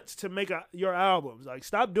 9 months to make your albums. Like,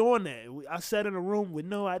 stop doing that. I sat in a room with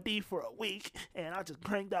no ID for a week, and I just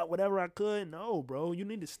cranked out whatever I could. No, bro, you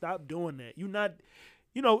need to stop doing that. You're not,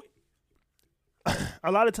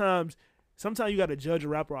 a lot of times, sometimes you got to judge a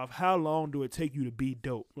rapper off how long do it take you to be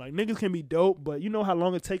dope. Like, niggas can be dope, but you know how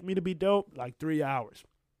long it take me to be dope? Like 3 hours.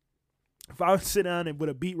 If I would sit down and with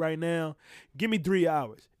a beat right now, give me 3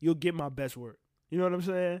 hours. You'll get my best work. You know what I'm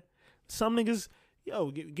saying? Some niggas,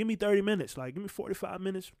 give me 30 minutes. Like, give me 45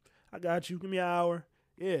 minutes. I got you. Give me an hour.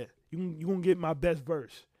 Yeah, you gonna get my best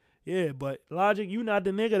verse. Yeah, but Logic, you not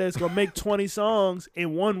the nigga that's gonna make 20 songs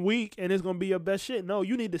in 1 week and it's gonna be your best shit. No,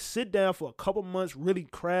 you need to sit down for a couple months, really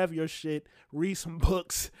craft your shit, read some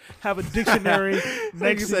books, have a dictionary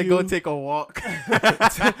next to you. Go take a walk.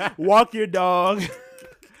 Walk your dog.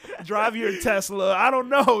 Drive your Tesla. I don't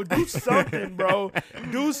know. Do something, bro.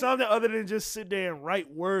 Do something other than just sit there and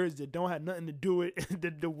write words that don't have nothing to do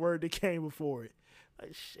with the word that came before it.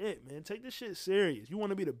 Like, shit, man. Take this shit serious. You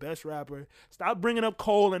want to be the best rapper. Stop bringing up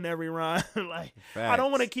Cole in every rhyme. Like, I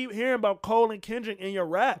don't want to keep hearing about Cole and Kendrick in your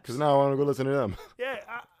raps. Because now I want to go listen to them. Yeah,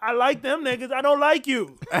 I like them niggas. I don't like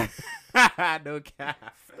you. No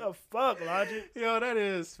cap. The fuck, Logic? Yo, that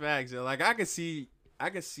is facts, yo. Like, I could see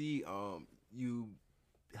you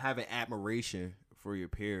having admiration for your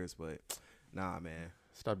peers, but nah, man.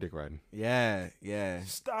 Stop dick riding. Yeah.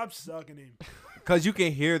 Stop sucking him. Because you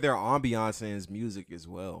can hear their ambiance in his music as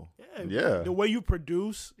well. Yeah. The way you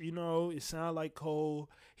produce, it sounds like Cole.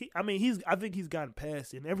 I think he's gotten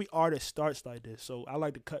past it. And every artist starts like this. So I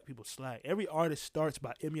like to cut people slack. Every artist starts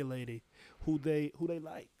by emulating who they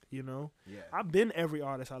like, Yeah. I've been every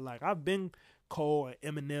artist I like. I've been Cole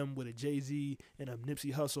and Eminem with a Jay-Z and a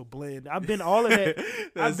Nipsey Hussle blend. I've been all of that.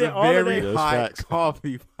 I've been all of that. Hot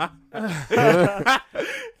coffee.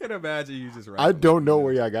 Can imagine you just I don't know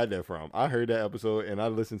where y'all got that from. I heard that episode and I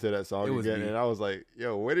listened to that song again and I was like,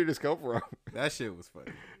 yo, where did this come from? That shit was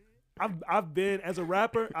funny. I've been, as a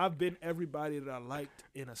rapper, I've been everybody that I liked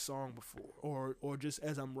in a song before. Or just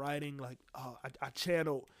as I'm writing, like, I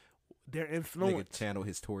channel their influence. Nigga channel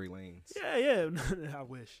his Tory Lanez. Yeah. I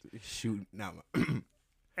wish. Shoot, nah.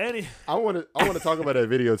 I want to talk about that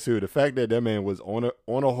video too. The fact that man was on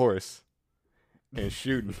a horse and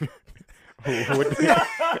shooting.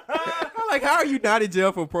 Like, how are you not in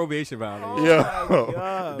jail for probation violation?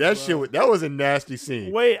 That was a nasty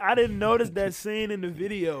scene. Wait, I didn't notice that scene in the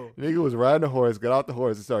video. Nigga was riding a horse, got off the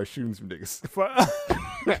horse, and started shooting some niggas.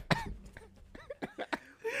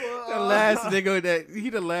 The last nigga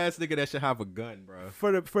that should have a gun, bro.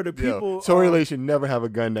 For the people, Tory Lanez should never have a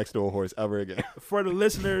gun next to a horse ever again. For the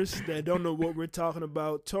listeners that don't know what we're talking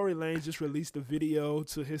about, Tory Lanez just released a video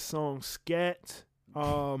to his song Scat,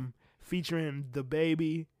 featuring The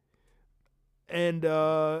Baby. And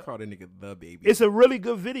call that nigga The Baby. It's a really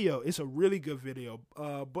good video.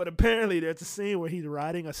 But apparently there's a scene where he's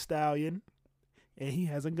riding a stallion and he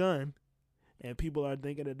has a gun, and people are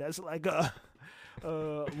thinking that that's like a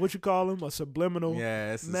what you call him, a subliminal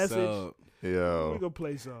message. Yo, we gonna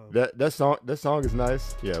play some. That song is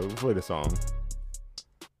nice. Yeah, we'll play the song.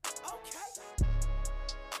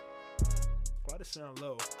 Why does it sound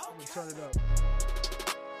low? I'm gonna turn it up.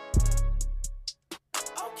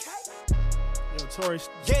 Yo, Tory,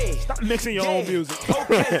 stop mixing your own music.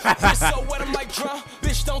 Okay, so what I'm like drum.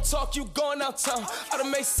 Bitch, don't talk, you going out town. I done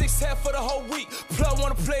made 6 half for the whole week. Plug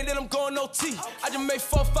wanna play, then I'm going OT. I just made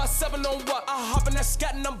 4, 5, 7 on what? I hop in that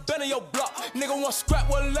scat and I'm bending your block. Nigga want scrap,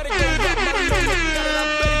 well let it go.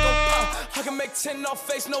 I can make 10 off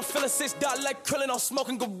face, no feeling 6 dot like Krillin on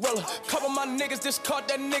smoking gorilla. Couple my niggas just caught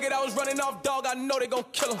that nigga that was running off dog. I know they gon'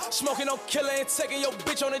 kill him. Smoking on killer and taking your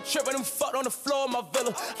bitch on the trip and them fucked on the floor of my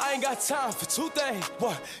villa. I ain't got time for 2 things.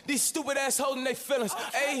 What? These stupid ass holding their feelings.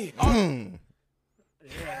 Hey.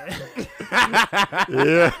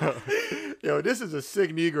 Yeah. Yo, this is a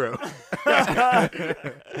sick Negro.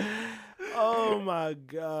 Oh my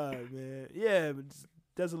God, man. Yeah, but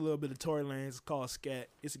there's a little bit of Tory Lanez. It's called Scat.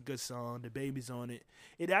 It's a good song. The Baby's on it.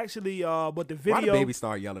 It actually, but the video. Why the Baby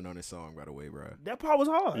start yelling on this song right away, bro? That part was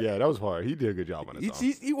hard. Yeah, that was hard. He did a good job on this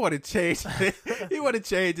song. He want to change. He want to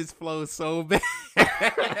change his flow so bad.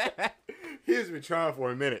 He has been trying for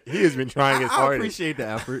a minit. He has been trying his hardest. I appreciate the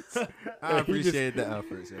efforts. I appreciate the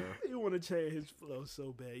efforts, yo. You want to change his flow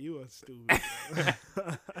so bad. You are stupid.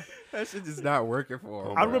 That shit just not working for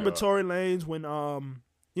him. I remember Tory Lanez when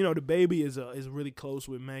The Baby is really close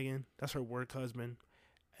with Megan. That's her work husband.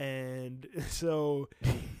 And so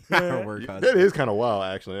saying? Work husband. That is kind of wild,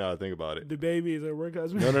 actually. Now I think about it. The baby is a work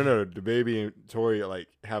husband. No. The baby and Tori like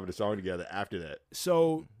having a song together after that.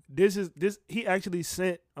 So this. He actually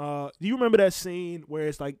sent. Do you remember that scene where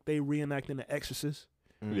it's like they reenacting The Exorcist?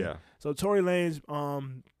 Yeah. So Tory Lanez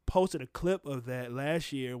posted a clip of that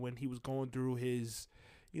last year when he was going through his,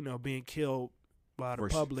 being killed by the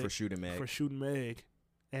public for shooting Meg,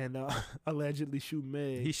 and allegedly shooting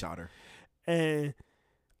Meg. He shot her, and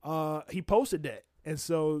he posted that, and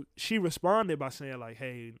so she responded by saying like,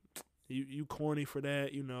 "Hey, you corny for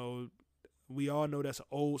that, We all know that's an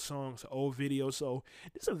old song, it's an old video. So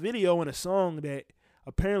it's a video and a song that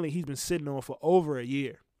apparently he's been sitting on for over a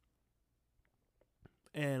year."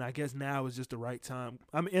 And I guess now is just the right time.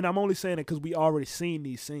 And I'm only saying it because we already seen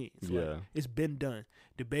these scenes. Yeah. Like, it's been done.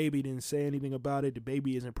 The baby didn't say anything about it. The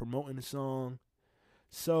baby isn't promoting the song.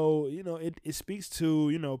 So, it speaks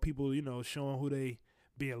to, people, showing who they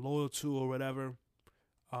being loyal to or whatever.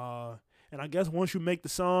 And I guess once you make the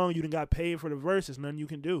song, you done got paid for the verse. There's nothing you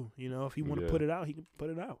can do. If he want to put it out, he can put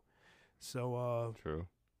it out. So, true.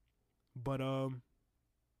 But,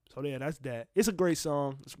 so yeah, that's that. It's a great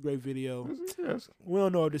song. It's a great video. Yes. We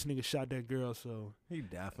don't know if this nigga shot that girl, so he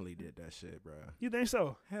definitely did that shit, bro. You think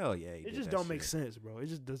so? Hell yeah, it just don't make sense, bro. It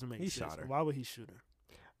just doesn't make sense. He shot her. Why would he shoot her?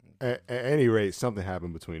 At any rate, something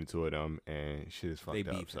happened between the two of them, and shit is fucked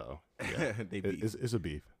up. beef. So yeah, They beef. It's a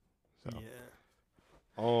beef. So yeah.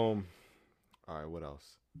 All right, what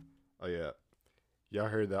else? Oh yeah, y'all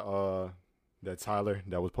heard that Tyler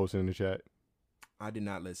that was posted in the chat? I did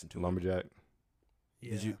not listen to Lumberjack.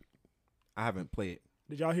 Yeah. Did you? I haven't played.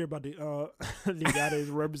 Did y'all hear about the guy that's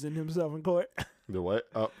representing himself in court? The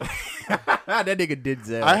what? That nigga did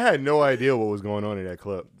that. I had no idea what was going on in that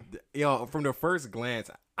clip. Yo, from the first glance,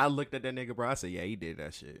 I looked at that nigga, bro. I said, yeah, he did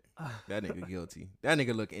that shit. That nigga guilty. That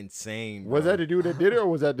nigga look insane, bro. Was that the dude that did it, or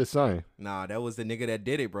was that the son? Nah, that was the nigga that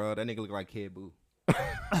did it, bro. That nigga look like Kid Buu.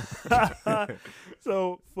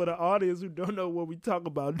 So, for the audience who don't know what we talk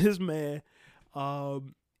about, this man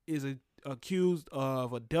is accused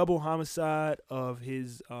of a double homicide of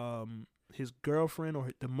his girlfriend or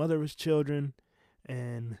the mother of his children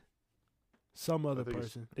and some other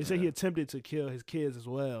person. They say he attempted to kill his kids as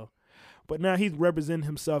well. But now he's representing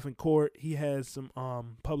himself in court. He has some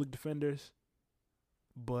public defenders,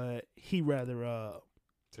 but he rather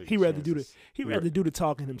do the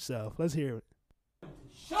talking himself. Let's hear it.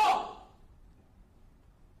 Sure.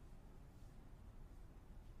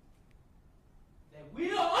 That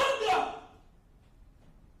we are under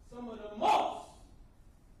some of the most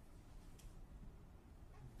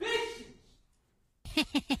vicious.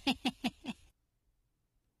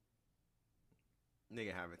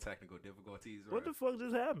 Nigga having technical difficulties, bro. What the fuck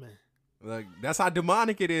just happened? Like, that's how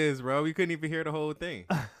demonic it is, bro. We couldn't even hear the whole thing.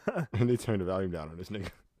 And they turned the volume down on this nigga.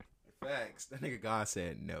 Facts. That nigga God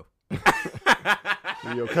said no.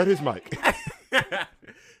 Yo, cut his mic.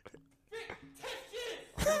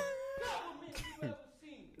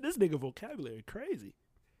 This nigga vocabulary crazy.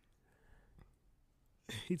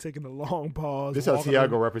 He taking a long pause. This is how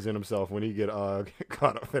Tiago represent himself when he get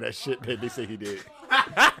caught up for that shit that they say he did.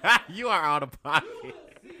 You are out of pocket.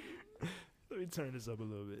 Let me turn this up a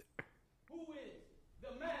little bit. Who is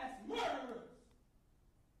the mass murderer?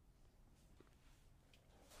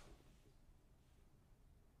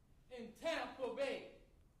 In Tampa Bay,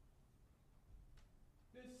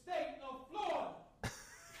 the state of Florida.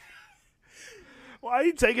 Why are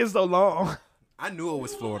you taking so long? I knew it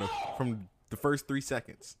was Florida from the first 3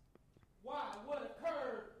 seconds. Why? What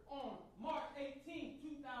occurred on March 18,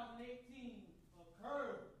 2018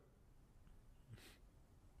 occurred.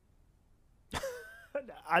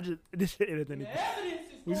 This shit ain't anything.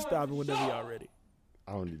 We stopping whenever y'all ready.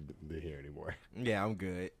 I don't need to hear anymore. Yeah, I'm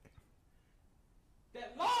good.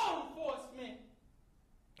 That law enforcement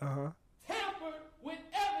tampered with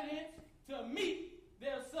evidence to meet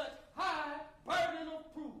their such high burden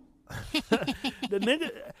of proof. The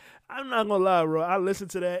nigga, I'm not gonna lie, bro. I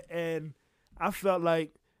listened to that and I felt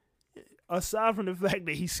like, aside from the fact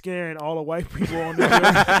that he's scaring all the white people on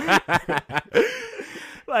the jury,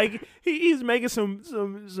 like he's making some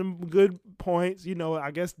good points.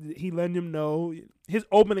 I guess he letting them know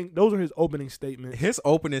those are his opening statements. His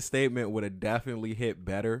opening statement would have definitely hit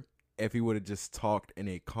better if he would have just talked in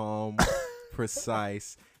a calm,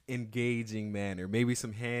 precise, engaging manner. Maybe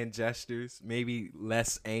some hand gestures, maybe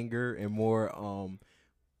less anger and more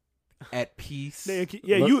at peace.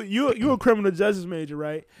 You a criminal justice major,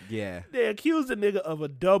 right? Yeah. They accused the nigga of a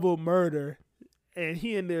double murder, and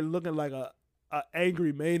he in there looking like a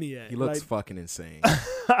angry maniac. He looks fucking insane.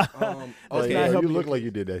 Okay, you look like you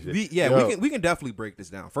did that shit. We can definitely break this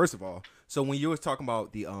down. First of all, so when you was talking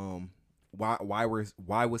about the why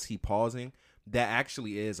was he pausing? That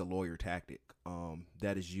actually is a lawyer tactic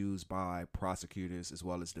that is used by prosecutors as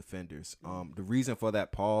well as defenders. The reason for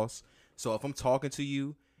that pause, so if I'm talking to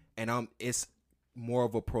you and it's more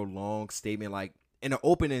of a prolonged statement, like in an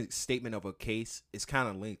opening statement of a case, it's kind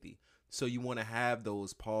of lengthy. So you want to have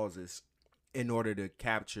those pauses in order to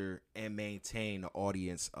capture and maintain the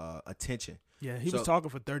audience attention. Yeah, he was talking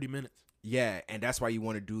for 30 minutes. Yeah, and that's why you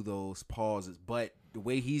want to do those pauses. But the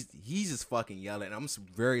way he's just fucking yelling, I'm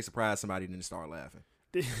very surprised somebody didn't start laughing.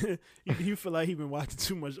 You feel like he been watching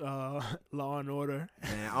too much Law and Order?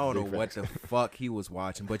 Man, I don't know what the fuck he was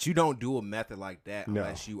watching. But you don't do a method like that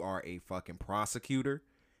unless you are a fucking prosecutor,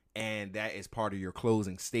 and that is part of your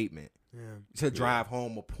closing statement to drive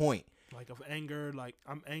home a point. Like of anger, like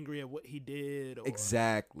I'm angry at what he did. Or,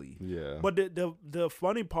 exactly. Yeah. But the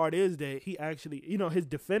funny part is that he actually, his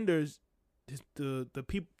defenders, the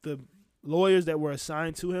lawyers that were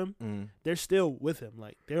assigned to him, they're still with him.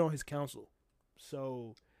 Like they're on his counsel.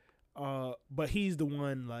 So, but he's the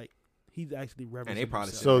one, like he's actually representing. And they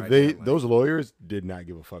probably so those lawyers did not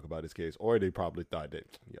give a fuck about this case, or they probably thought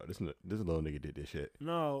that this little nigga did this shit.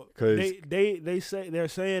 No, because they're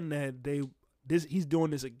saying that he's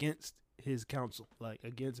doing this against his counsel, like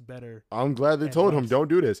against better. I'm glad they told him don't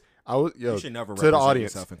do this. You should never represent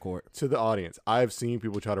yourself in court. To the audience, I've seen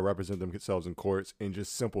people try to represent themselves in courts in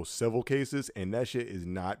just simple civil cases, and that shit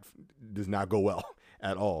does not go well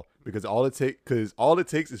at all. Because all it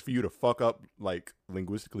takes is for you to fuck up like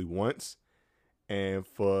linguistically once, and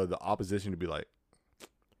for the opposition to be like,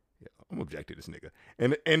 "Yeah, I'm objecting to this nigga,"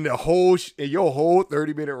 and the whole your whole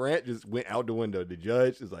 30-minute rant just went out the window. The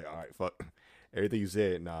judge is like, "All right, fuck." Everything you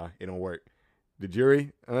said, nah, it don't work. The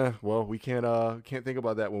jury, well, we can't think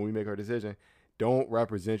about that when we make our decision. Don't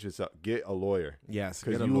represent yourself. Get a lawyer. Yes,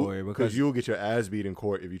 get a lawyer because you'll get your ass beat in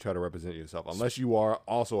court if you try to represent yourself. Unless you are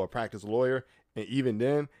also a practiced lawyer, and even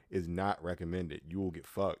then, is not recommended. You will get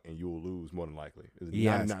fucked and you will lose more than likely. There's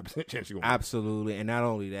 99% chance you will. Absolutely, and not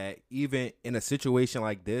only that, even in a situation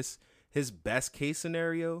like this, his best case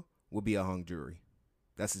scenario would be a hung jury.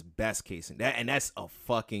 That's his best case, and that's a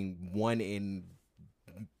fucking 1 in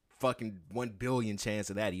 1 billion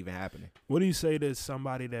chance of that even happening. What do you say to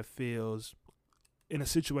somebody that feels in a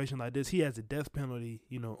situation like this, he has a death penalty,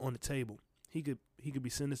 on the table? He could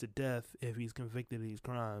be sentenced to death if he's convicted of these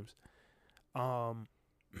crimes.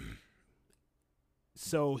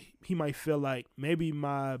 So he might feel like maybe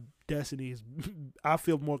my destiny is. I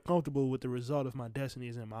feel more comfortable with the result if my destiny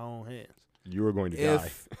is in my own hands. You are going to die.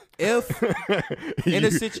 If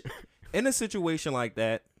in a situation like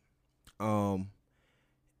that, and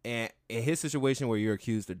in his situation where you're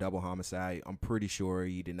accused of double homicide, I'm pretty sure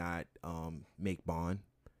he did not make bond.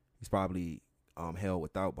 He's probably held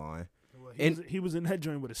without bond. Well, he was in that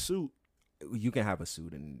joint with a suit. You can have a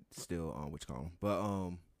suit and still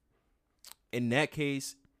but in that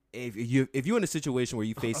case, if you're in a situation where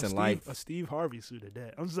you facing life, a Steve Harvey suit at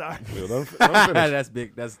that. I'm sorry. That's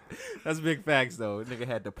big. That's big facts though. Nigga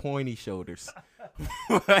had the pointy shoulders.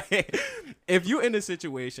 If you're in a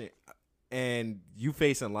situation and you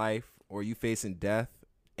facing life or you facing death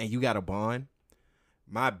and you got a bond,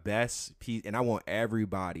 my best piece, and I want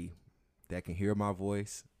everybody that can hear my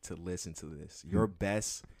voice to listen to this. Your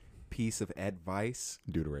best piece of advice,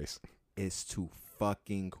 do the race, is to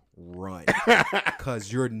fucking run,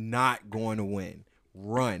 because you're not going to win.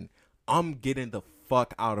 Run. I'm getting the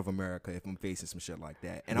fuck out of America if I'm facing some shit like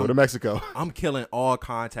that. And go to Mexico. I'm killing all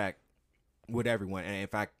contact with everyone. And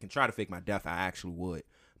if I can try to fake my death, I actually would.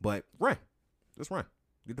 But run. Just run.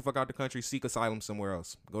 Get the fuck out the country. Seek asylum somewhere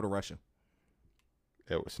else. Go to Russia.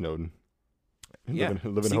 Edward Snowden. Yeah.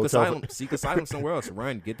 Live in a hotel. Seek asylum somewhere else.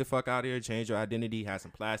 Run. Get the fuck out of here. Change your identity. Have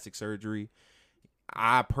some plastic surgery.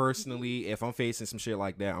 I personally, if I'm facing some shit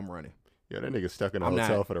like that, I'm running. Yeah, that nigga stuck in a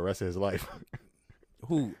hotel for the rest of his life.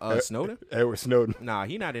 Who? Snowden? Edward Snowden. Nah,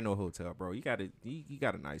 he not in no hotel, bro. He got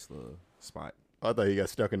a nice little spot. I thought he got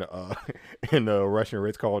stuck in the Russian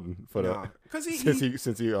Ritz-Carlton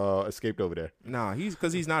since he escaped over there. Nah,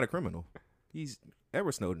 because he's not a criminal.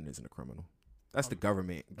 Edward Snowden isn't a criminal. That's the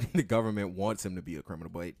government. The government wants him to be a criminal,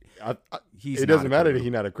 but it doesn't matter that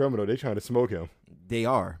he's not a criminal. They're trying to smoke him. They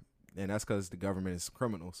are. And that's because the government is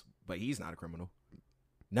criminals, but he's not a criminal.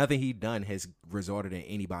 Nothing he done has resulted in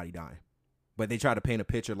anybody dying. But they try to paint a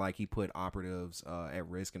picture like he put operatives at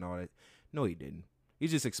risk and all that. No, he didn't. He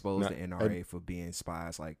just exposed the NRA for being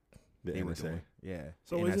spies like they were doing. Yeah.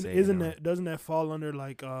 So doesn't that fall under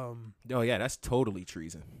like Oh yeah, that's totally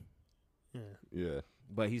treason. Yeah.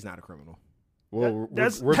 But he's not a criminal. Well,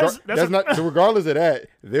 regardless of that,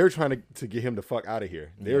 they're trying to get him the fuck out of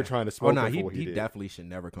here. They're trying to smoke him for what he did. Definitely should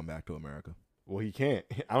never come back to America. Well, he can't.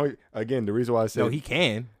 Again, the reason why I said No, he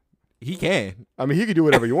can. He can. I mean, he can do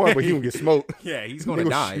whatever you want, but he gonna get smoked. Yeah, he's gonna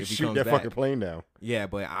die if he shoot comes that back. fucking plane down. Yeah,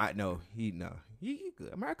 but he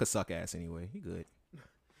good. America suck ass anyway. He good.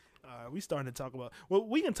 We starting to talk about. Well,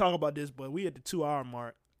 we can talk about this, but we at the 2-hour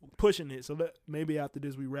mark, pushing it. So maybe after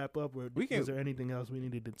this we wrap up. Or is there anything else we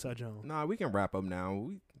needed to touch on? Nah, we can wrap up now.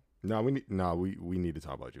 We need to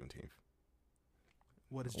talk about Juneteenth.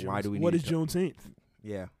 What is Why do we? What is Juneteenth?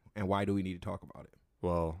 Yeah, and why do we need to talk about it?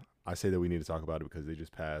 Well, I say that we need to talk about it because they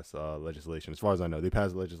just passed legislation. As far as I know, they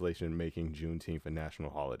passed legislation making Juneteenth a national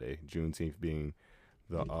holiday. Juneteenth being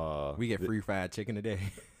the we get free fried chicken today.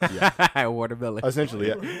 Yeah, watermelon. Essentially,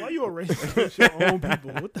 yeah. Why you a racist against your own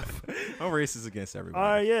people? What the? I'm racist against everybody.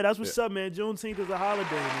 All right, yeah, that's what's up, man. Juneteenth is a holiday,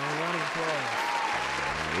 man. Round of applause.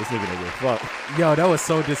 This nigga don't give a fuck. Yo, that was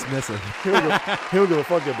so dismissive. He don't give a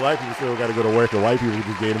fuck that black people still got to go to work, and white people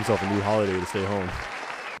just gave themselves a new holiday to stay home.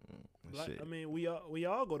 I mean, we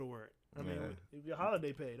all go to work. I mean, your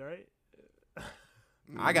holiday paid, right?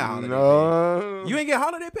 I got holiday pay. You ain't get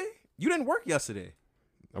holiday pay? You didn't work yesterday.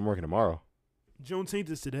 I'm working tomorrow. Juneteenth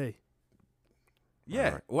is today.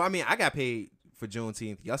 Yeah. Right. Well, I mean, I got paid for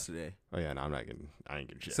Juneteenth yesterday. Oh yeah, no, I ain't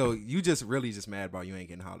getting shit. So you just really just mad about you ain't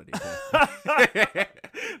getting holiday pay.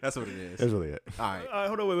 That's what it is. That's really it. All right.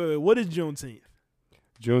 Hold on, wait. What is Juneteenth?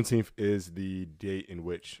 Juneteenth is the date in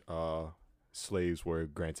which slaves were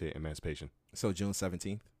granted emancipation. So June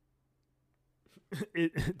 17th?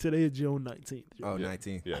 Today is June 19th. Oh,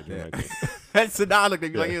 19th. Yeah, June 19th. So now I looked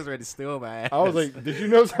at me like he was ready to steal my ass. I was like, did you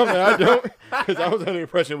know something I don't? Because I was under the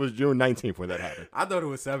impression it was June 19th when that happened. I thought it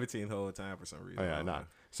was 17th the whole time for some reason. Oh, yeah, nah.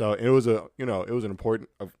 So it was an important,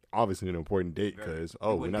 obviously an important date because,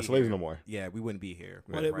 we're not slaves no more. Yeah, we wouldn't be here.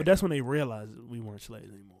 But that's when they realized we weren't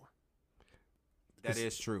slaves anymore. That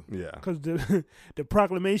is true. Yeah. Because the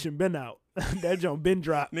proclamation been out. That junk been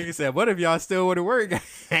dropped. Nigga said, what if y'all still want to work?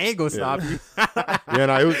 I ain't gonna stop you. Yeah,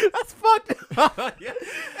 no, it was... That's fucked up. Yeah.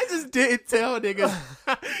 I just didn't tell niggas.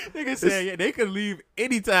 Niggas said they could leave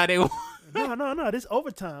anytime they want. No, this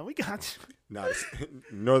overtime. We got you. Nah,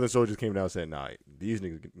 Northern soldiers came down and said, nah, these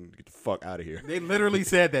niggas get the fuck out of here. They literally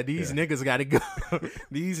said that these niggas got to go.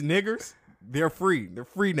 These niggers, they're free. They're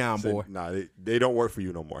free now, boy. Nah, they don't work for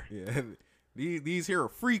you no more. Yeah. These here are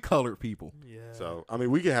free colored people. Yeah. So, I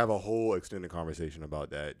mean, we could have a whole extended conversation about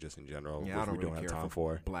that just in general. Yeah, I don't we really don't have care time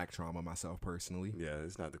for black trauma myself personally. Yeah,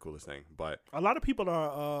 it's not the coolest thing. But a lot of people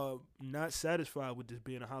are not satisfied with this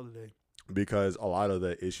being a holiday. Because a lot of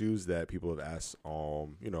the issues that people have asked,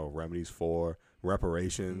 remedies for,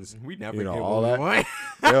 reparations, we never get all what that.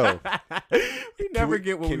 We want. Yo, we never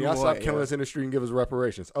get what we want. Can y'all stop killing us in the street and give us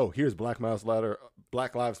reparations? Oh, here's Black Lives Matter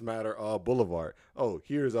Boulevard. Oh,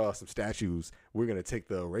 here's some statues. We're gonna take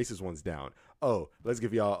the racist ones down. Oh, let's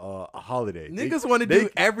give y'all a holiday. Niggas want to do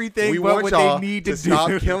everything but want what y'all they need to do.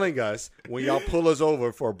 Stop killing us when y'all pull us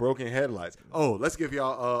over for broken headlights. Oh, let's give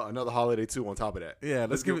y'all another holiday too on top of that. Yeah,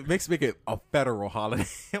 let's make it a federal holiday.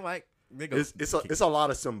 Like, nigga, it's a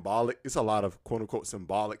lot of symbolic. It's a lot of quote unquote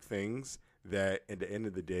symbolic things that at the end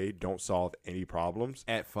of the day don't solve any problems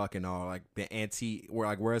at fucking all. Like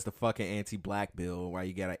where's the fucking anti-black bill? Why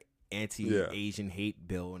you got an anti-Asian hate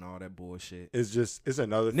bill and all that bullshit? It's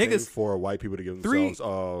another thing for white people to give themselves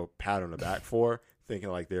a pat on the back for, thinking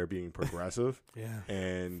like they're being progressive. Yeah,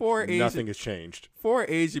 and nothing has changed. 4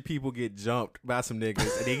 Asian people get jumped by some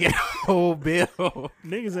niggas and they get a whole bill.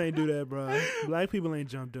 Niggas ain't do that, bro. Black people ain't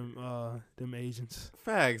jumped them Asians.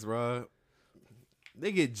 Facts, bro.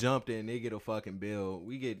 They get jumped and they get a fucking bill.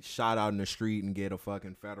 We get shot out in the street and get a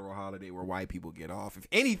fucking federal holiday where white people get off. If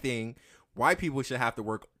anything, white people should have to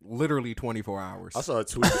work literally 24 hours. I saw a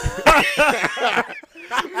tweet.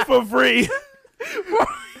 For free.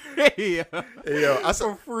 I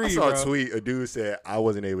saw a tweet. A dude said, I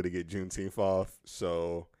wasn't able to get Juneteenth off,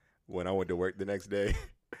 so when I went to work the next day,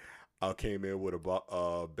 I came in with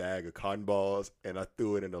a bag of cotton balls and I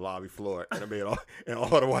threw it in the lobby floor, and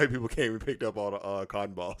all the white people came and picked up all the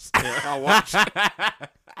cotton balls. And I watched.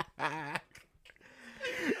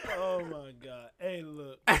 Oh my god! Hey,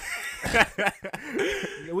 look,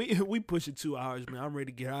 we pushing 2 hours, man. I'm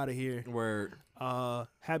ready to get out of here. Word.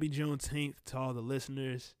 Happy Juneteenth to all the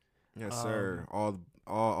listeners. Yes, sir.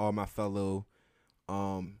 All my fellow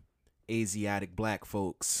Asiatic black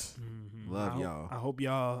folks. Mm-hmm. Love y'all. I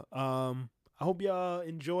hope y'all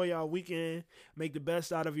enjoy y'all weekend. Make the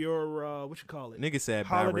best out of your what you call it. Nigga said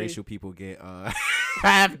holiday. Biracial people get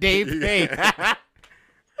half day pay.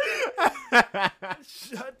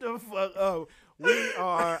 Shut the fuck up. We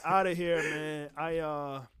are out of here, man.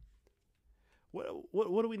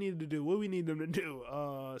 What do we need to do? What do we need them to do?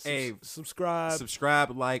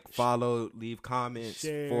 Subscribe, like, follow, leave comments,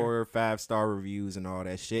 share. 4 or 5-star reviews and all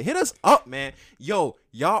that shit. Hit us up, man. Yo,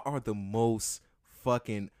 y'all are the most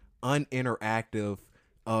fucking uninteractive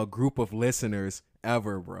group of listeners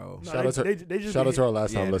ever, bro. Shout out to our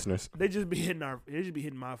last time listeners. They just be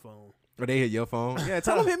hitting my phone. Or they hit your phone? Yeah,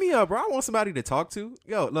 tell them hit me up, bro. I want somebody to talk to.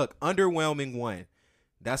 Yo, look, Underwhelming1.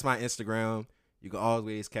 That's my Instagram. You can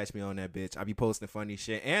always catch me on that bitch. I be posting funny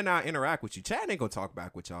shit, and I interact with you. Chad ain't gonna talk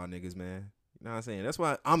back with y'all niggas, man. You know what I'm saying? That's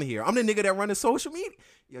why I'm here. I'm the nigga that run the social media.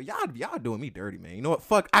 Yo, y'all doing me dirty, man. You know what?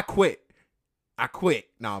 Fuck, I quit.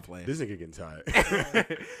 Nah, I'm playing. This nigga getting tired.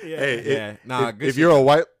 If you're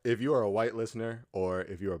a white listener, or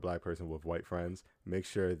if you're a black person with white friends, make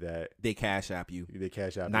sure that they cash app you. They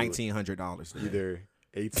cash app $1,900. Either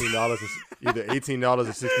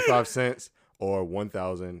 $18.65 or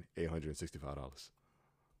 $1,865.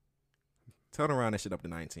 Turn around that shit up to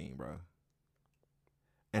 19, bro,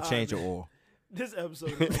 and change your oil. This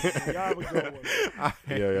episode, y'all have a good one.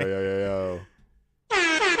 Yeah.